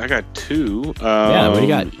 I got 2. Yeah, what do you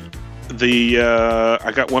got?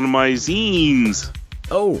 I got one of my zines.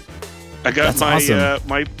 Oh, I got my awesome.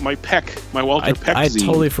 my Peck, my Walter Peck zine. I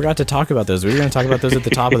totally forgot to talk about those. We were going to talk about those at the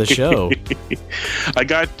top of the show. I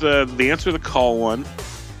got the Answer the Call one,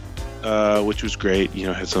 which was great. You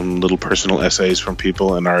know, had some little personal essays from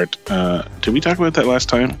people and art. Did we talk about that last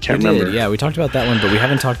time? Can't remember. Yeah, we talked about that one, but we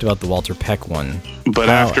haven't talked about the Walter Peck one. But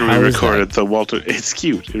after we recorded the Walter, it's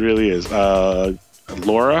cute. It really is.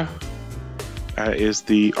 Laura is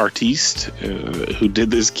the artiste who did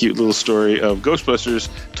this cute little story of Ghostbusters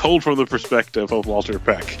told from the perspective of Walter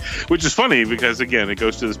Peck, which is funny because, again, it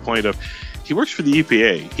goes to this point of he works for the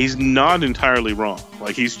EPA. He's not entirely wrong.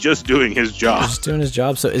 Like, he's just doing his job. He's just doing his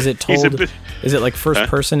job. So is it told, is it like first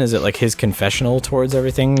person? Is it like his confessional towards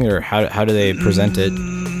everything, or how do they present it?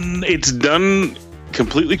 It's done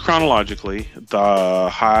completely chronologically. The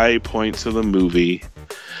high points of the movie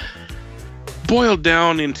boiled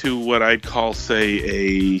down into what I'd call, say,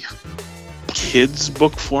 a kid's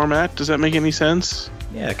book format. Does that make any sense?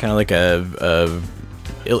 Yeah, kind of like a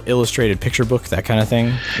illustrated picture book, that kind of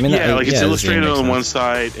thing. I mean, it's illustrated on one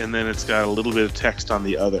side, and then it's got a little bit of text on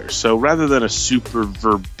the other. So rather than a super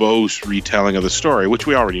verbose retelling of the story, which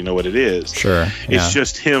we already know what it is, sure, it's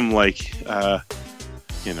just him like, I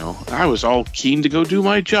was all keen to go do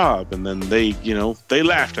my job, and then they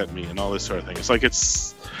laughed at me and all this sort of thing. It's like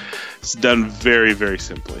it's done very, very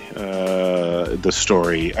simply. The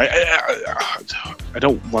story. I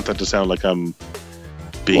don't want that to sound like I'm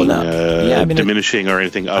being diminishing or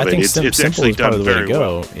anything of it. It's actually done very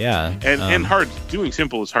well. Yeah, and hard. Doing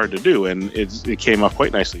simple is hard to do, and it came off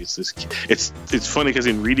quite nicely. It's funny because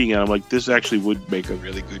in reading it, I'm like, this actually would make a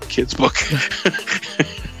really good kids book.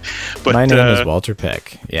 But, my name is Walter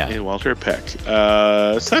Peck. Yeah, Walter Peck.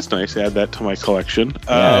 So that's nice. Add that to my collection.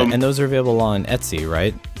 And those are available on Etsy,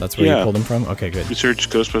 right? That's where you pulled them from. Okay, good. You search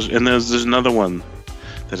Ghostbusters, and there's another one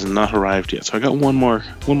that has not arrived yet. So I got one more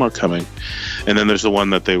coming, and then there's the one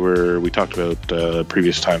that we talked about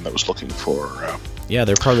previous time that was looking for. Yeah,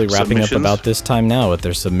 they're probably wrapping up about this time now with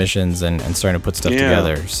their submissions and starting to put stuff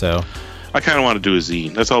together. So. I kind of want to do a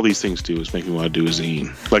zine. That's all these things do, is make me want to do a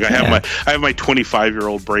zine. Like I have my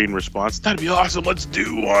 25-year-old brain response. That'd be awesome. Let's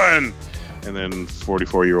do one. And then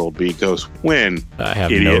 44-year-old B goes, when? I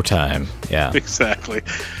have idiot. no time. Yeah, exactly.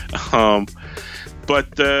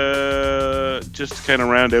 But just to kind of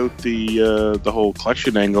round out the whole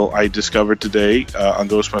collection angle, I discovered today on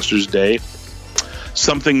Ghostbusters Day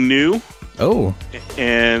something new. Oh.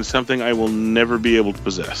 And something I will never be able to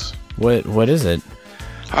possess. What is it?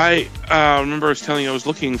 I remember I was telling you I was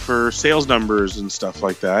looking for sales numbers and stuff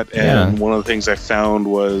like that, and one of the things I found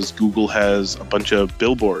was Google has a bunch of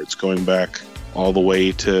billboards going back all the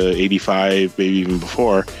way to 85, maybe even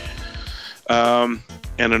before. And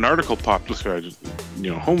an article popped,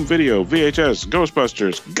 home video, VHS,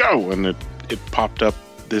 Ghostbusters, go! And it popped up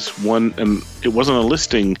this one, and it wasn't a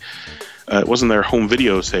listing, it wasn't their home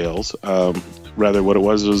video sales. Rather, what it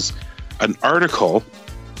was an article,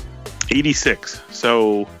 86.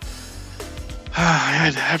 So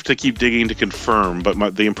I'd have to keep digging to confirm,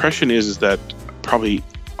 but the impression is that probably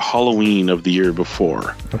Halloween of the year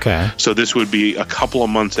before. Okay. So this would be a couple of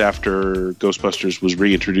months after Ghostbusters was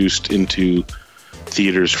reintroduced into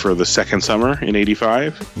theaters for the second summer in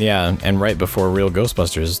 85. Yeah, and right before Real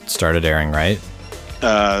Ghostbusters started airing, right?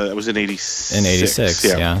 It was in 86. In 86,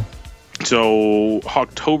 yeah. So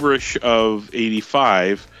October-ish of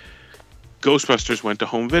 85, Ghostbusters went to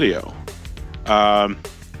home video. I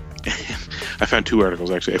found two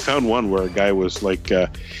articles, actually. I found one where a guy was like,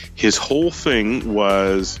 his whole thing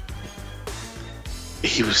was,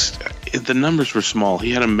 the numbers were small.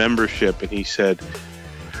 He had a membership, and he said,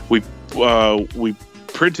 we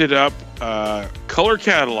printed up color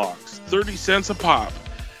catalogs, 30 cents a pop.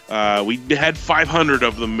 We had 500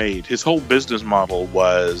 of them made. His whole business model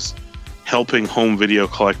was helping home video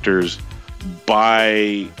collectors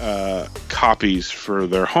buy copies for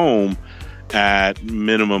their home at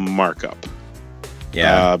minimum markup.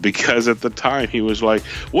 Yeah. Because at the time he was like,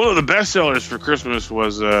 one of the best sellers for Christmas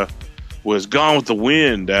was Gone with the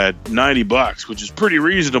Wind at $90, which is pretty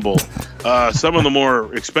reasonable. Some of the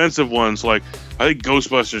more expensive ones, like I think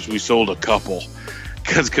Ghostbusters, we sold a couple.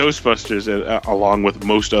 Because Ghostbusters, along with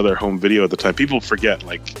most other home video at the time, people forget.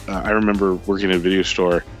 Like, I remember working at a video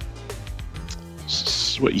store.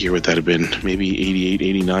 What year would that have been? Maybe 88,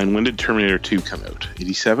 89. When did Terminator 2 come out?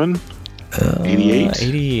 87? 88?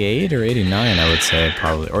 88 or 89, I would say,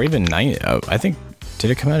 probably. Or even 90. I think,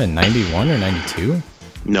 did it come out in 91 or 92?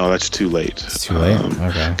 No, that's too late. It's too late?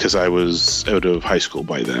 Okay. Because I was out of high school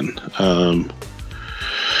by then.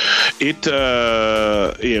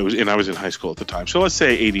 It was, and I was in high school at the time. So let's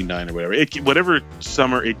say 89 or whatever. Whatever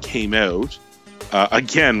summer it came out,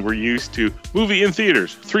 again, we're used to movie in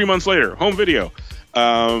theaters. 3 months later, home video.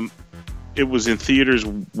 It was in theaters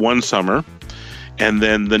one summer, and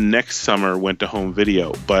then the next summer went to home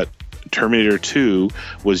video. But Terminator 2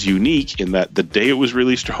 was unique in that the day it was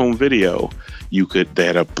released to home video, they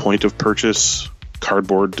had a point of purchase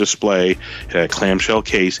cardboard display, it had a clamshell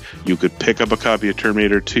case. You could pick up a copy of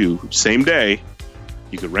Terminator 2 same day.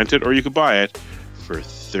 You could rent it or you could buy it for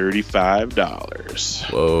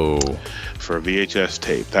 $35. Whoa. For a VHS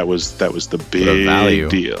tape. That was the big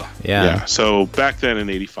deal. Yeah. So back then in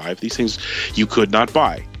 85, these things you could not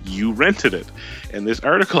buy. You rented it. And this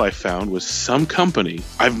article I found was some company.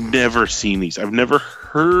 I've never seen these. I've never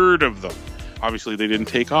heard of them. Obviously, they didn't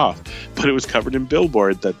take off, but it was covered in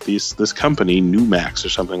billboard that this company, Newmax or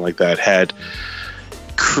something like that, had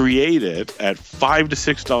created at $5 to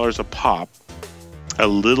 $6 a pop a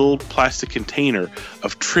little plastic container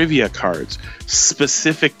of trivia cards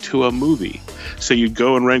specific to a movie. So you'd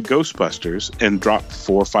go and rent Ghostbusters and drop $4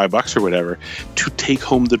 or $5 or whatever to take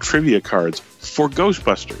home the trivia cards for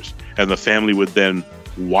Ghostbusters. And the family would then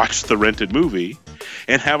watch the rented movie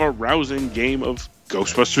and have a rousing game of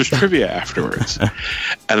Ghostbusters trivia afterwards.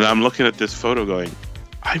 And I'm looking at this photo going,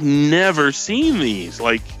 I've never seen these.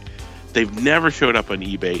 Like, they've never showed up on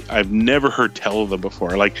eBay. I've never heard tell of them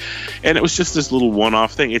before. Like, and it was just this little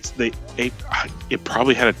one-off thing. It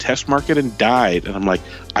probably had a test market and died. And I'm like,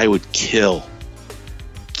 I would kill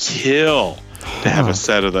to have a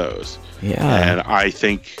set of those. Yeah. And I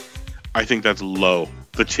think that's low.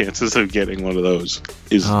 The chances of getting one of those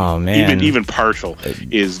is even partial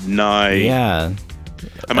is nigh. Yeah.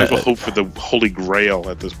 I might as well hope for the Holy Grail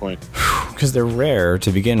at this point. Because they're rare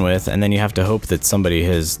to begin with, and then you have to hope that somebody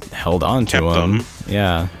has held on to them.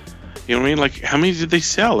 Yeah. You know what I mean? Like, how many did they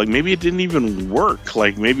sell? Like, maybe it didn't even work.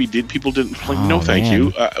 Like, maybe people didn't. Like, no, thank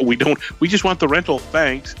you. We don't. We just want the rental.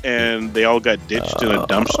 Thanks. And they all got ditched in a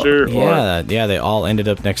dumpster. Yeah. They all ended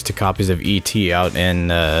up next to copies of E.T. out in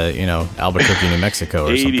Albuquerque, New Mexico,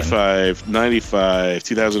 or 85, something. 95,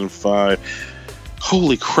 2005.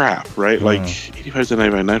 Holy crap, right? Like 85 to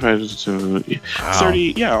 95, 95 to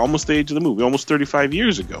 30, almost the age of the movie, almost 35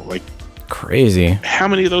 years ago. Like, crazy. How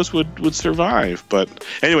many of those would survive? But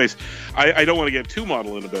anyways, I don't want to get too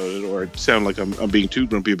maudlin about it or sound like I'm being too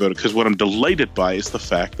grumpy about it, because what I'm delighted by is the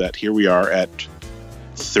fact that here we are at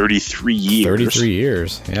 33 years. 33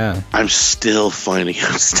 years, yeah. I'm still finding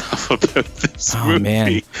out stuff about this movie.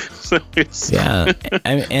 Man. So it's Yeah,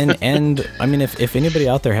 and I mean, if anybody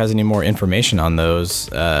out there has any more information on those,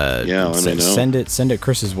 let me know. Send it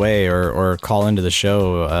Chris's way, or call into the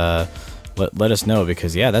show. Let us know,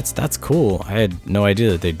 because that's cool. I had no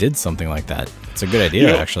idea that they did something like that. It's a good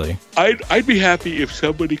idea, actually. I'd be happy if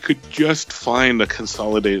somebody could just find a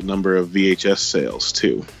consolidated number of VHS sales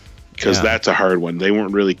too, because that's a hard one. They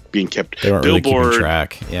weren't really being kept. They weren't Billboard, really keeping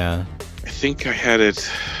track. Yeah, I think I had it.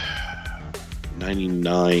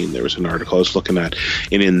 99. There was an article I was looking at,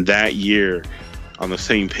 and in that year, on the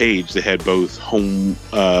same page, they had both home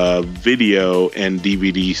video and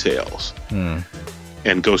DVD sales.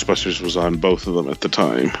 And Ghostbusters was on both of them at the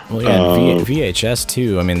time. Well, yeah, VHS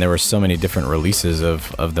too. I mean, there were so many different releases of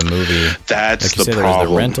the movie. That's like you the said, problem. There was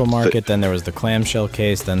the rental market, then there was the clamshell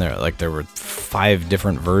case, then there were 5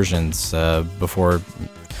 different versions before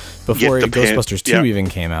Ghostbusters 2 even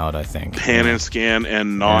came out, I think. Pan and scan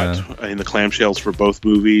and not in the clamshells for both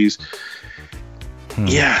movies.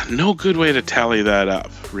 Yeah, no good way to tally that up,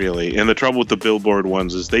 really. And the trouble with the Billboard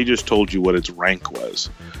ones is they just told you what its rank was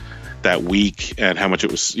that week and how much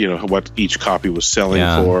it was, what each copy was selling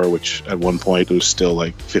for, which at one point it was still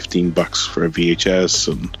like $15 for a VHS.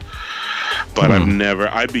 But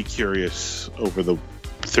I'd be curious over the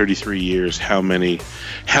 33 years how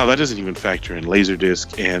that doesn't even factor in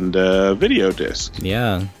Laserdisc and video disc.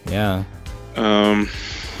 Yeah.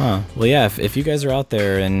 Well, yeah, if you guys are out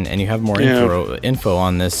there and you have more info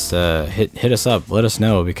on this, hit us up, let us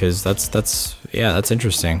know, because that's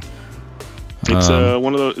interesting. It's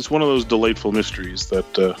one of those delightful mysteries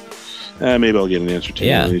that maybe I'll get an answer to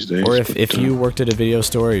one of these days. Or if you worked at a video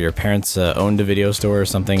store, or your parents owned a video store or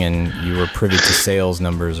something, and you were privy to sales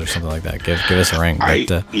numbers or something like that, give us a ring. I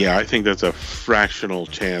think that's a fractional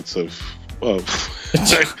chance of.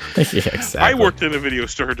 Yeah, exactly. I worked in a video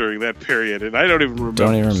store during that period, and I don't even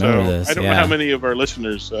remember. This. I don't know how many of our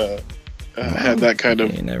listeners had that kind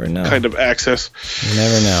of access. You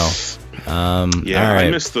never know. All right. I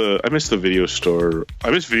miss the video store. I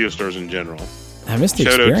miss video stores in general. I miss the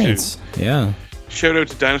experience. Shout out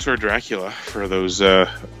to Dinosaur Dracula for those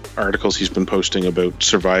articles he's been posting about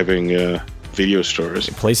surviving video stores.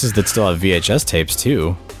 Places that still have VHS tapes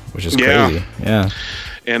too, which is crazy. Yeah.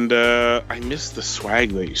 And I miss the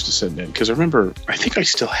swag they used to send in, because I think I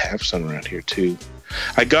still have some around here too.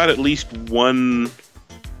 I got at least one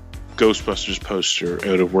Ghostbusters poster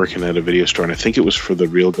out of working at a video store, and I think it was for the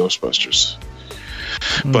real Ghostbusters.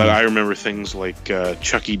 But I remember things like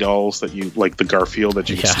Chucky dolls that you, like the Garfield that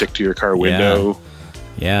you could stick to your car window.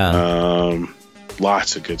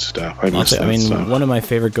 Lots of good stuff. I miss one of my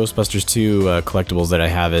favorite Ghostbusters 2 collectibles that I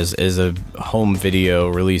have is a home video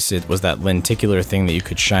release. It was that lenticular thing that you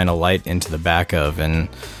could shine a light into the back of, and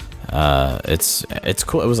it's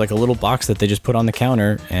cool. It was like a little box that they just put on the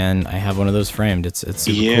counter, and I have one of those framed. It's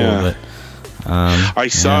super cool. But, I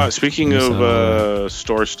saw. Speaking of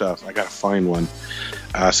store stuff, I gotta find one.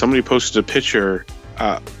 Somebody posted a picture.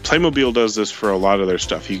 Playmobil does this for a lot of their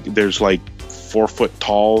stuff. There's like 4 foot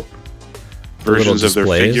tall versions of their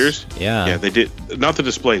figures. Yeah, they did not the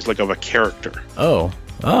displays, like of a character. Oh.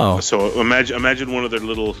 So imagine one of their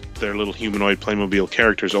little humanoid Playmobil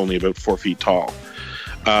characters, only about 4 feet tall.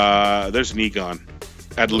 There's an Egon,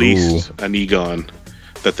 at least an Egon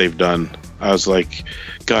that they've done. I was like,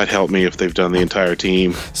 God help me if they've done the entire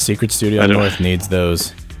team. Secret Studio North needs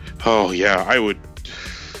those. Oh yeah,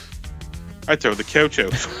 I'd throw the couch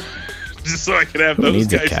out just so I could have those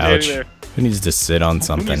guys standing there. Who needs to sit on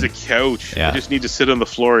something? Who needs a couch? I just need to sit on the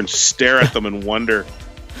floor and stare at them and wonder.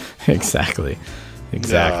 Exactly.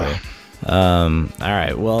 All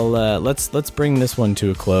right. Well, let's bring this one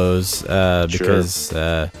to a close because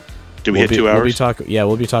do we hit 2 hours?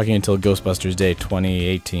 We'll be talking until Ghostbusters Day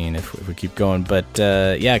 2018 if we keep going. But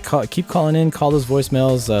keep calling in, call those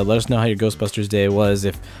voicemails. Let us know how your Ghostbusters Day was.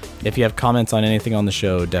 If you have comments on anything on the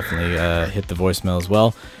show, definitely hit the voicemail as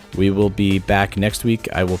well. We will be back next week.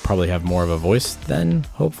 I will probably have more of a voice then,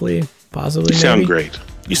 hopefully, possibly. You sound great.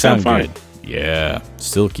 You sound fine. Good. Yeah,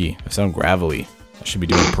 silky. I sound gravelly. I should be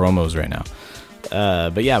doing promos right now.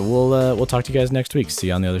 But yeah, we'll talk to you guys next week. See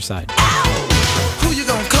you on the other side. Who you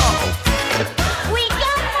gonna call?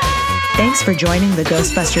 Thanks for joining the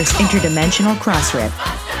Ghostbusters Interdimensional Crossrip.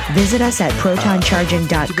 Visit us at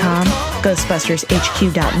protoncharging.com,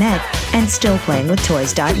 ghostbustershq.net, and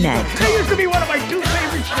stillplayingwithtoys.net. That used to be one of my 2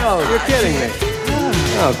 favorite shows. You're kidding me.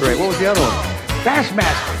 Oh, great. What was the other one?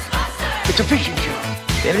 Bassmasters. It's a fishing show.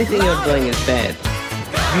 Everything you're doing is bad.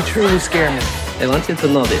 You truly scare me. I want you to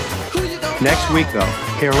know this. Next week, though,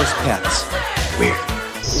 hairless pets. Weird.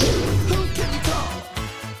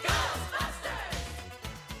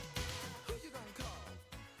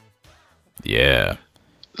 Yeah.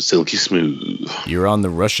 Silky smooth. You're on the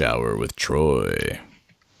Rush Hour with Troy.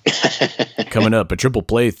 Coming up, a triple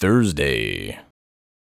play Thursday.